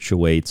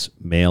situates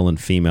male and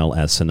female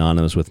as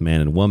synonymous with man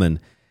and woman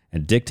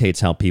and dictates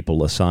how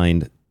people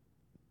assigned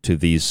to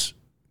these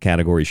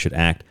categories should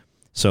act.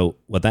 So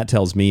what that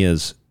tells me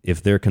is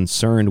if they're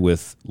concerned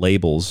with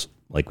labels,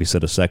 like we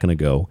said a second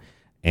ago,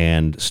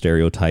 and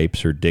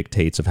stereotypes or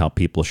dictates of how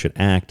people should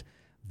act,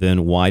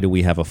 then why do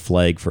we have a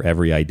flag for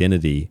every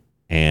identity?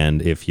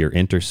 And if you're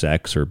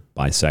intersex or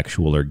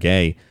bisexual or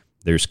gay,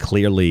 there's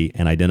clearly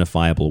an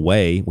identifiable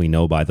way. We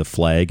know by the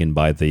flag and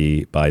by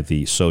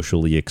the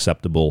socially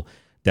acceptable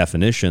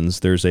definitions,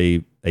 there's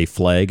a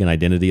flag, an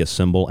identity, a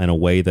symbol, and a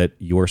way that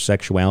your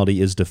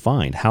sexuality is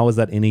defined. How is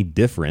that any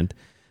different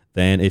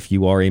than if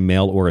you are a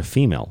male or a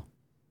female?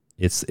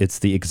 It's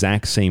the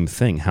exact same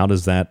thing. How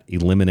does that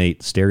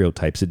eliminate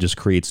stereotypes? It just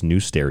creates new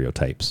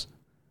stereotypes.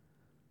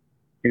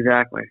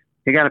 Exactly.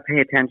 You got to pay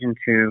attention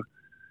to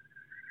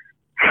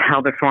how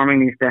they're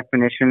forming these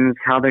definitions,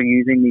 how they're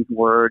using these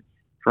words.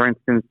 For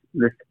instance,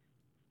 this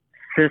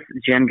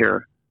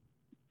cisgender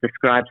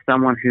describes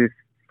someone whose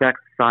sex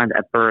assigned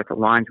at birth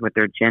aligns with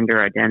their gender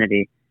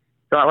identity.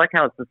 So I like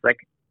how it's just like,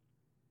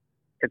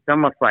 it's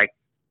almost like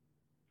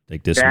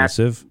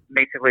dismissive,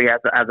 basically as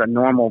a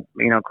normal,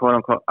 quote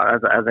unquote,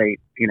 as a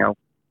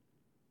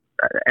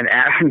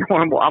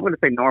normal. I'm going to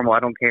say normal. I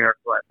don't care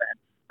what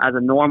that. As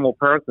a normal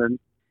person,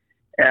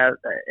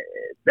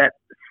 that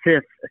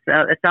cis.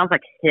 It sounds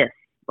like hiss,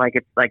 like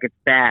it's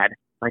bad.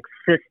 Like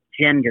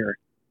cisgender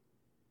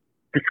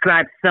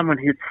describes someone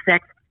whose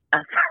sex.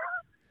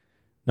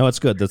 No, it's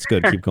good. That's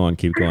good. Keep going.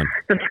 Keep going.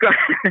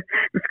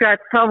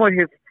 Describes someone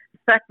whose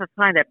sex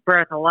assigned at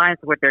birth aligns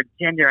with their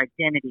gender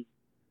identity.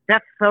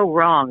 That's so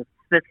wrong.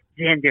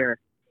 Cisgender.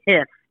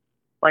 Hiss.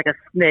 Like a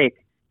snake.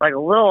 Like a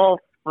little old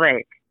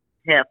snake.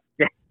 Hiss.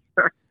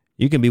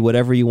 You can be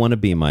whatever you want to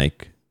be,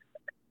 Mike.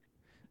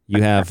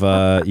 You have,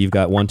 you've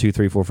got 1, 2,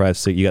 3, 4, 5,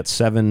 6. You got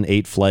 7,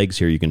 8 flags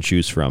here you can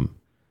choose from.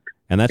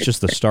 And that's just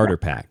the starter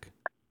pack.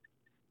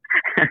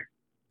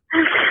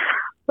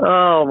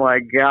 Oh my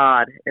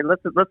God! And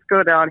let's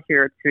go down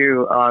here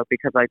to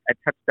because I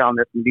touched on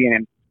this in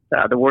being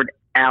the word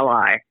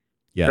ally.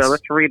 Yes. So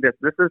let's read this.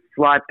 This is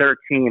slide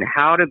 13.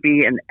 How to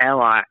be an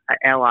ally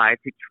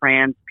to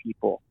trans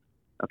people.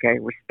 Okay.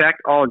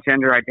 Respect all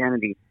gender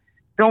identities.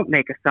 Don't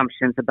make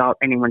assumptions about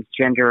anyone's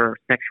gender or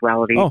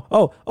sexuality.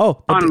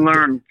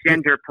 Unlearn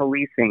gender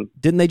policing.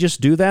 Didn't they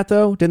just do that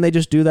though? Didn't they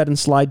just do that in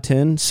slide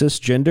 10?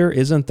 Cisgender,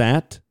 isn't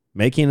that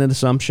making an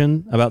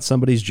assumption about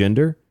somebody's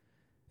gender?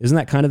 Isn't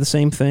that kind of the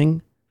same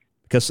thing?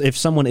 Because if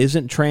someone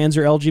isn't trans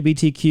or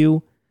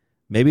LGBTQ,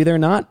 maybe they're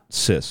not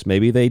cis.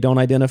 Maybe they don't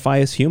identify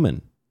as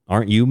human.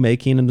 Aren't you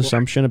making an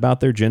assumption about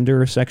their gender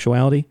or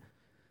sexuality?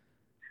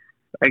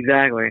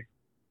 Exactly.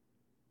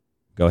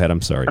 Go ahead.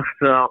 I'm sorry.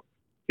 So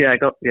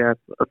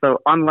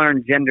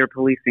unlearn gender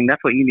policing.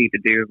 That's what you need to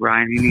do,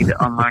 Ryan. You need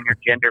to unlearn your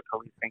gender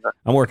policing.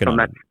 I'm working on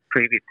it. From that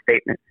previous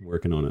statement. I'm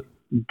working on it.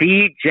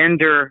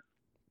 De-gender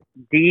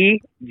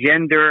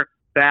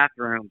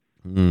bathrooms.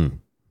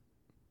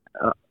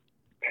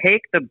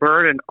 Take the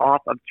burden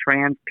off of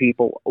trans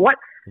people. What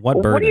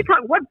burden? What are you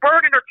talking? What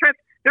burden are trans?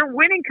 They're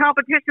winning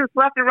competitions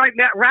left and right,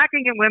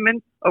 racking in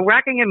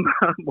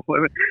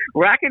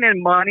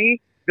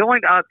money,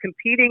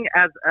 competing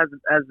as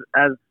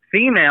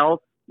females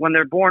when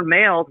they're born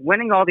males,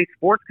 winning all these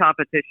sports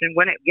competitions,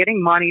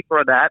 getting money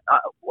for that.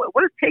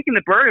 What does taking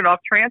the burden off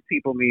trans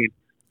people mean?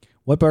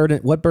 What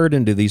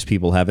burden do these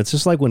people have? It's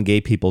just like when gay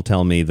people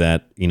tell me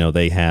that,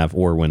 they have,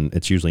 or when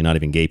it's usually not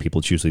even gay people,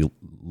 it's usually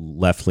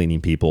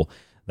left-leaning people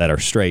that are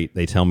straight.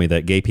 They tell me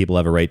that gay people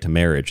have a right to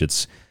marriage.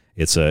 It's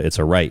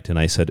a right. And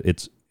I said,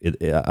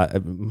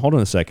 hold on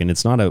a second.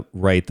 It's not a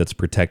right that's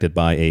protected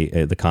by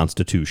the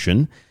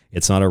Constitution.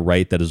 It's not a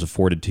right that is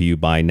afforded to you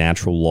by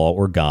natural law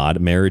or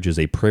God. Marriage is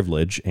a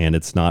privilege, and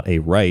it's not a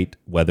right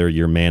whether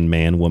you're man,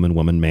 man, woman,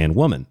 woman, man,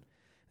 woman.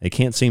 They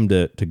can't seem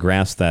to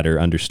grasp that or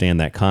understand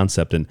that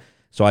concept. And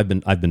so I've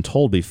been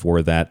told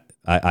before that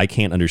I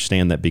can't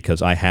understand that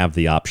because I have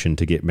the option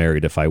to get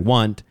married if I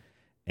want.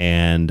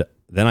 And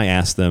then I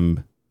asked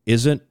them,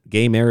 isn't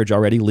gay marriage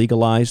already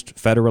legalized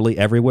federally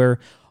everywhere?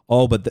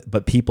 Oh,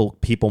 but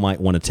people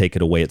might want to take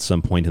it away at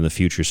some point in the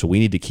future. So we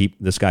need to keep,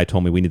 this guy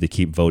told me we need to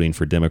keep voting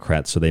for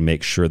Democrats so they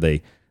make sure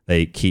they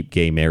keep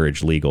gay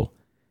marriage legal.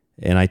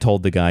 And I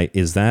told the guy,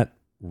 is that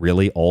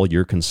really all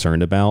you're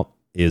concerned about?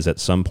 is at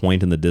some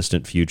point in the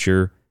distant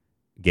future,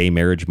 gay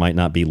marriage might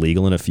not be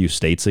legal in a few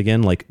states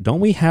again. Like, don't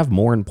we have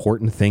more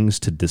important things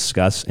to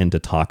discuss and to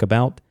talk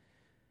about?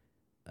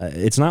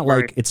 It's not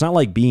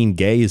like being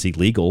gay is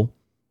illegal.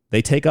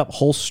 They take up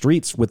whole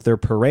streets with their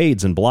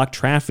parades and block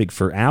traffic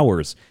for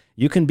hours.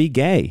 You can be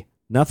gay.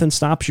 Nothing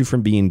stops you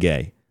from being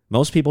gay.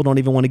 Most people don't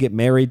even want to get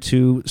married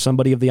to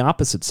somebody of the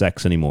opposite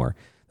sex anymore.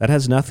 That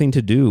has nothing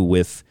to do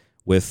with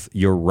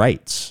your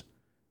rights.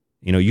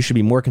 You know, you should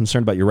be more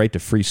concerned about your right to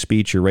free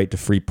speech, your right to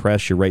free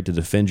press, your right to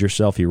defend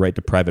yourself, your right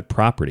to private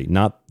property,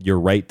 not your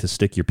right to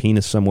stick your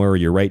penis somewhere or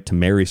your right to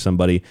marry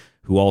somebody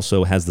who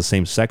also has the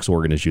same sex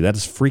organ as you. That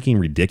is freaking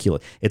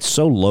ridiculous. It's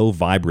so low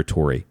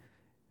vibratory,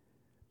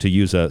 to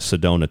use a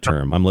Sedona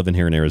term. I'm living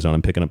here in Arizona.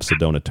 I'm picking up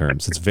Sedona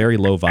terms. It's very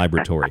low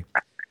vibratory.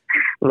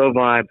 Low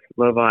vibes.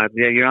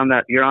 Yeah, you're on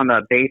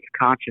the base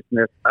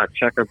consciousness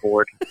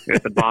checkerboard. You're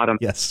at the bottom.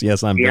 yes, You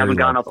I'm. You haven't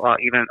gone up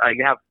even.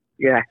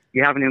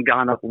 You haven't even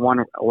gone up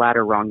one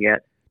ladder rung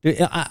yet. Dude,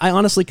 I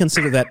honestly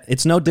consider that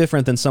it's no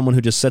different than someone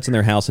who just sits in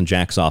their house and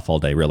jacks off all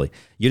day. Really,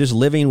 you're just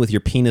living with your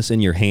penis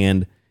in your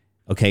hand.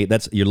 Okay,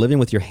 you're living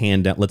with your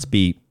hand down. Let's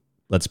be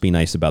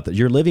nice about that.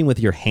 You're living with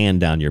your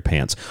hand down your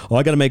pants. Oh,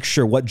 I got to make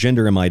sure, what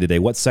gender am I today?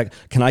 What sex?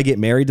 Can I get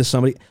married to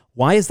somebody?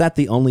 Why is that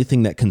the only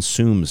thing that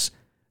consumes,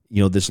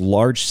 this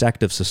large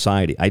sect of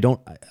society? I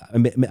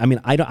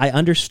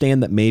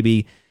understand that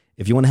maybe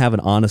if you want to have an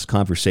honest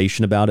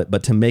conversation about it,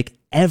 but to make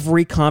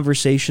every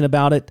conversation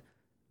about it,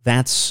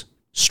 that's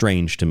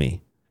strange to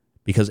me,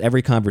 because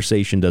every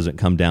conversation doesn't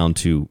come down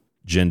to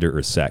gender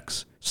or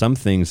sex. Some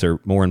things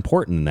are more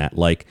important than that.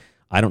 Like,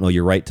 I don't know,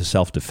 your right to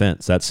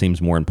self-defense. That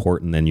seems more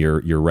important than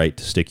your right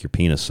to stick your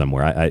penis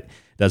somewhere. It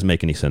doesn't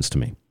make any sense to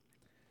me.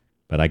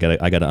 But I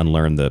gotta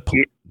unlearn the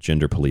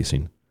gender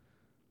policing.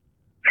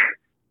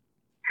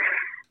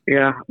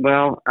 Yeah,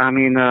 well, I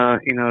mean,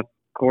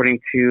 according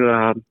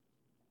to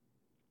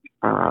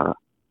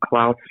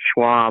Klaus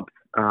Schwab,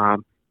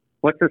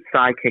 what's his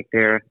sidekick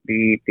there?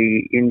 The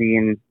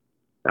Indian,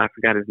 I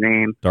forgot his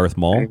name. Darth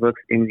Maul? He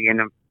looks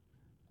Indian.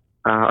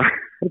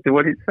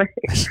 What did he say?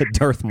 I said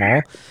Darth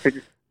Maul.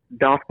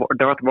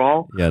 Darth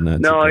Maul? Yeah,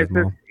 no.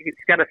 He's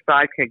got a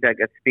sidekick that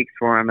speaks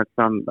for him. It's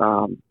some,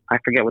 I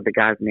forget what the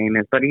guy's name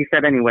is, but he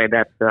said anyway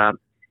that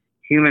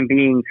human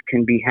beings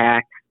can be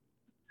hacked.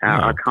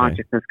 Our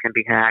consciousness can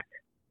be hacked.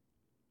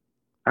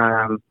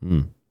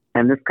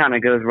 And this kind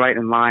of goes right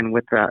in line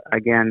with,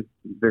 again,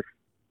 this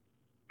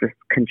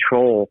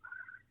control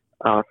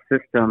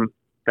system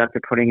that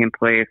they're putting in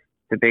place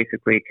to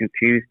basically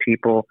confuse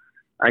people.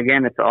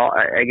 Again,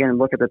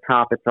 look at the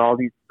top. It's all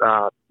these,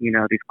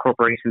 these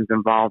corporations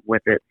involved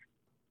with it.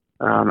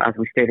 As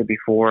we stated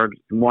before,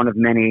 one of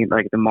many,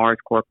 like the Mars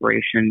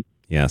Corporation.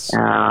 Yes.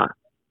 And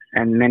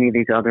many of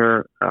these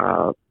other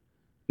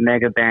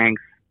mega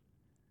banks.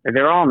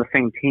 They're all on the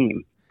same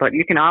team, but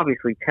you can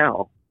obviously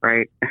tell,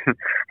 right?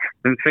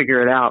 And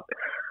figure it out.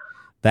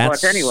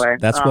 But anyway,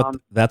 that's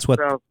what,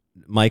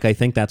 Mike, I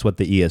think that's what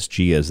the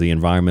ESG is, the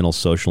environmental,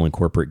 social, and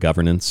corporate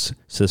governance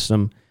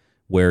system,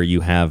 where you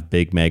have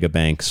big mega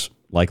banks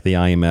like the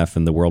IMF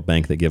and the World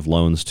Bank that give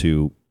loans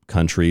to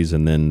countries,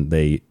 and then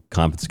they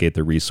confiscate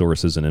their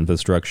resources and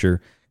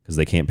infrastructure because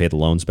they can't pay the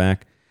loans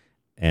back.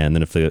 And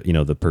then if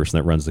the person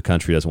that runs the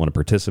country doesn't want to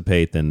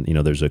participate, then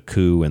there's a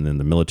coup, and then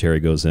the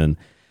military goes in.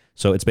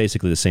 So it's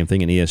basically the same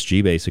thing. And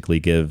ESG basically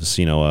gives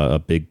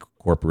a big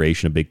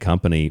corporation, a big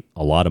company,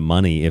 a lot of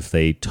money if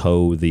they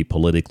toe the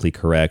politically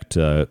correct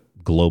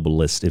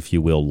globalist, if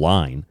you will,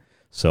 line.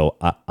 So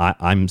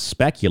I'm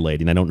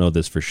speculating, I don't know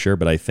this for sure,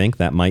 but I think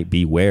that might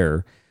be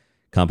where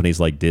companies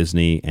like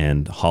Disney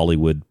and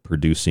Hollywood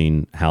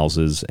producing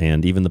houses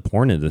and even the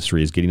porn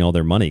industry is getting all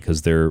their money,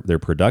 because their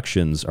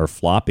productions are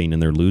flopping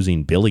and they're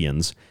losing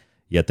billions,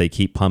 yet they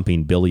keep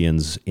pumping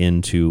billions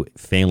into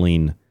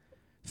failing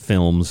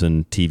films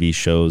and TV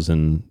shows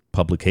and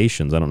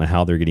publications. I don't know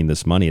how they're getting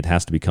this money. It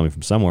has to be coming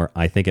from somewhere.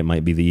 I think it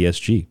might be the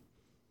ESG.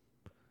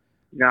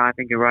 No, I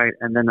think you're right.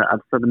 And then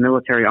so the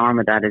military arm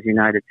of that is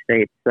United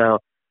States. So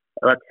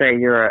let's say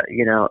you're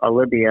a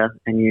Libya,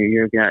 and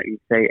you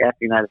say, F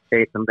the United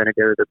States, I'm going to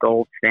go to the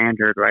gold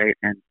standard, right?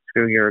 And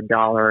screw your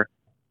dollar.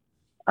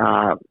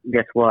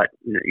 Guess what?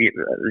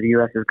 The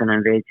U.S. is going to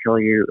invade, kill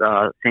you.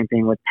 Same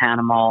thing with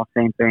Panama.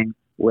 Same thing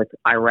with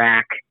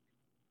Iraq.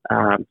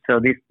 So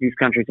these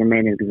countries are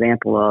made an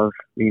example of,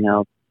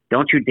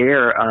 don't you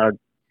dare,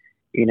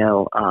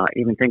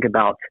 even think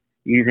about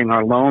using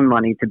our loan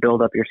money to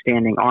build up your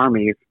standing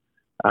armies,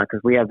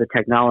 because we have the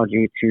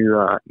technology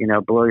to,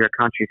 blow your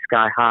country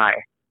sky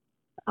high.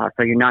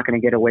 So you're not going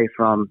to get away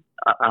from,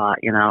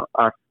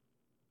 us,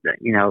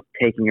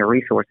 taking your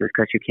resources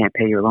because you can't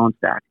pay your loans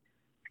back.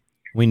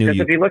 We knew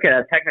If you look at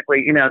it,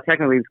 technically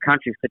these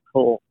countries could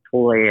pull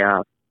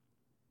a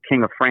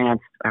King of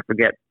France. I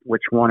forget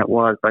which one it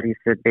was, but he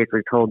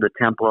basically told the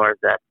Templars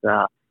that,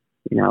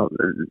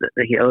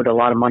 he owed a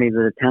lot of money to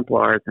the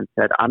Templars and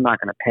said, I'm not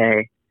going to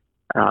pay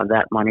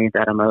that money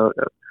that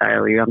I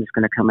owe you. I'm just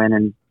going to come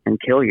in and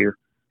kill you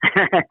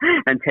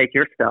and take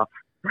your stuff.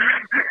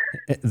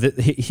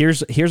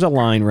 Here's a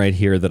line right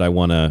here that I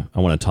want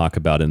to talk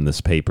about in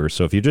this paper.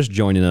 So if you're just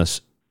joining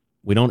us,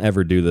 we don't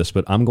ever do this,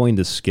 but I'm going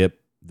to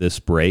skip this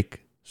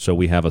break so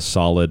we have a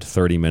solid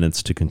 30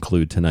 minutes to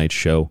conclude tonight's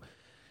show.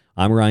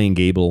 I'm Ryan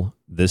Gable.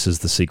 This is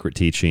The Secret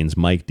Teachings.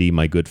 Mike D,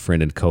 my good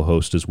friend and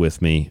co-host, is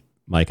with me.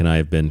 Mike and I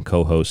have been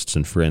co-hosts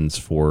and friends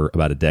for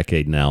about a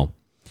decade now.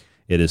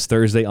 It is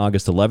Thursday,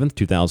 August 11th,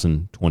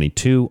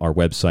 2022. Our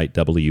website,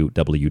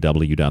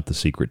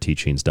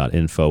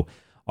 www.thesecretteachings.info.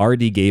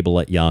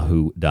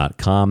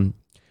 rdgable@yahoo.com.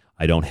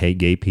 I don't hate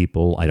gay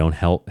people. I don't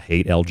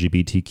hate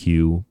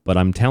LGBTQ. But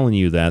I'm telling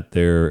you that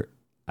there,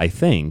 I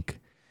think,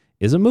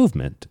 is a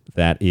movement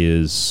that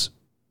is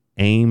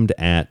aimed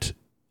at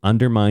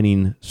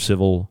undermining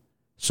civil,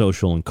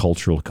 social, and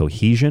cultural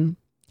cohesion.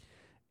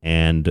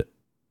 And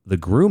the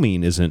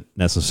grooming isn't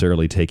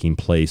necessarily taking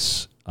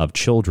place of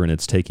children.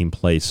 It's taking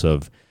place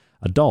of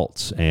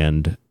adults.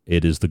 And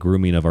it is the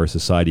grooming of our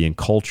society and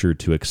culture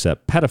to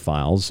accept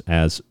pedophiles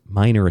as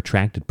minor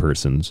attracted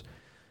persons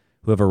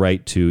who have a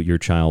right to your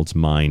child's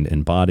mind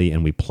and body.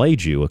 And we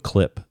played you a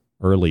clip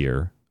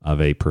earlier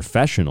of a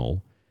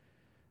professional,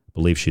 I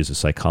believe she's a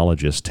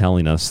psychologist,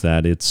 telling us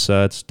that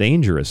it's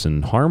dangerous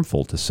and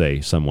harmful to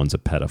say someone's a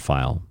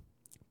pedophile.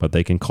 But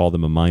they can call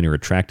them a minor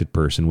attracted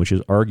person, which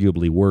is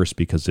arguably worse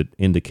because it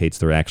indicates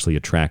they're actually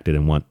attracted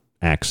and want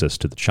access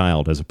to the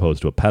child, as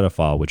opposed to a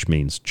pedophile, which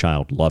means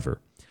child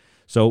lover.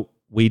 So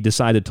we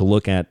decided to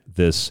look at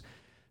this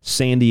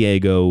San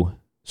Diego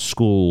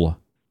school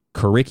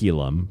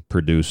curriculum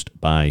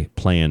produced by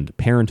Planned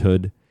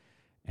Parenthood,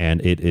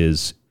 and it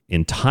is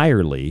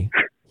entirely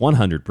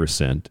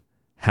 100%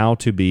 how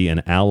to be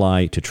an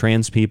ally to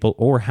trans people,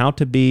 or how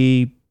to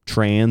be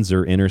trans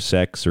or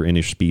intersex or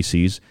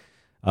interspecies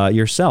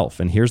yourself.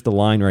 And here's the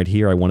line right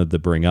here I wanted to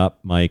bring up,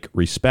 Mike.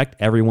 Respect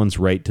everyone's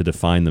right to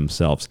define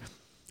themselves.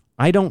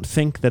 I don't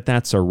think that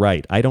that's a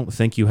right. I don't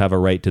think you have a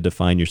right to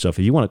define yourself.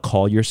 If you want to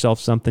call yourself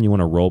something, you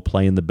want to role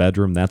play in the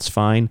bedroom, that's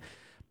fine.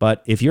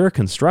 But if you're a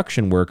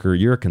construction worker,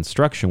 you're a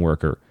construction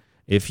worker.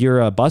 If you're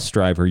a bus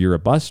driver, you're a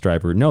bus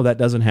driver. No, that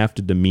doesn't have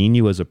to demean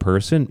you as a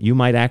person. You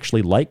might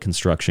actually like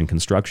construction.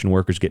 Construction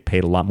workers get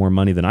paid a lot more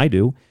money than I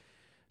do.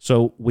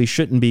 So we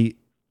shouldn't be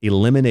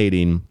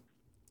eliminating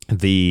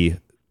the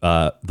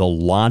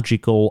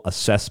logical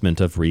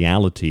assessment of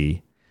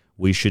reality.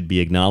 We should be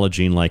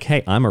acknowledging, like,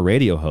 hey, I'm a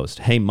radio host.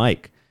 Hey,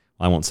 Mike,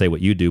 I won't say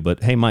what you do,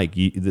 but hey, Mike,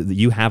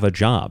 you have a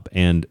job.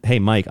 And hey,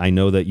 Mike, I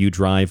know that you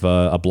drive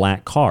a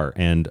black car,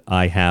 and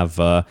I have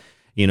a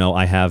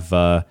lot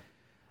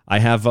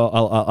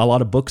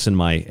of books in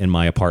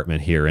my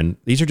apartment here, and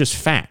these are just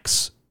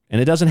facts.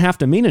 And it doesn't have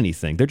to mean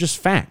anything. They're just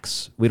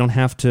facts. We don't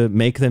have to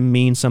make them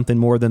mean something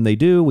more than they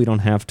do. We don't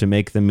have to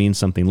make them mean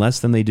something less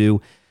than they do.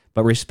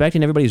 But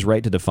respecting everybody's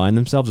right to define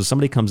themselves. If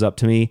somebody comes up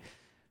to me,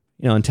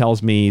 and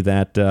tells me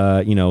that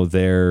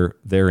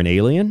they're an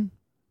alien,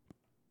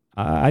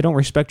 I don't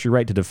respect your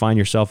right to define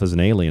yourself as an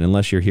alien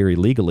unless you're here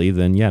illegally.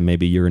 Then yeah,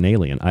 maybe you're an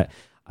alien.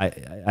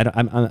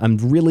 I'm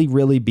really,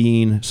 really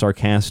being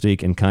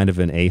sarcastic and kind of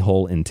an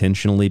a-hole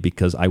intentionally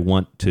because I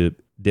want to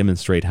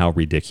demonstrate how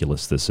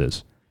ridiculous this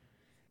is.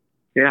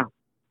 Yeah,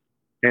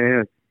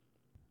 it is.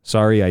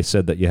 Sorry, I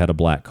said that you had a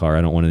black car.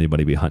 I don't want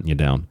anybody to be hunting you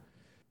down.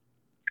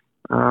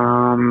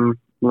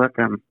 Let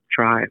them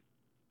try.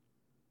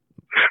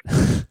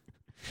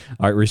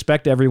 All right,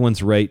 respect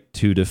everyone's right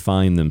to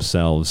define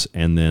themselves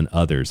and then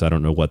others. I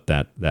don't know what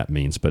that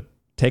means, but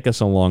take us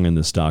along in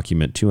this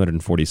document,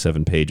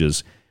 247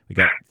 pages. We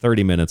got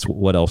 30 minutes.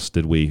 What else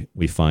did we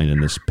find in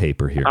this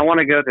paper here? I want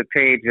to go to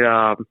page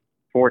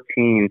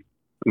 14,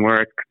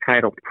 where it's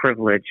titled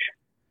Privilege.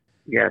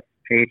 Yes,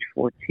 page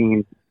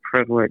 14,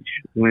 Privilege.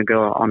 I'm going to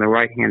go on the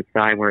right-hand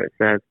side where it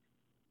says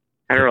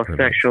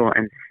heterosexual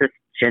and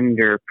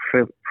cisgender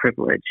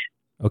privilege.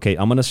 Okay,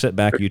 I'm going to sit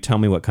back. You tell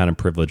me what kind of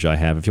privilege I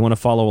have. If you want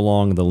to follow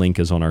along, the link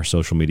is on our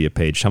social media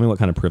page. Tell me what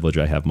kind of privilege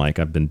I have, Mike.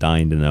 I've been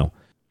dying to know.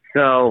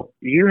 So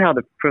you have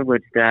the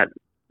privilege that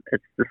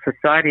it's the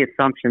society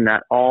assumption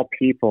that all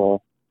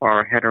people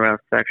are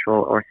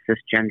heterosexual or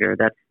cisgender.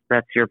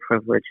 That's your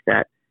privilege.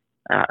 That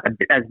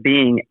as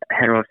being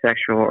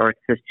heterosexual or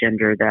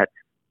cisgender, that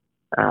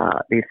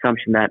the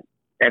assumption that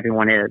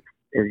everyone is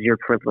your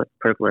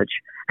privilege.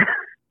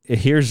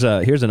 Here's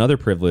another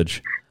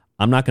privilege.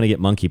 I'm not going to get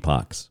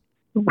monkeypox.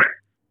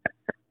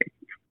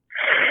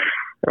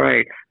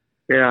 Right.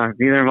 Yeah,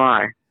 neither am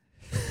I.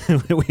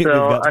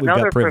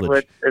 Another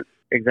privilege.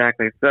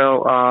 Exactly.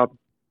 So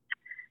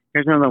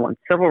here's another one.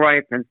 Civil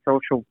rights and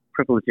social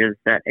privileges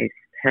that a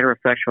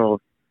heterosexual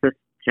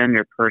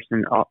cisgender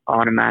person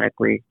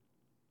automatically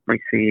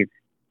receives.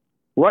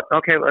 What?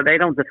 Okay, well, they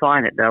don't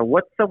define it, though.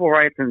 What civil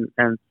rights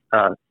and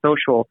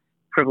social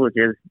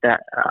privileges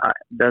that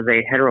does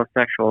a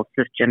heterosexual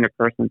cisgender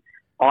person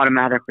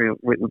automatically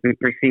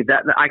receive?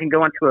 That I can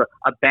go into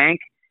a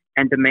bank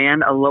and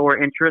demand a lower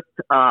interest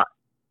on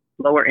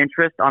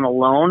a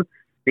loan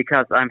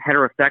because I'm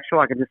heterosexual.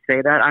 I can just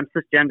say that. I'm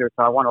cisgender,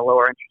 so I want a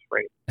lower interest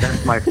rate.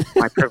 That's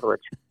my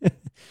privilege.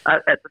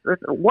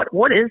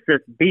 What is this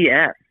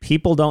BS?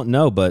 People don't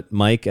know, but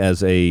Mike,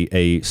 as a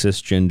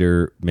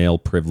cisgender, male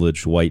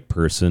privileged white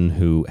person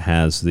who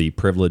has the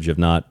privilege of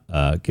not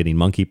getting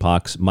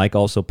monkeypox, Mike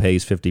also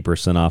pays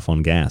 50% off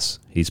on gas.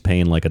 He's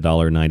paying like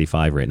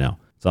 $1.95 right now.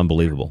 It's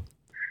unbelievable.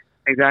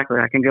 Exactly.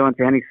 I can go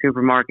into any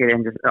supermarket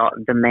and just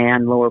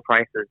demand lower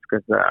prices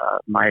because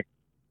my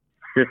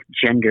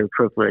cisgender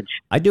privilege.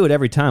 I do it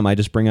every time. I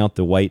just bring out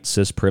the white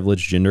cis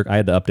privilege gender. I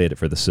had to update it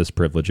for the cis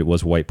privilege. It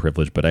was white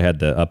privilege, but I had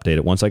to update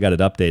it. Once I got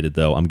it updated,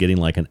 though, I'm getting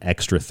like an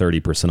extra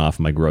 30% off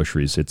my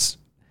groceries. It's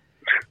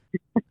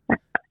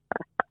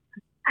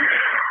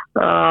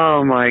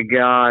oh my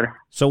God.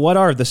 So what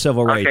are the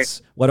civil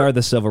rights? What are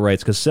the civil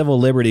rights? Because civil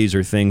liberties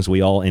are things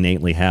we all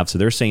innately have. So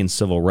they're saying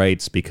civil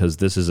rights because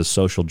this is a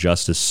social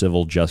justice,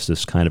 civil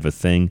justice kind of a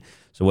thing.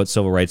 So what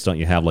civil rights don't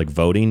you have? Like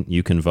voting,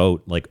 you can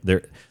vote. Like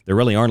there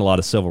really aren't a lot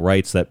of civil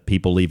rights that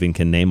people even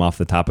can name off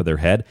the top of their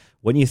head.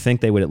 Wouldn't you think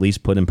they would at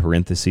least put in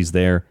parentheses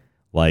there,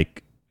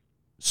 like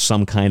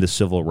some kind of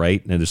civil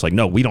right? And they're just like,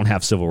 no, we don't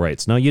have civil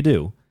rights. No, you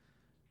do.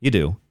 You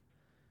do.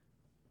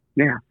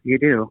 Yeah, you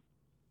do.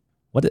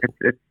 What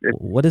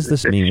does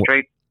this mean?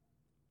 Straight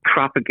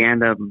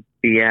propaganda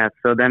BS.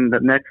 So then the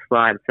next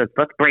slide says,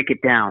 let's break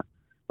it down.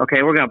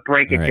 Okay, we're going to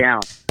break it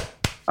down.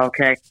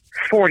 Okay,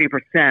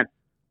 40%.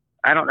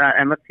 I don't know.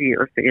 And let's see.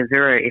 Is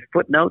there a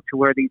footnote to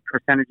where these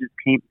percentages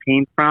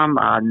came from?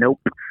 Nope.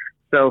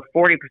 So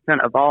 40%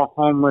 of all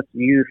homeless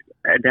youth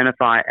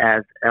identify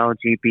as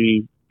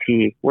LGBT.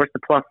 Where's the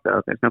plus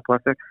though? There's no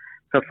plus there.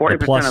 So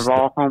 40% of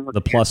all homeless.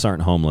 The plus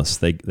aren't homeless.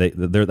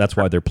 They're that's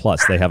why they're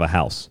plus. They have a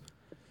house.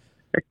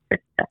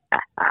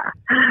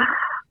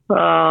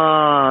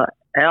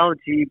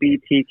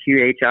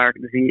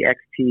 LGBTQHRZXT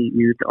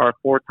youth are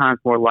 4 times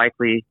more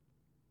likely,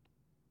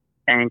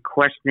 and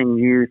questioning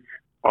youth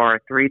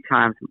are 3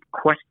 times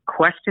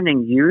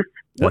questioning youth.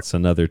 That's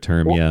another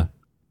term, yeah.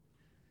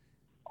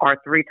 Are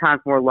 3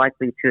 times more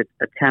likely to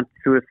attempt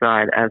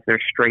suicide as their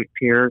straight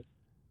peers.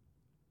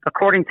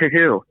 According to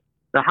who?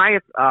 The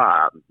highest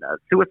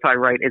suicide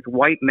rate is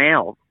white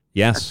males.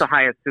 Yes. That's the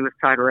highest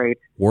suicide rate.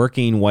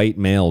 Working white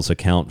males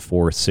account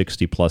for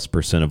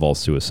 60+% of all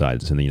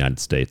suicides in the United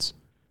States.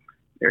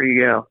 There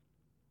you go.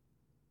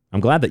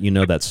 I'm glad that you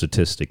know that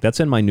statistic. That's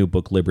in my new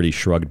book, Liberty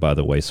Shrugged, by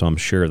the way, so I'm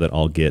sure that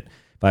I'll get,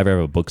 if I ever have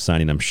a book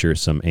signing, I'm sure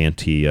some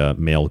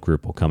anti-male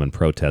group will come and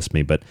protest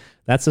me, but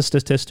that's a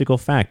statistical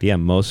fact. Yeah,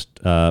 most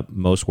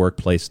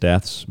workplace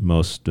deaths,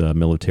 most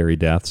military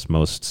deaths,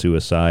 most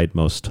suicide,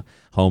 most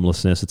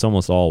homelessness, it's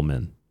almost all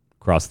men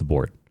across the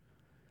board.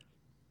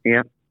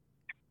 Yep.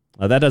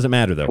 That doesn't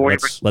matter, though.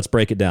 Let's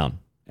break it down.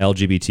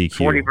 LGBTQ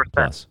 40%.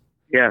 plus.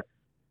 Yes.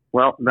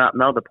 Well,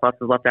 no, the plus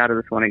is left out of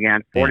this one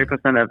again.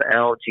 40% of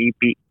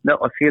LGBT. No,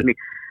 excuse me.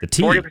 The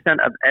T. 40%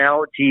 of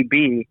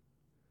LGB.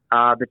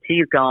 The T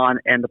is gone,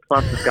 and the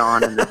plus is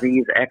gone, and the Z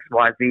is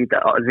XYZ.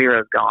 The 0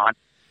 is gone.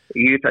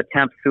 Youth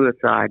attempt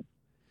suicide.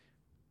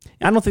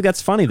 I don't think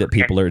that's funny that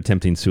people are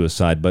attempting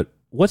suicide, but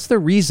what's the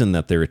reason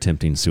that they're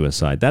attempting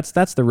suicide? That's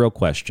the real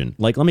question.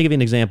 Like, let me give you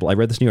an example. I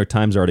read this New York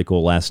Times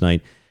article last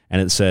night, and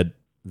it said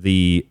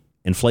the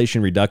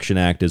Inflation Reduction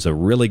Act is a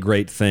really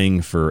great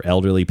thing for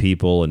elderly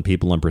people and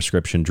people on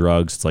prescription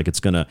drugs. It's like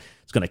it's gonna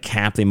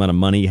cap the amount of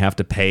money you have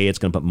to pay. It's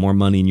gonna put more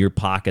money in your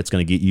pocket. It's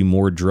gonna get you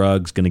more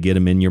drugs. Gonna get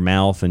them in your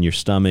mouth and your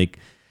stomach.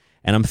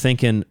 And I'm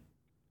thinking,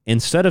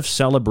 instead of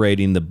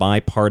celebrating the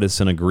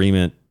bipartisan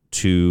agreement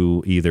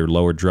to either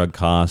lower drug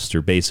costs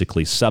or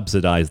basically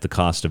subsidize the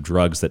cost of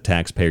drugs that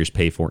taxpayers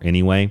pay for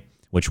anyway,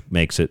 which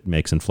makes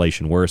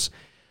inflation worse,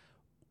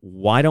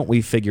 why don't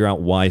we figure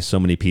out why so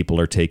many people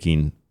are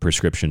taking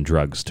prescription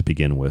drugs to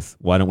begin with?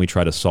 Why don't we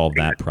try to solve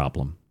that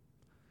problem?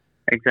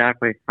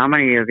 Exactly. How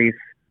many of these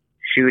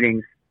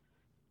shootings,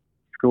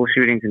 school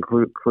shootings,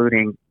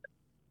 including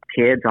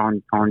kids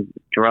on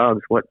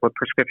drugs, what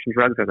prescription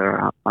drugs are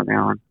they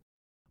on?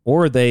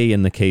 Or are they,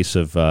 in the case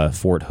of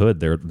Fort Hood,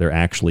 they're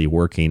actually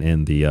working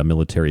in the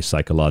military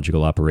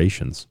psychological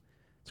operations?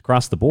 It's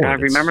across the board. I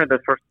remember the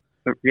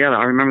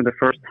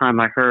first time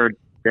I heard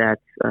that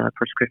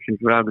prescription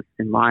drugs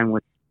in line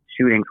with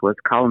shootings was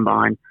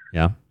Columbine.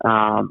 Yeah.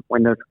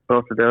 When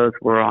both of those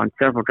were on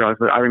several drugs,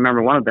 but I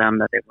remember one of them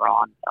that they were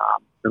on.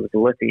 It was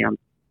lithium.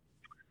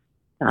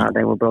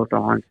 They were both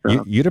on.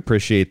 So. You'd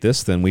appreciate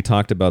this then. We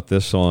talked about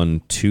this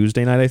on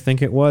Tuesday night, I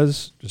think it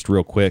was. Just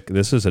real quick,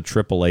 this is a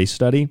AAA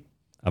study.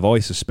 I've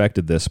always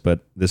suspected this, but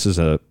this is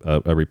a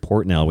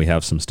report now. We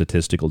have some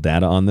statistical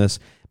data on this.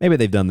 Maybe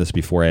they've done this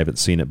before. I haven't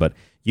seen it, but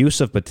use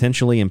of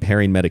potentially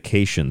impairing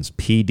medications,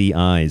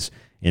 PDIs,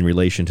 in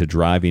relation to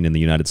driving in the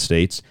United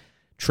States.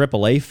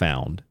 AAA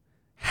found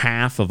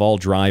half of all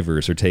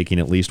drivers are taking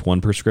at least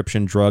one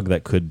prescription drug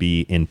that could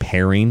be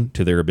impairing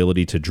to their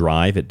ability to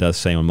drive. It does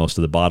say on most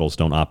of the bottles,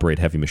 don't operate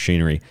heavy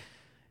machinery.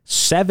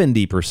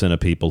 70%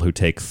 of people who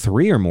take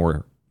 3 or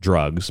more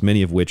drugs,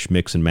 many of which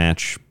mix and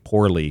match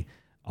poorly,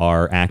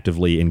 are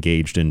actively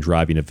engaged in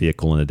driving a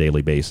vehicle on a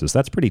daily basis.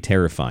 That's pretty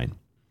terrifying.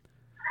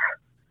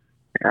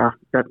 Yeah,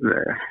 that's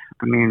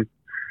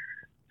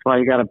why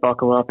you got to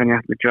buckle up and you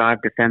have to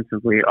drive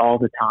defensively all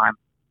the time.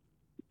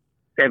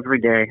 every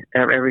day.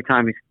 Every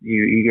time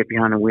you get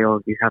behind the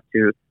wheel, you have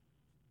to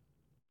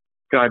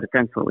drive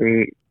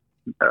defensively,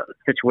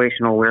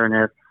 situational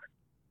awareness.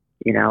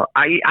 You know,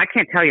 I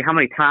can't tell you how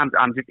many times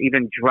I'm just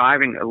even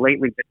driving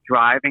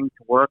to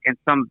work, and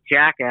some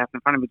jackass in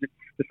front of me just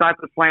decides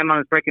to slam on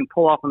his brake and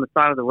pull off on the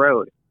side of the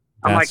road.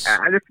 I'm like,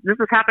 this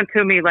has happened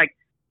to me like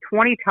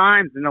 20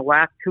 times in the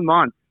last 2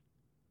 months.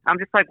 I'm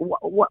just like,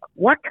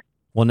 what?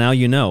 Well, now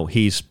you know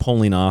he's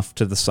pulling off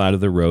to the side of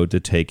the road to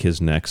take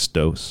his next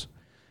dose.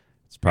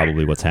 It's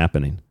probably what's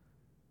happening.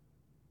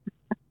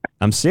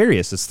 I'm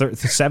serious. It's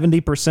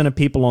 70% of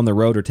people on the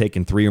road are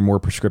taking 3 or more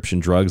prescription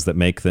drugs that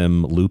make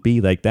them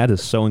loopy. Like, that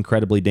is so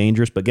incredibly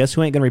dangerous. But guess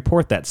who ain't going to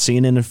report that?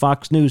 CNN and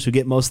Fox News, who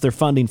get most of their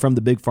funding from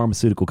the big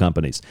pharmaceutical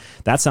companies.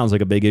 That sounds like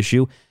a big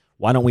issue.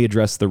 Why don't we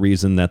address the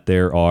reason that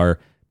there are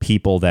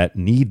people that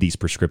need these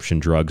prescription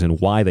drugs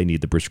and why they need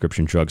the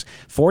prescription drugs?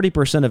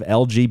 40% of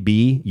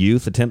LGB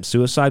youth attempt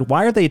suicide.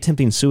 Why are they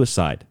attempting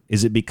suicide?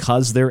 Is it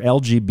because they're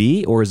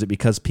LGB, or is it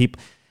because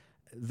people...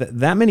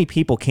 that many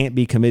people can't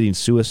be committing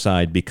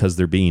suicide because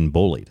they're being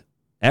bullied.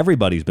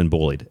 Everybody's been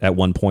bullied at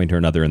one point or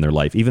another in their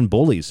life. Even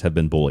bullies have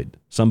been bullied.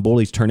 Some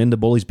bullies turn into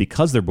bullies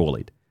because they're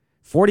bullied.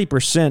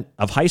 40%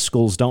 of high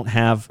schools don't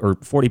have, or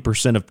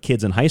 40% of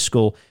kids in high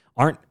school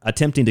aren't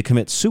attempting to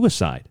commit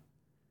suicide.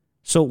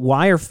 So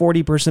why are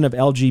 40% of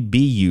LGB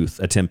youth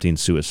attempting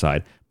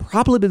suicide?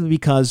 Probably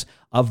because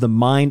of the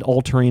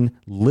mind-altering,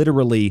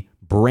 literally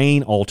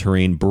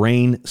brain-altering,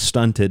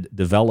 brain-stunted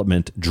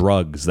development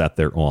drugs that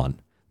they're on.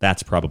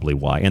 That's probably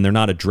why. And they're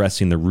not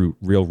addressing the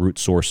real root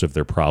source of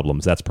their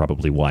problems. That's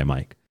probably why,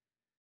 Mike.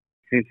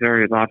 Seems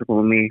very logical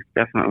to me.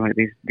 Definitely.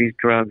 These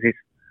drugs, these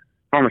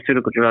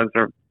pharmaceutical drugs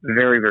are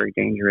very, very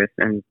dangerous.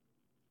 And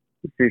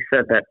you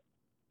said that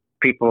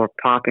people are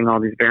popping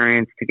all these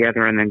variants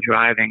together and then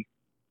driving.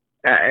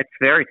 It's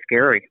very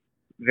scary.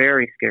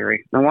 Very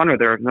scary. No wonder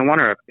they're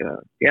pulling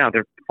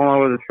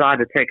over the side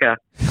to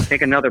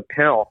take another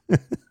pill.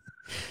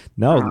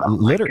 No,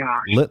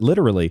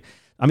 literally.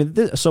 I mean,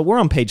 so we're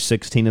on page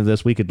 16 of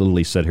this. We could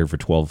literally sit here for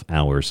 12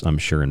 hours, I'm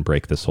sure, and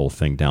break this whole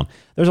thing down.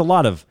 There's a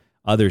lot of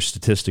other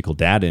statistical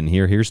data in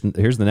here. Here's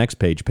the next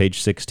page,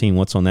 page 16.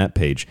 What's on that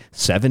page?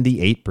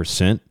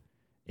 78%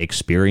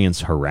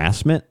 experience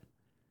harassment.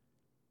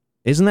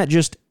 Isn't that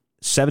just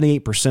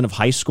 78% of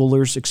high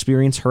schoolers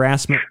experience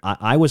harassment?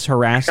 I was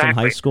harassed in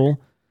high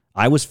school.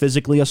 I was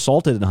physically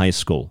assaulted in high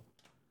school.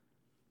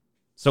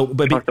 So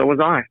was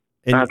I.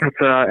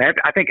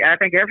 I think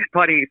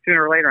everybody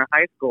sooner or later in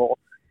high school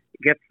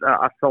gets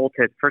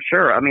assaulted for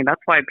sure. I mean,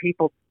 that's why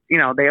people,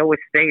 they always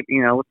state,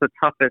 what's the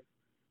toughest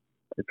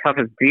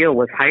deal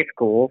was high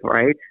school,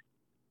 right?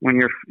 When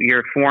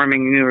you're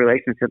forming new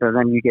relationships, and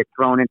then you get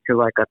thrown into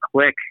like a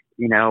clique,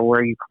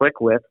 where you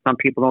click with. Some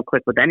people don't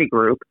click with any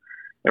group.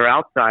 They're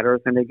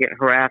outsiders, and they get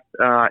harassed,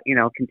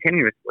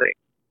 continuously.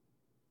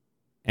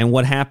 And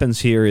what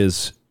happens here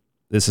is,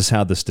 this is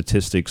how the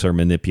statistics are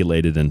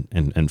manipulated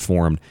and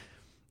formed.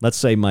 Let's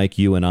say, Mike,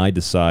 you and I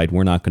decide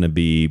we're not going to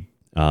be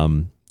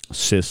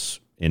cis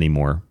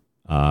anymore.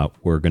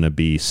 We're going to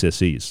be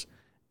sissies.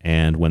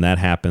 And when that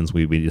happens,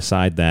 we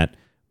decide that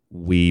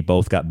we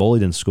both got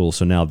bullied in school.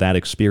 So now that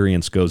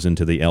experience goes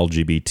into the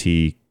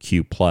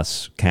LGBTQ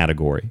plus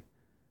category.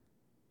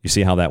 You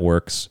see how that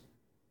works?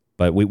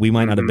 But we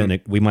might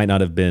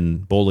not have been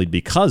bullied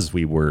because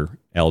we were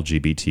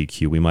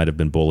LGBTQ. We might have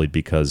been bullied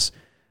because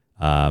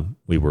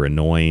we were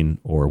annoying,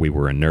 or we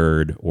were a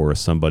nerd, or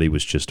somebody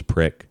was just a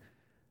prick.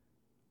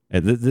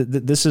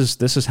 This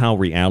is how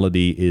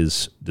reality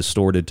is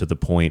distorted to the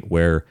point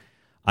where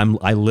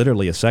I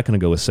literally a second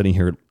ago was sitting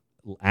here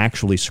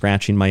actually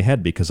scratching my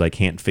head because I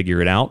can't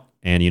figure it out.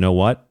 And you know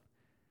what?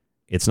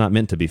 It's not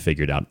meant to be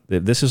figured out.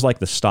 This is like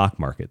the stock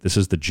market. This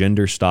is the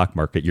gender stock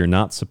market. You're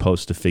not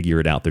supposed to figure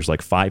it out. There's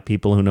like 5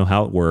 people who know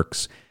how it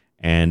works.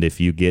 And if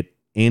you get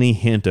any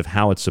hint of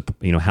how it's,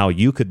 how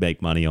you could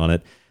make money on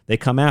it, they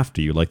come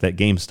after you, like that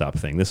GameStop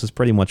thing. This is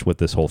pretty much what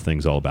this whole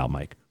thing's all about,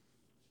 Mike.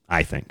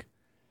 I think.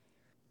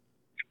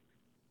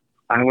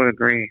 I would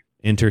agree.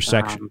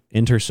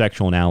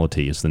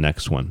 Intersectionality is the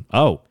next one.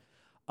 Oh,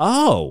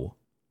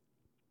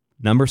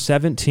 number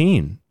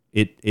 17.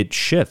 It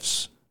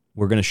shifts.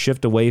 We're going to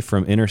shift away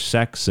from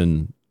intersex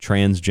and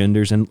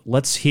transgenders, and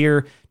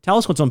tell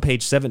us what's on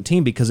page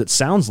 17, because it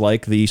sounds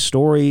like the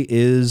story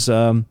is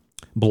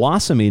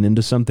blossoming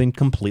into something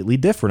completely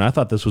different. I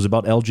thought this was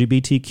about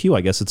LGBTQ.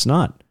 I guess it's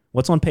not.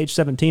 What's on page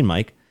 17,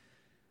 Mike?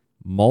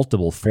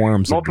 Multiple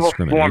forms of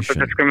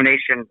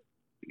discrimination.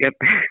 Yep.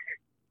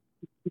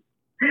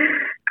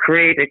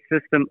 Create a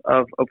system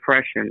of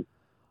oppression.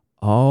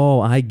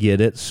 Oh, I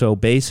get it. So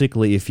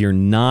basically, if you're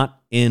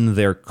not in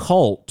their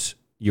cult,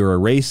 you're a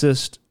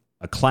racist,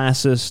 a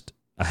classist,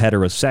 a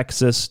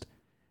heterosexist.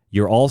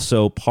 You're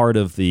also part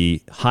of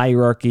the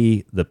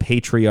hierarchy, the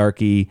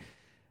patriarchy.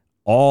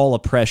 All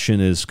oppression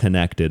is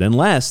connected,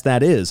 unless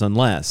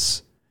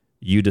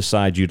you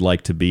decide you'd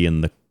like to be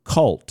in the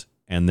cult,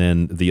 and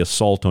then the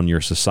assault on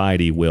your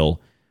society will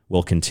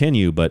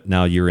continue, but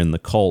now you're in the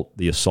cult,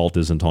 the assault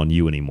isn't on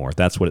you anymore.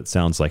 That's what it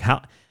sounds like.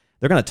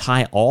 They're going to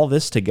tie all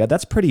this together.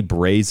 That's pretty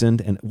brazen.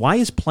 And why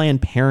is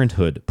Planned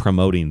Parenthood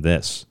promoting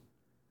this?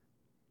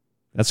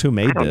 That's who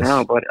made this. I don't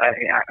know, but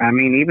I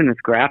mean, even this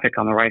graphic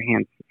on the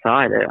right-hand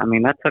side, I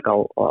mean, that took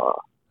a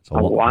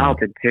while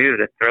to do,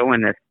 to throw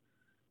in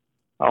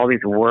all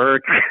these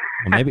words.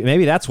 Well,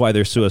 maybe that's why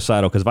they're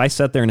suicidal, because if I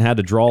sat there and had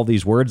to draw all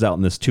these words out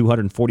in this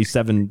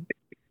 247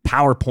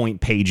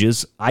 PowerPoint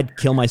pages, I'd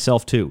kill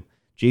myself too.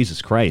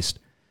 Jesus Christ.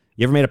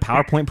 You ever made a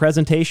PowerPoint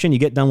presentation? You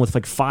get done with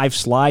like 5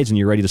 slides and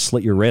you're ready to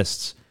slit your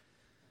wrists.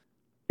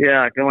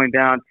 Yeah, going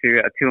down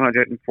to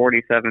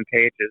 247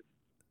 pages.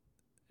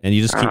 And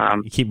you just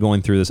keep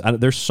going through this.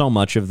 There's so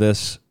much of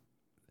this.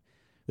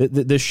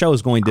 This show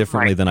is going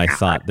differently than I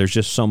thought. There's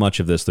just so much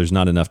of this. There's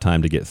not enough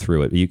time to get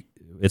through it.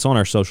 It's on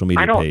our social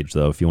media page,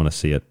 though, if you want to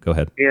see it. Go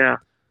ahead. Yeah.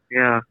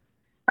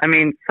 I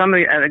mean, some of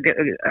the,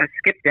 I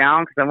skipped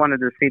down because I wanted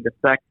to see the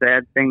sex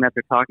ed thing that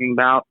they're talking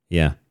about.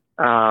 Yeah.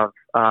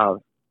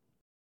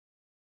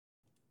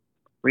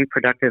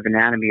 Reproductive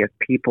anatomy of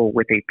people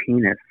with a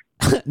penis.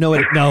 No,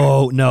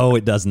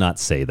 it does not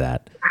say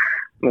that.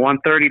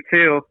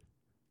 132.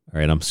 All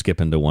right, I'm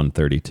skipping to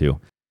 132.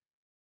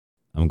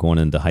 I'm going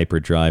into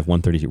hyperdrive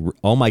 132.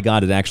 Oh my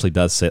God, it actually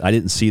does say. I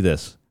didn't see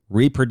this.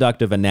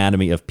 Reproductive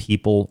anatomy of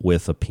people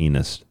with a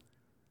penis.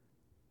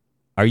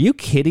 Are you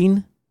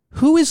kidding?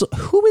 Who is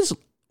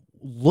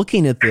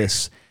looking at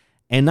this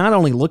and not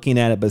only looking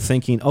at it but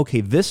thinking,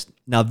 okay, this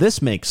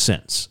makes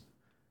sense.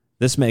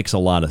 This makes a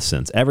lot of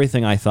sense.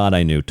 Everything I thought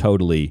I knew,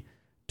 totally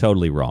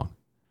wrong.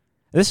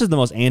 This is the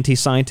most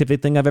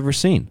anti-scientific thing I've ever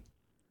seen.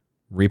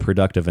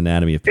 Reproductive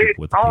anatomy of people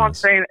with a penis. All I'm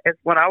saying is,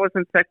 when I was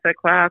in sex ed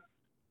class,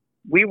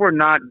 we were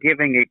not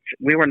given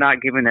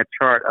a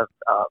chart of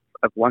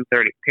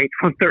 130, page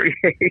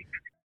 138.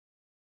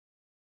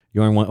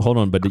 You only hold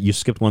on, but you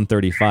skipped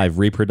 135.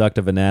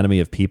 Reproductive anatomy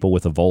of people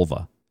with a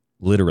vulva.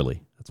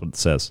 Literally, that's what it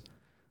says.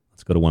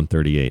 Let's go to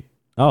 138.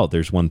 Oh,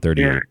 there's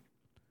 138. Yeah.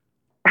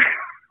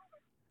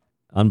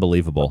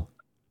 Unbelievable.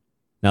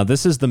 Now,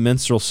 this is the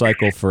menstrual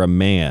cycle for a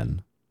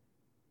man.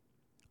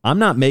 I'm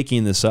not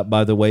making this up,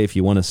 by the way. If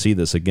you want to see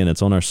this, again,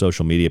 it's on our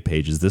social media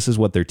pages. This is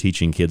what they're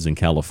teaching kids in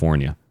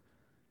California.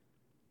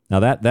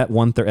 Now, at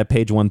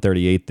page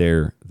 138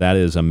 there, that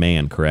is a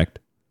man, correct?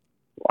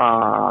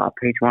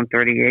 Page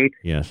 138?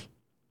 Yes.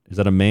 Is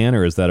that a man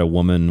or is that a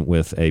woman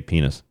with a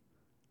penis?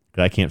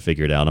 I can't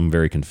figure it out. I'm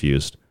very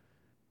confused.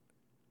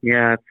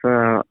 Yeah, it's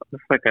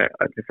like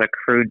just a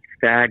crude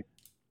stag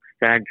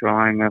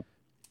drawing of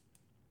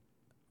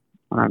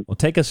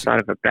take us out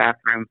of a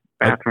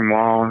bathroom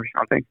wall or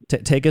something.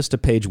 Take us to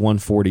page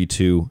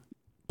 142,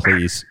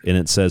 please. And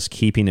it says,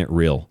 keeping it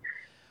real.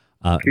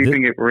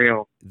 Keeping it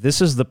real.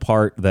 This is the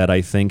part that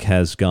I think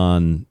has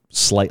gone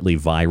slightly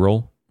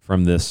viral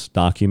from this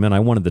document. I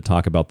wanted to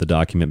talk about the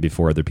document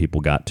before other people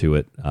got to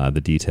it,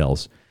 the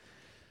details.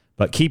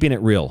 But keeping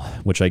it real,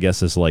 which I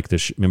guess is like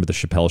this. Remember the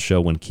Chappelle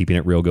show when keeping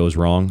it real goes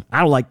wrong? I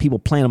don't like people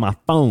playing on my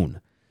phone.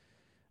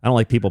 I don't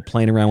like people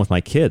playing around with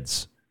my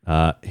kids.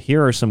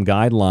 Here are some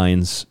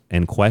guidelines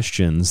and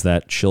questions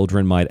that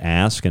children might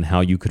ask and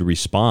how you could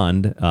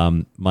respond.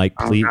 Mike,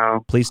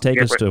 please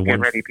take us to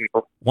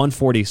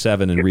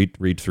 147 and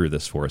read through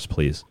this for us,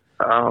 please.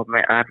 Oh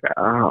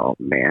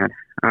man!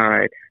 All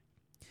right.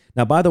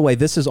 Now, by the way,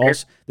 this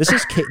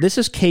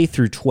is K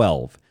through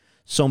 12.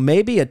 So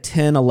maybe a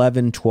 10,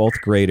 11,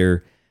 12th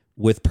grader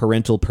with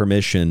parental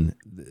permission,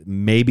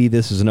 maybe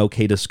this is an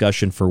okay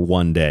discussion for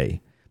one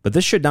day. But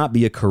this should not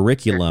be a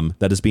curriculum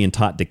that is being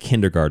taught to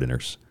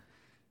kindergarteners.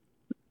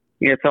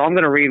 Yeah, so I'm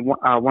going to read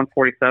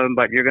 147,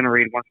 but you're going to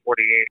read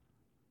 148.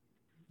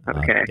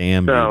 Okay.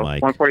 Damn so you,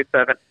 Mike.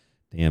 147.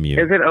 Damn you.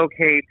 Is it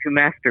okay to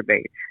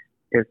masturbate?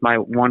 Is my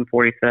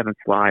 147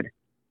 slide.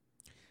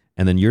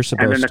 And then you're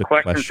supposed to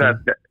question. So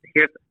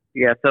this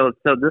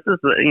is,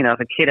 if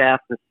a kid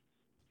asks the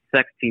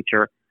sex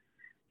teacher,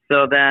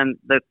 so then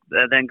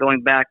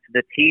going back to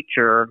the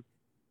teacher,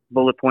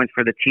 bullet points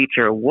for the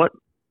teacher, what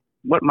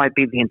might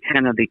be the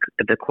intent of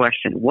the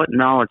question? What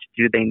knowledge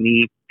do they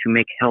need to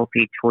make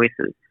healthy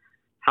choices?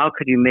 How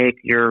could you make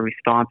your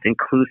response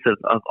inclusive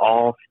of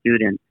all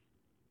students?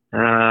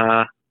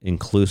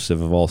 Inclusive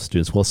of all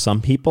students. Well,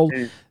 some people,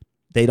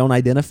 they don't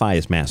identify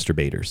as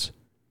masturbators.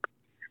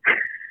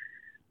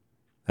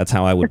 That's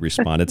how I would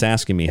respond. It's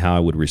asking me how I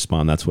would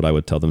respond. That's what I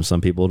would tell them. Some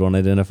people don't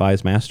identify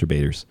as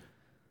masturbators.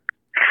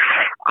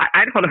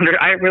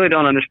 I really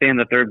don't understand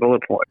the third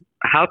bullet point.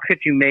 How could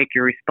you make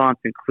your response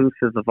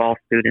inclusive of all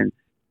students?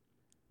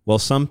 Well,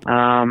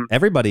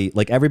 everybody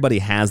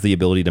has the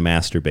ability to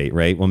masturbate,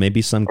 right? Well,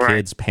 maybe some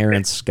kids'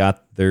 parents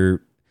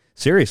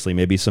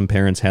maybe some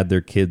parents had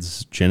their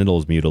kids'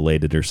 genitals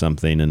mutilated or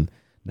something, and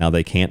now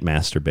they can't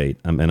masturbate.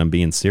 And I'm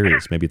being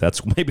serious. Maybe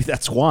that's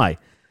why.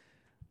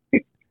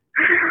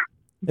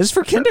 This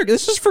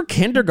is for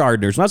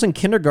kindergartners. When I was in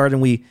kindergarten,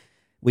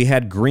 we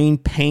had green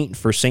paint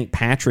for St.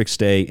 Patrick's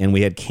Day, and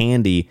we had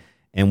candy,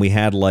 and we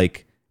had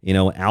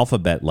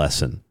alphabet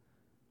lesson.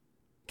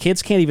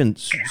 Kids can't even.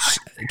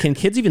 Can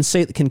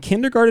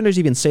kindergartners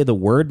even say the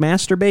word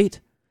masturbate?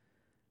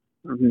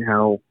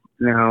 No.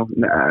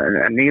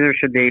 Neither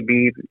should they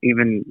be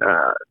even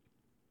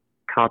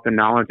taught the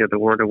knowledge of the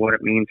word or what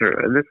it means.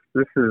 Or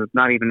this is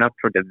not even up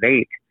for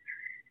debate,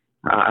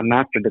 a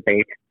master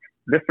debate.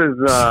 This is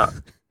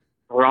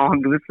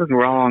wrong. This is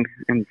wrong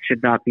and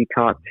should not be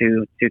taught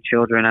to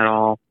children at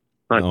all.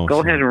 But go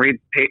ahead and read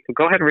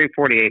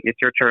 48. It's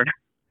your turn.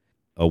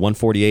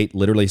 148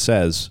 literally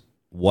says,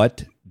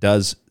 "What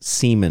does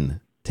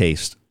semen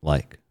taste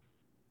like?"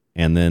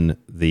 And then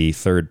the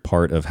third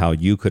part of how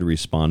you could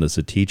respond as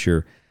a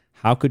teacher,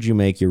 how could you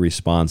make your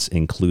response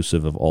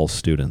inclusive of all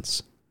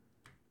students?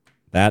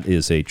 That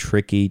is a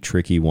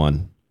tricky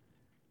one.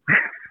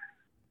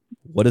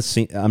 What is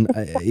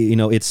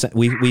it's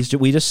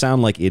we just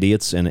sound like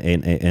idiots and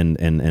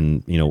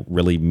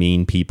really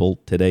mean people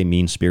today,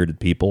 mean-spirited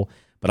people.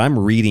 But I'm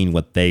reading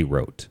what they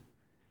wrote.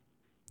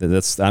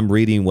 I'm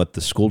reading what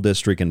the school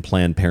district and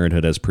Planned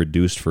Parenthood has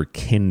produced for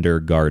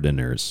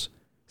kindergarteners.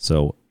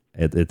 So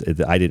I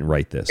didn't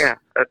write this. Yeah,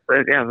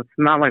 it's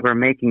not like we're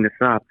making this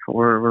up.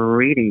 We're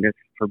reading this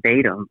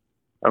verbatim.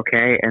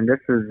 Okay, and this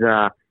is.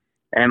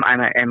 Am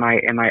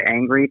I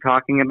angry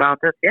talking about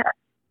this? Yes,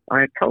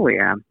 I totally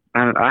am.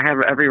 I have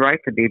every right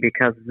to be,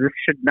 because this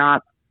should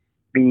not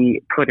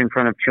be put in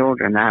front of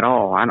children at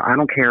all. I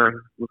don't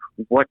care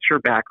what your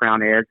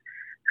background is,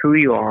 who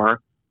you are,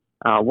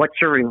 what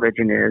your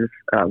religion is,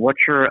 what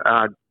your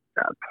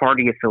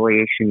party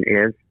affiliation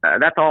is.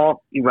 That's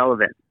all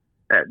irrelevant.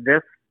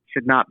 This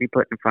should not be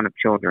put in front of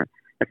children,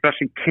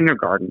 especially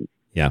kindergarten.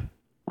 Yeah.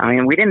 I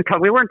mean, we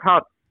weren't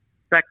taught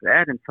sex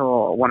ed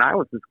until when I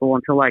was in school,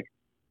 until what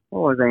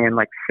was I in,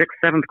 6th,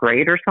 7th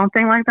grade or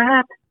something like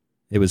that?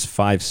 It was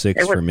 5,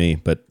 6 for me,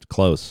 but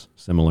close,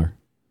 similar.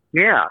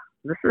 Yeah,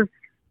 this is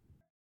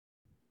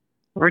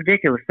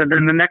ridiculous. So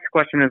then the next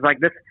question is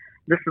this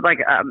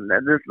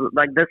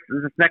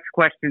next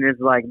question is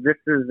this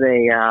is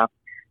a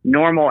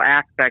normal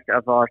aspect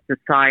of our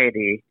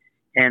society,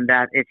 and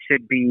that it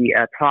should be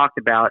talked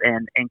about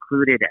and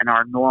included in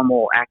our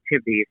normal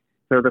activities.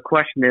 So the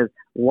question is,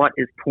 what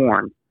is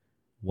porn?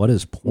 What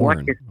is porn?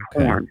 What is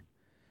porn?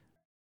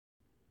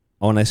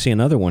 Oh, and I see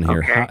another one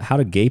here. Okay. How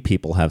do gay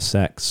people have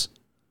sex?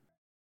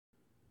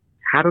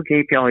 How do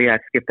gay people? Oh yeah, I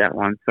skipped that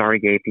one. Sorry,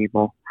 gay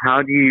people.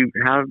 How do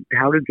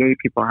gay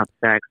people have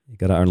sex? You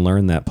got to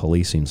unlearn that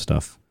policing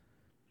stuff.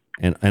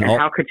 And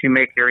how could you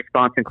make your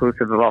response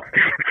inclusive of all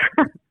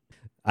students?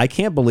 I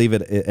can't believe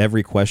it.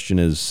 Every question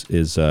is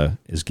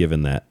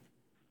given that.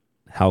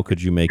 How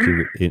could you make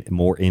it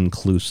more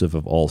inclusive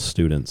of all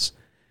students?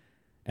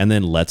 And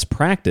then let's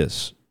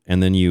practice.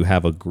 And then you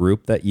have a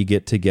group that you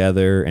get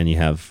together and you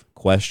have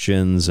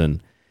questions.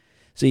 And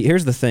see,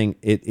 here's the thing.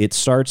 It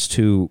starts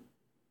to,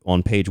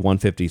 on page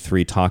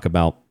 153, talk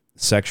about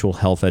sexual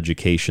health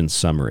education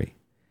summary.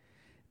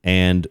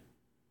 And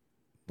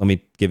let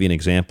me give you an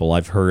example.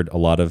 I've heard a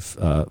lot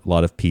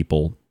of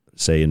people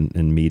say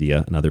in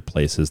media and other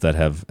places that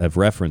have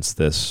referenced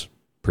this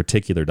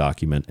particular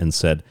document and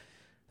said,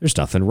 there's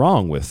nothing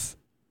wrong with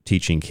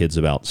teaching kids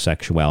about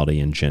sexuality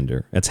and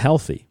gender. It's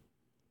healthy.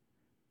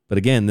 But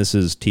again, this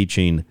is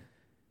teaching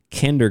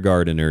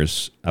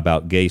kindergarteners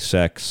about gay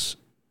sex.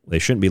 They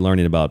shouldn't be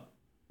learning about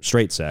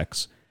straight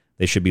sex.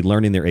 They should be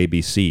learning their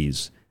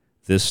ABCs.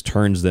 This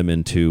turns them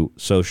into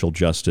social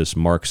justice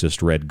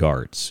Marxist red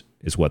guards,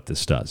 is what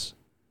this does.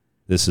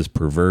 This is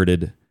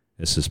perverted.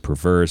 This is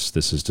perverse.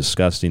 This is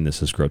disgusting.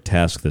 This is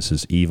grotesque. This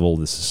is evil.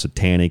 This is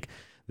satanic.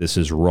 This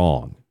is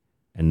wrong.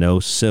 And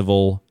no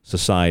civil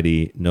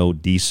society, no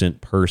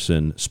decent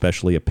person,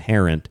 especially a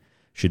parent,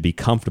 should be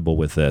comfortable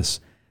with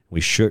this. We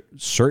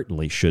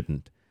certainly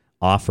shouldn't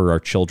offer our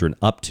children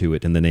up to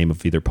it in the name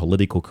of either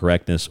political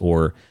correctness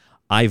or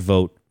I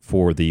vote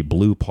for the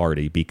blue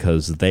party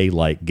because they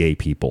like gay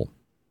people.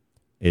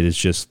 It is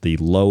just the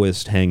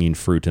lowest hanging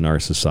fruit in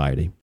our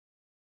society.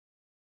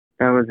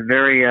 That was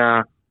very,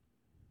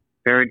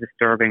 very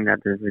disturbing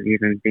that this is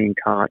even being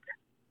taught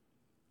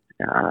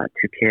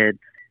to kids.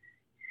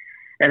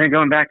 And then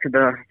going back to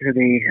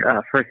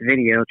the first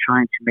video,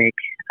 trying to make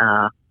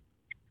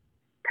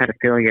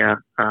pedophilia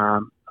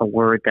a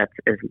word that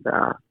is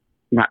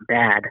not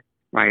bad,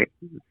 right?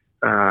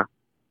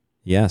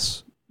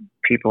 Yes.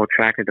 People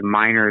attracted to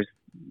minors,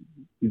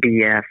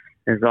 BS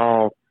is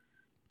all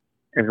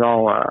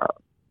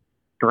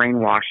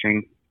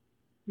brainwashing.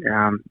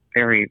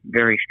 Very,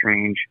 very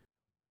strange.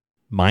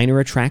 Minor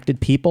attracted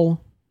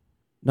people?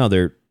 No,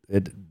 they're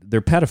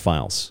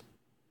pedophiles.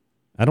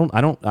 I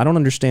don't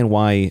understand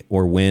why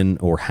or when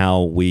or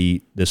how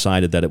we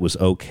decided that it was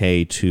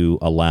okay to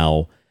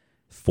allow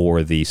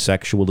for the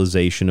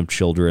sexualization of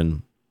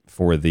children,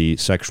 for the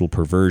sexual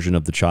perversion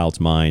of the child's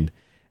mind,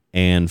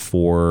 and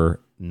for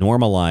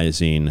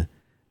normalizing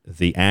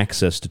the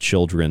access to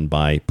children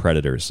by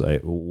predators.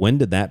 When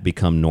did that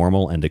become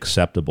normal and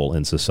acceptable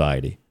in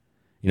society?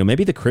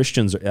 Maybe the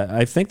Christians,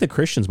 I think the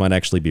Christians might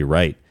actually be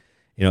right.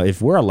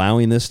 If we're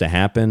allowing this to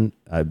happen,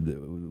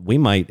 we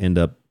might end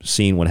up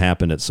seeing what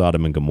happened at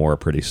Sodom and Gomorrah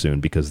pretty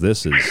soon, because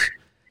this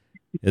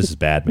is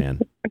bad, man.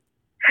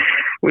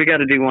 We got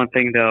to do one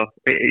thing, though.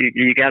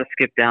 You got to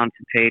skip down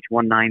to page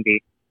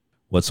 190.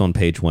 What's on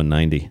page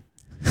 190?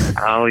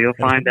 Oh, you'll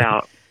find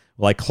out.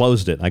 Well, I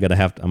closed it. I'm gonna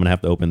have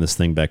to open this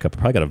thing back up. I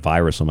probably got a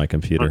virus on my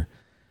computer.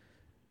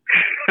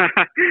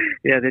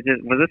 Yeah,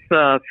 was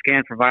this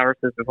scanned for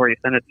viruses before you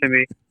sent it to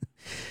me?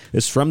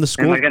 It's from the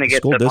school. Am I going to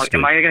get district.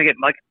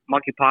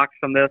 monkeypox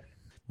from this?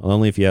 Well,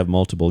 only if you have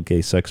multiple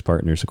gay sex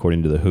partners,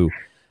 according to the WHO.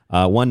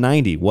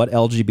 190. What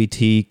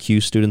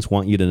LGBTQ students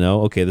want you to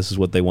know? Okay, this is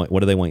what they want.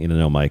 What do they want you to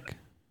know, Mike?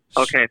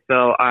 Okay,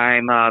 so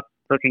I'm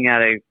looking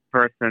at a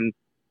person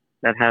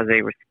that has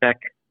a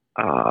Respect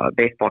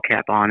baseball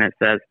cap on. It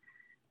says,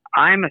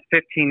 "I'm a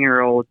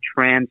 15-year-old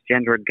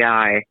transgender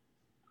guy.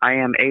 I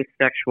am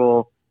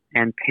asexual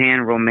and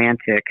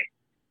pan-romantic,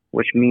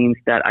 which means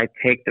that I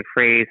take the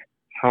phrase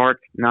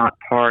hearts, not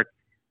parts,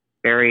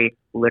 very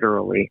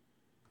literally."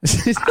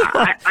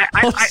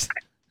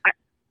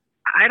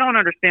 I don't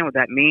understand what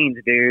that means,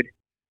 dude.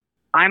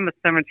 I'm a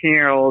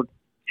 17-year-old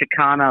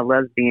Chicana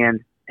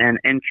lesbian and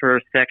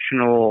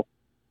intersectional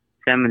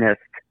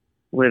feminist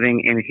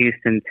living in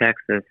Houston,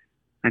 Texas.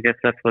 I guess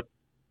that's what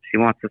she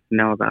wants us to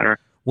know about her.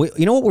 Well,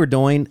 you know what we're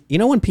doing? You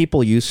know when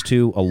people used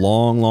to, a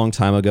long, long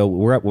time ago,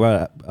 we're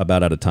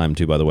about out of time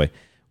too, by the way.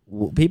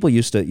 People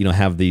used to,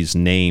 have these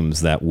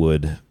names that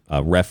would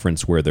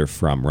reference where they're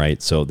from,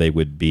 right? So they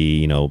would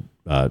be,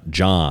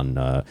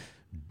 John,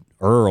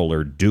 Earl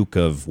or Duke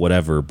of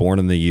whatever, born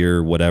in the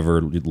year,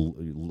 whatever,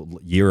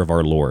 year of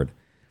our Lord.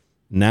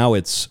 Now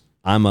it's,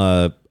 I'm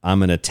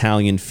an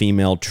Italian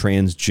female,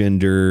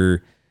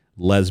 transgender,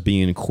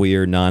 lesbian,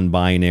 queer,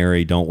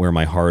 non-binary, don't wear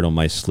my heart on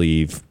my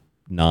sleeve,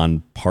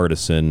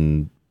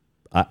 nonpartisan.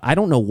 I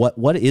don't know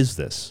what is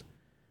this.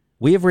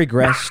 We have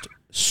regressed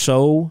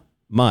so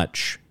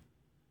much.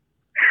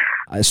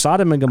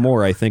 Sodom and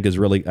Gomorrah, I think, is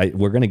really.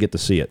 We're going to get to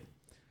see it.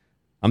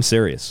 I'm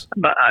serious.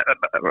 But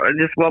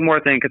just one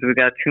more thing, because we've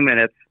got 2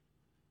 minutes.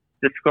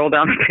 Just scroll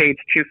down to page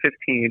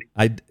 215.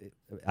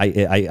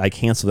 I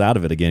canceled out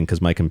of it again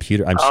because my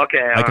computer.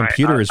 My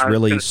computer is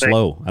really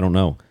slow. I don't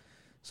know.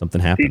 Something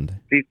happened.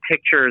 These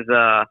pictures.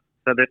 So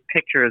there's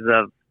pictures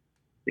of.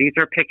 These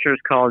are pictures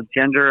called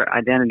gender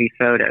identity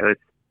photos,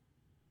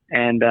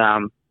 and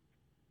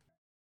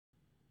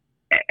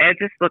it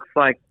just looks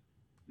like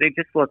they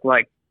just look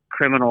like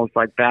criminals,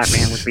 like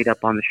Batman would beat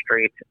up on the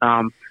street.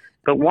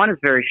 But one is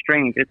very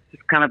strange. It's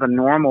just kind of a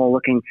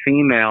normal-looking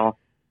female,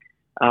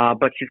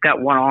 but she's got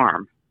one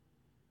arm.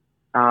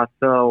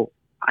 So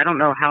I don't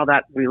know how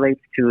that relates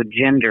to a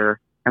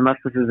gender, unless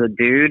this is a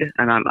dude,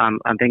 and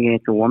I'm thinking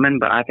it's a woman.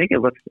 But I think it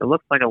looks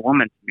like a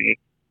woman to me.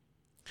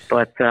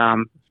 But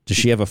does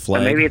she have a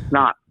flag? Maybe it's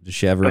not. Does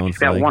she have her own she's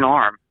flag? She's got one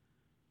arm.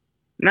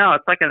 No,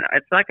 it's like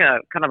a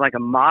kind of like a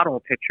model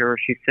picture.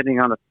 She's sitting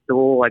on a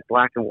stool, like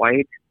black and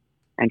white,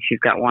 and she's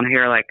got one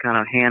hair, like kind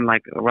of hand,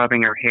 like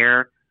rubbing her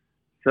hair.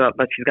 So,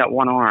 but she's got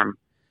one arm.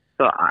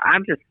 So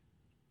I'm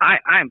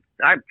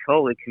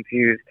totally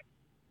confused.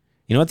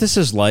 You know what this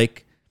is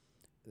like?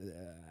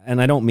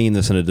 And I don't mean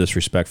this in a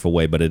disrespectful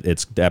way, but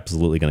it's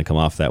absolutely going to come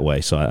off that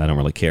way. So I don't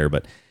really care.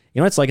 But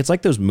it's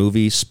like those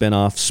movie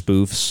spin-off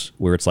spoofs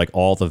where it's like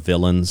all the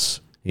villains,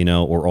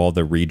 or all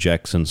the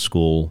rejects in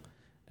school,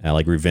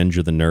 like Revenge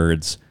of the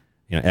Nerds.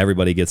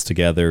 Everybody gets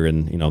together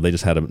and, they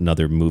just had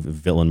another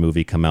villain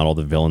movie come out. All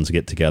the villains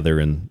get together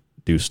and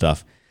do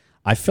stuff.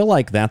 I feel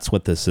like that's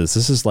what this is.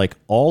 This is like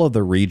all of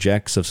the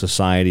rejects of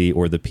society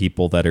or the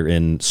people that are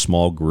in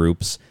small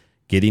groups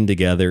getting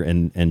together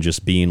and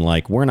just being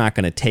like, we're not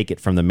going to take it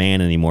from the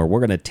man anymore. We're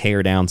going to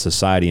tear down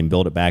society and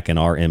build it back in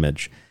our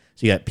image.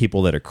 So you got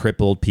people that are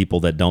crippled, people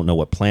that don't know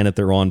what planet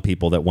they're on,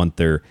 people that want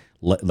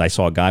I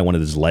saw a guy wanted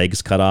his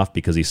legs cut off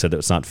because he said that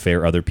it's not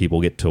fair other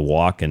people get to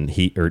walk and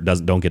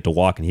don't get to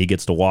walk and he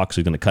gets to walk, so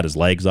he's going to cut his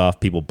legs off.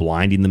 People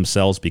blinding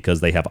themselves because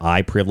they have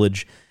eye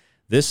privilege.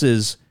 This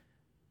is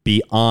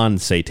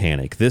beyond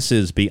satanic. This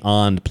is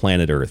beyond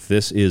planet Earth.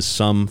 This is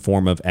some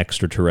form of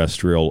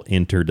extraterrestrial,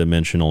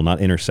 interdimensional, not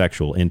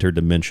intersexual,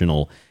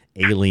 interdimensional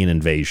alien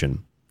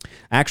invasion.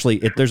 Actually,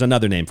 there's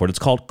another name for it. It's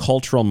called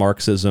cultural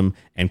Marxism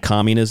and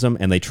communism,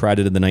 and they tried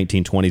it in the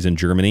 1920s in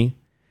Germany.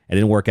 It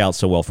didn't work out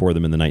so well for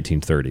them in the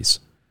 1930s.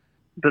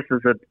 This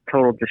is a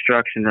total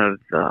destruction of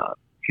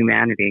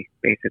humanity,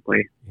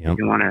 basically. Yep. If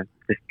you want to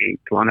just be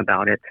blunt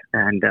about it.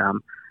 And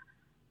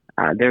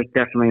there's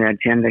definitely an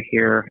agenda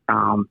here.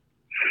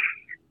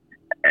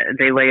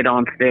 They lay it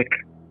on thick,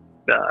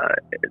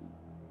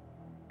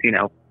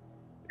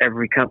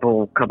 every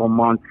couple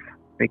months.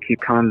 They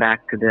keep coming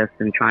back to this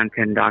and trying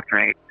to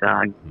indoctrinate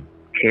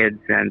kids.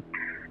 And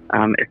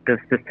if the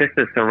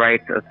statistics are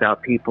right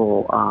about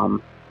people,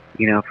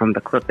 from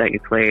the clip that you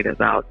played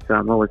about,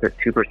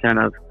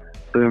 2% of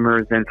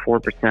boomers and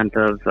 4%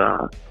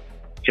 of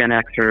Gen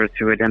Xers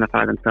who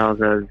identify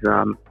themselves as,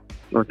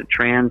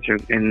 trans or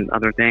in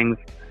other things,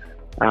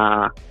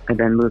 and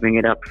then moving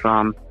it up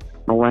from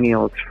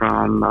millennials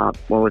from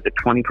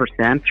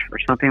 20% or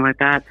something like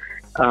that.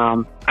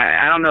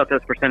 I don't know if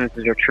those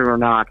percentages are true or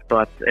not,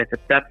 but if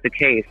that's the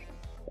case,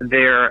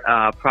 their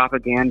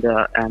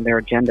propaganda and their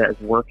agenda is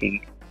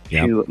working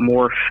to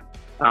morph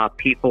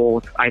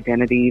people's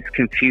identities,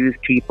 confuse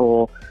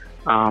people,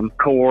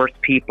 coerce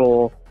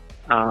people,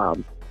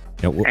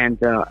 and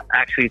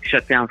actually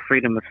shut down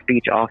freedom of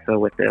speech also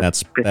with this.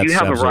 That's you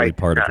have absolutely a right,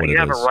 part of what you it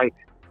have is. a right.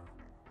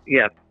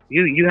 Yes,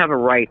 you have a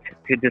right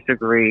to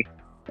disagree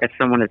if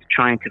someone is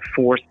trying to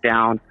force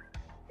down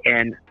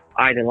an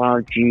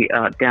ideology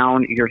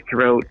down your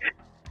throat.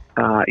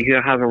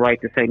 You have a right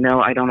to say,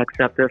 no, I don't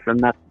accept this,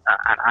 and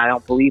I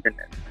don't believe in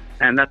this.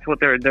 And that's what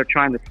they're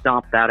trying to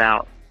stomp that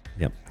out.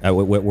 Yep.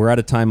 We're out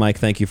of time, Mike.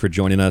 Thank you for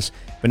joining us.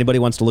 If anybody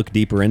wants to look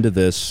deeper into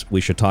this, we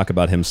should talk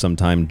about him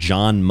sometime.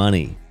 John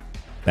Money,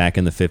 back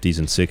in the 50s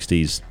and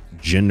 60s,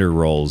 gender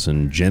roles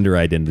and gender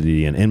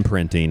identity and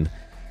imprinting,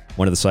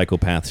 one of the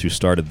psychopaths who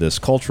started this,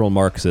 cultural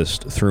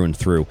Marxist through and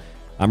through.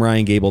 I'm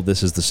Ryan Gable.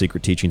 This is The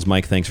Secret Teachings.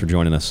 Mike, thanks for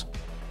joining us.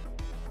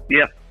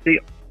 Yeah, see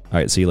you. All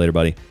right, see you later,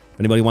 buddy. If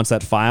anybody wants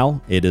that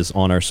file, it is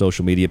on our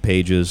social media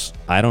pages.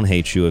 I don't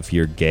hate you if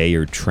you're gay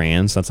or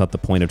trans. That's not the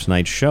point of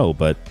tonight's show,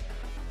 but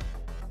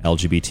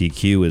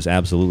LGBTQ is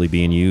absolutely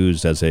being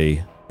used as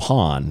a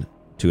pawn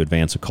to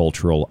advance a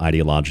cultural,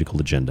 ideological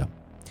agenda.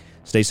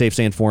 Stay safe,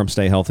 stay informed,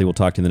 stay healthy. We'll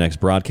talk to you in the next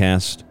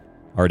broadcast.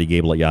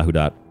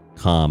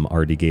 rdgable@yahoo.com,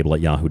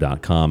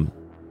 rdgable@yahoo.com.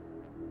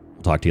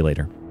 We'll talk to you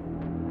later.